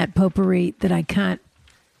extra in that potpourri that I can't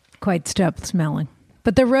quite stop smelling.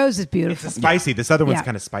 But the rose is beautiful. It's spicy. This other one's Yeah.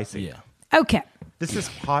 kind of spicy. Yeah. Okay. This is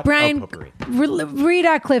hot Brian, potpourri. read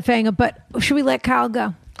our cliffhanger, but should we let Kyle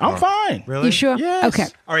go? I'm fine. Really? You sure? Yes. Okay.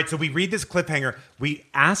 All right, so we read this cliffhanger. We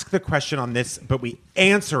ask the question on this, but we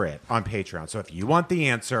answer it on Patreon. So if you want the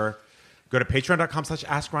answer, go to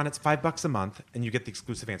patreon.com/askron. It's $5 a month, and you get the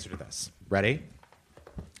exclusive answer to this. Ready?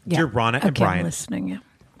 Dear Rana and okay, I'm Brian listening. Yeah.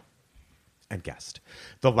 and guest.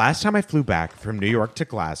 The last time I flew back from New York to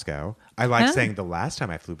Glasgow, I like Huh? saying the last time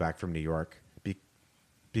I flew back from New York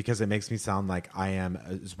because it makes me sound like I am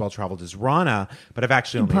as well-traveled as Rana, but I've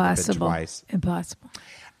actually only ever been Impossible. twice. Impossible.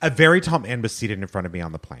 A very tall man was seated in front of me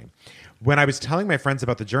on the plane. When I was telling my friends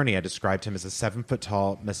about the journey, I described him as a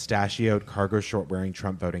 7-foot-tall, mustachioed, cargo short-wearing,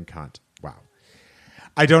 Trump-voting cunt. Wow.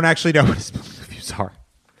 I don't actually know what his political views are.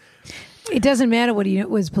 It doesn't matter what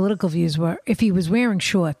his political views were. If he was wearing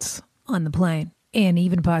shorts on the plane and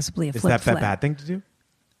even possibly a Is flip that a bad thing to do?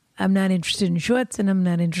 I'm not interested in shorts and I'm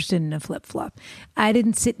not interested in a flip flop. I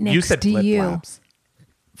didn't sit next You said to you. flip-flops.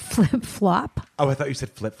 Flip flop? Oh, I thought you said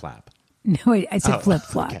flip-flap. No, I said Oh, flip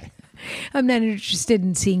flop. okay. I'm not interested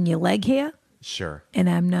in seeing your leg hair. Sure. And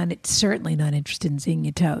I'm certainly not interested in seeing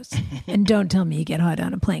your toes. And don't tell me you get hot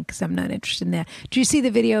on a plane because I'm not interested in that. Did you see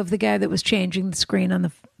the video of the guy that was changing the screen on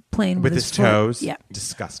the plane With his foot? toes? Yeah.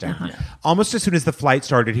 Disgusting. Almost as soon as the flight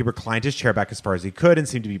started, he reclined his chair back as far as he could and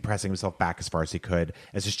seemed to be pressing himself back as far as he could,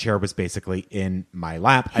 as his chair was basically in my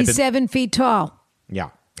lap. He's 7 feet tall. Yeah.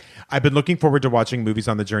 I've been looking forward to watching movies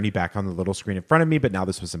on the journey back on the little screen in front of me, but now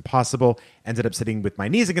this was impossible. Ended up sitting with my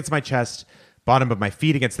knees against my chest, bottom of my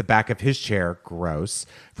feet against the back of his chair, gross,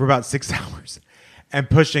 for about 6 hours. And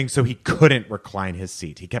pushing so he couldn't recline his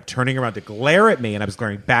seat. He kept turning around to glare at me, and I was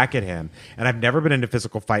glaring back at him. And I've never been in a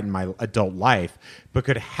physical fight in my adult life, but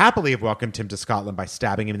could happily have welcomed him to Scotland by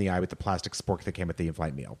stabbing him in the eye with the plastic spork that came with the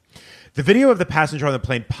in-flight meal. The video of the passenger on the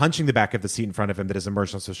plane punching the back of the seat in front of him that has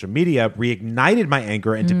emerged on social media reignited my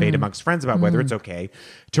anger and debate amongst friends about whether it's okay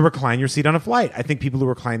to recline your seat on a flight. I think people who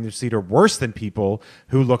recline their seat are worse than people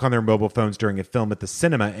who look on their mobile phones during a film at the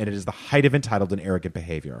cinema, and it is the height of entitled and arrogant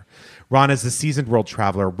behavior. Ron is a seasoned world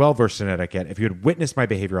traveler, well-versed in etiquette. If you had witnessed my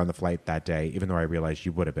behavior on the flight that day, even though I realized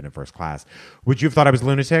you would have been in first class, would you have thought I was a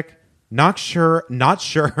lunatic? Not sure.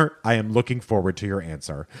 I am looking forward to your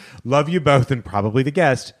answer. Love you both, and probably the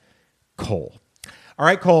guest, Cole. All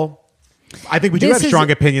right, Cole. I think we do have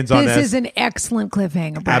strong opinions on this. This is an excellent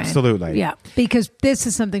cliffhanger, Brian. Absolutely. Yeah, because this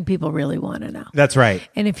is something people really want to know. That's right.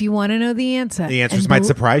 And if you want to know the answer, The answers and might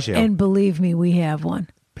surprise you. And believe me, we have one.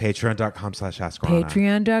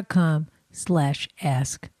 Patreon.com/AskRana.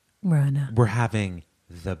 Patreon.com/AskRana. We're having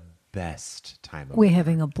the best time. We're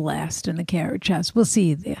having a blast in the carriage house. We'll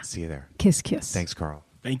see you there. See you there. Kiss, kiss. Thanks, Carl.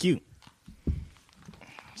 Thank you.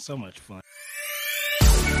 So much fun.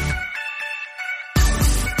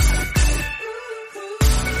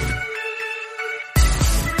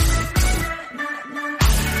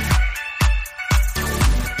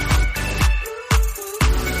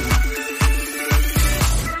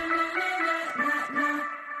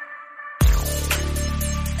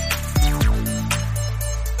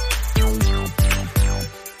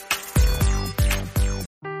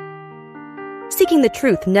 seeking the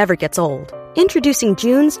truth never gets old. Introducing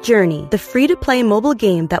June's Journey, the free-to-play mobile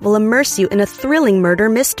game that will immerse you in a thrilling murder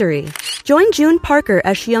mystery. Join June Parker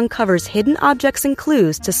as she uncovers hidden objects and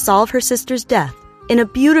clues to solve her sister's death in a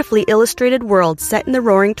beautifully illustrated world set in the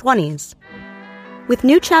Roaring '20s. With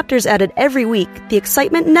new chapters added every week, the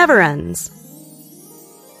excitement never ends.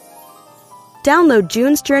 Download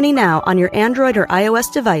June's Journey now on your Android or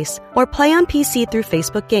iOS device, or play on PC through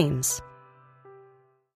Facebook Games.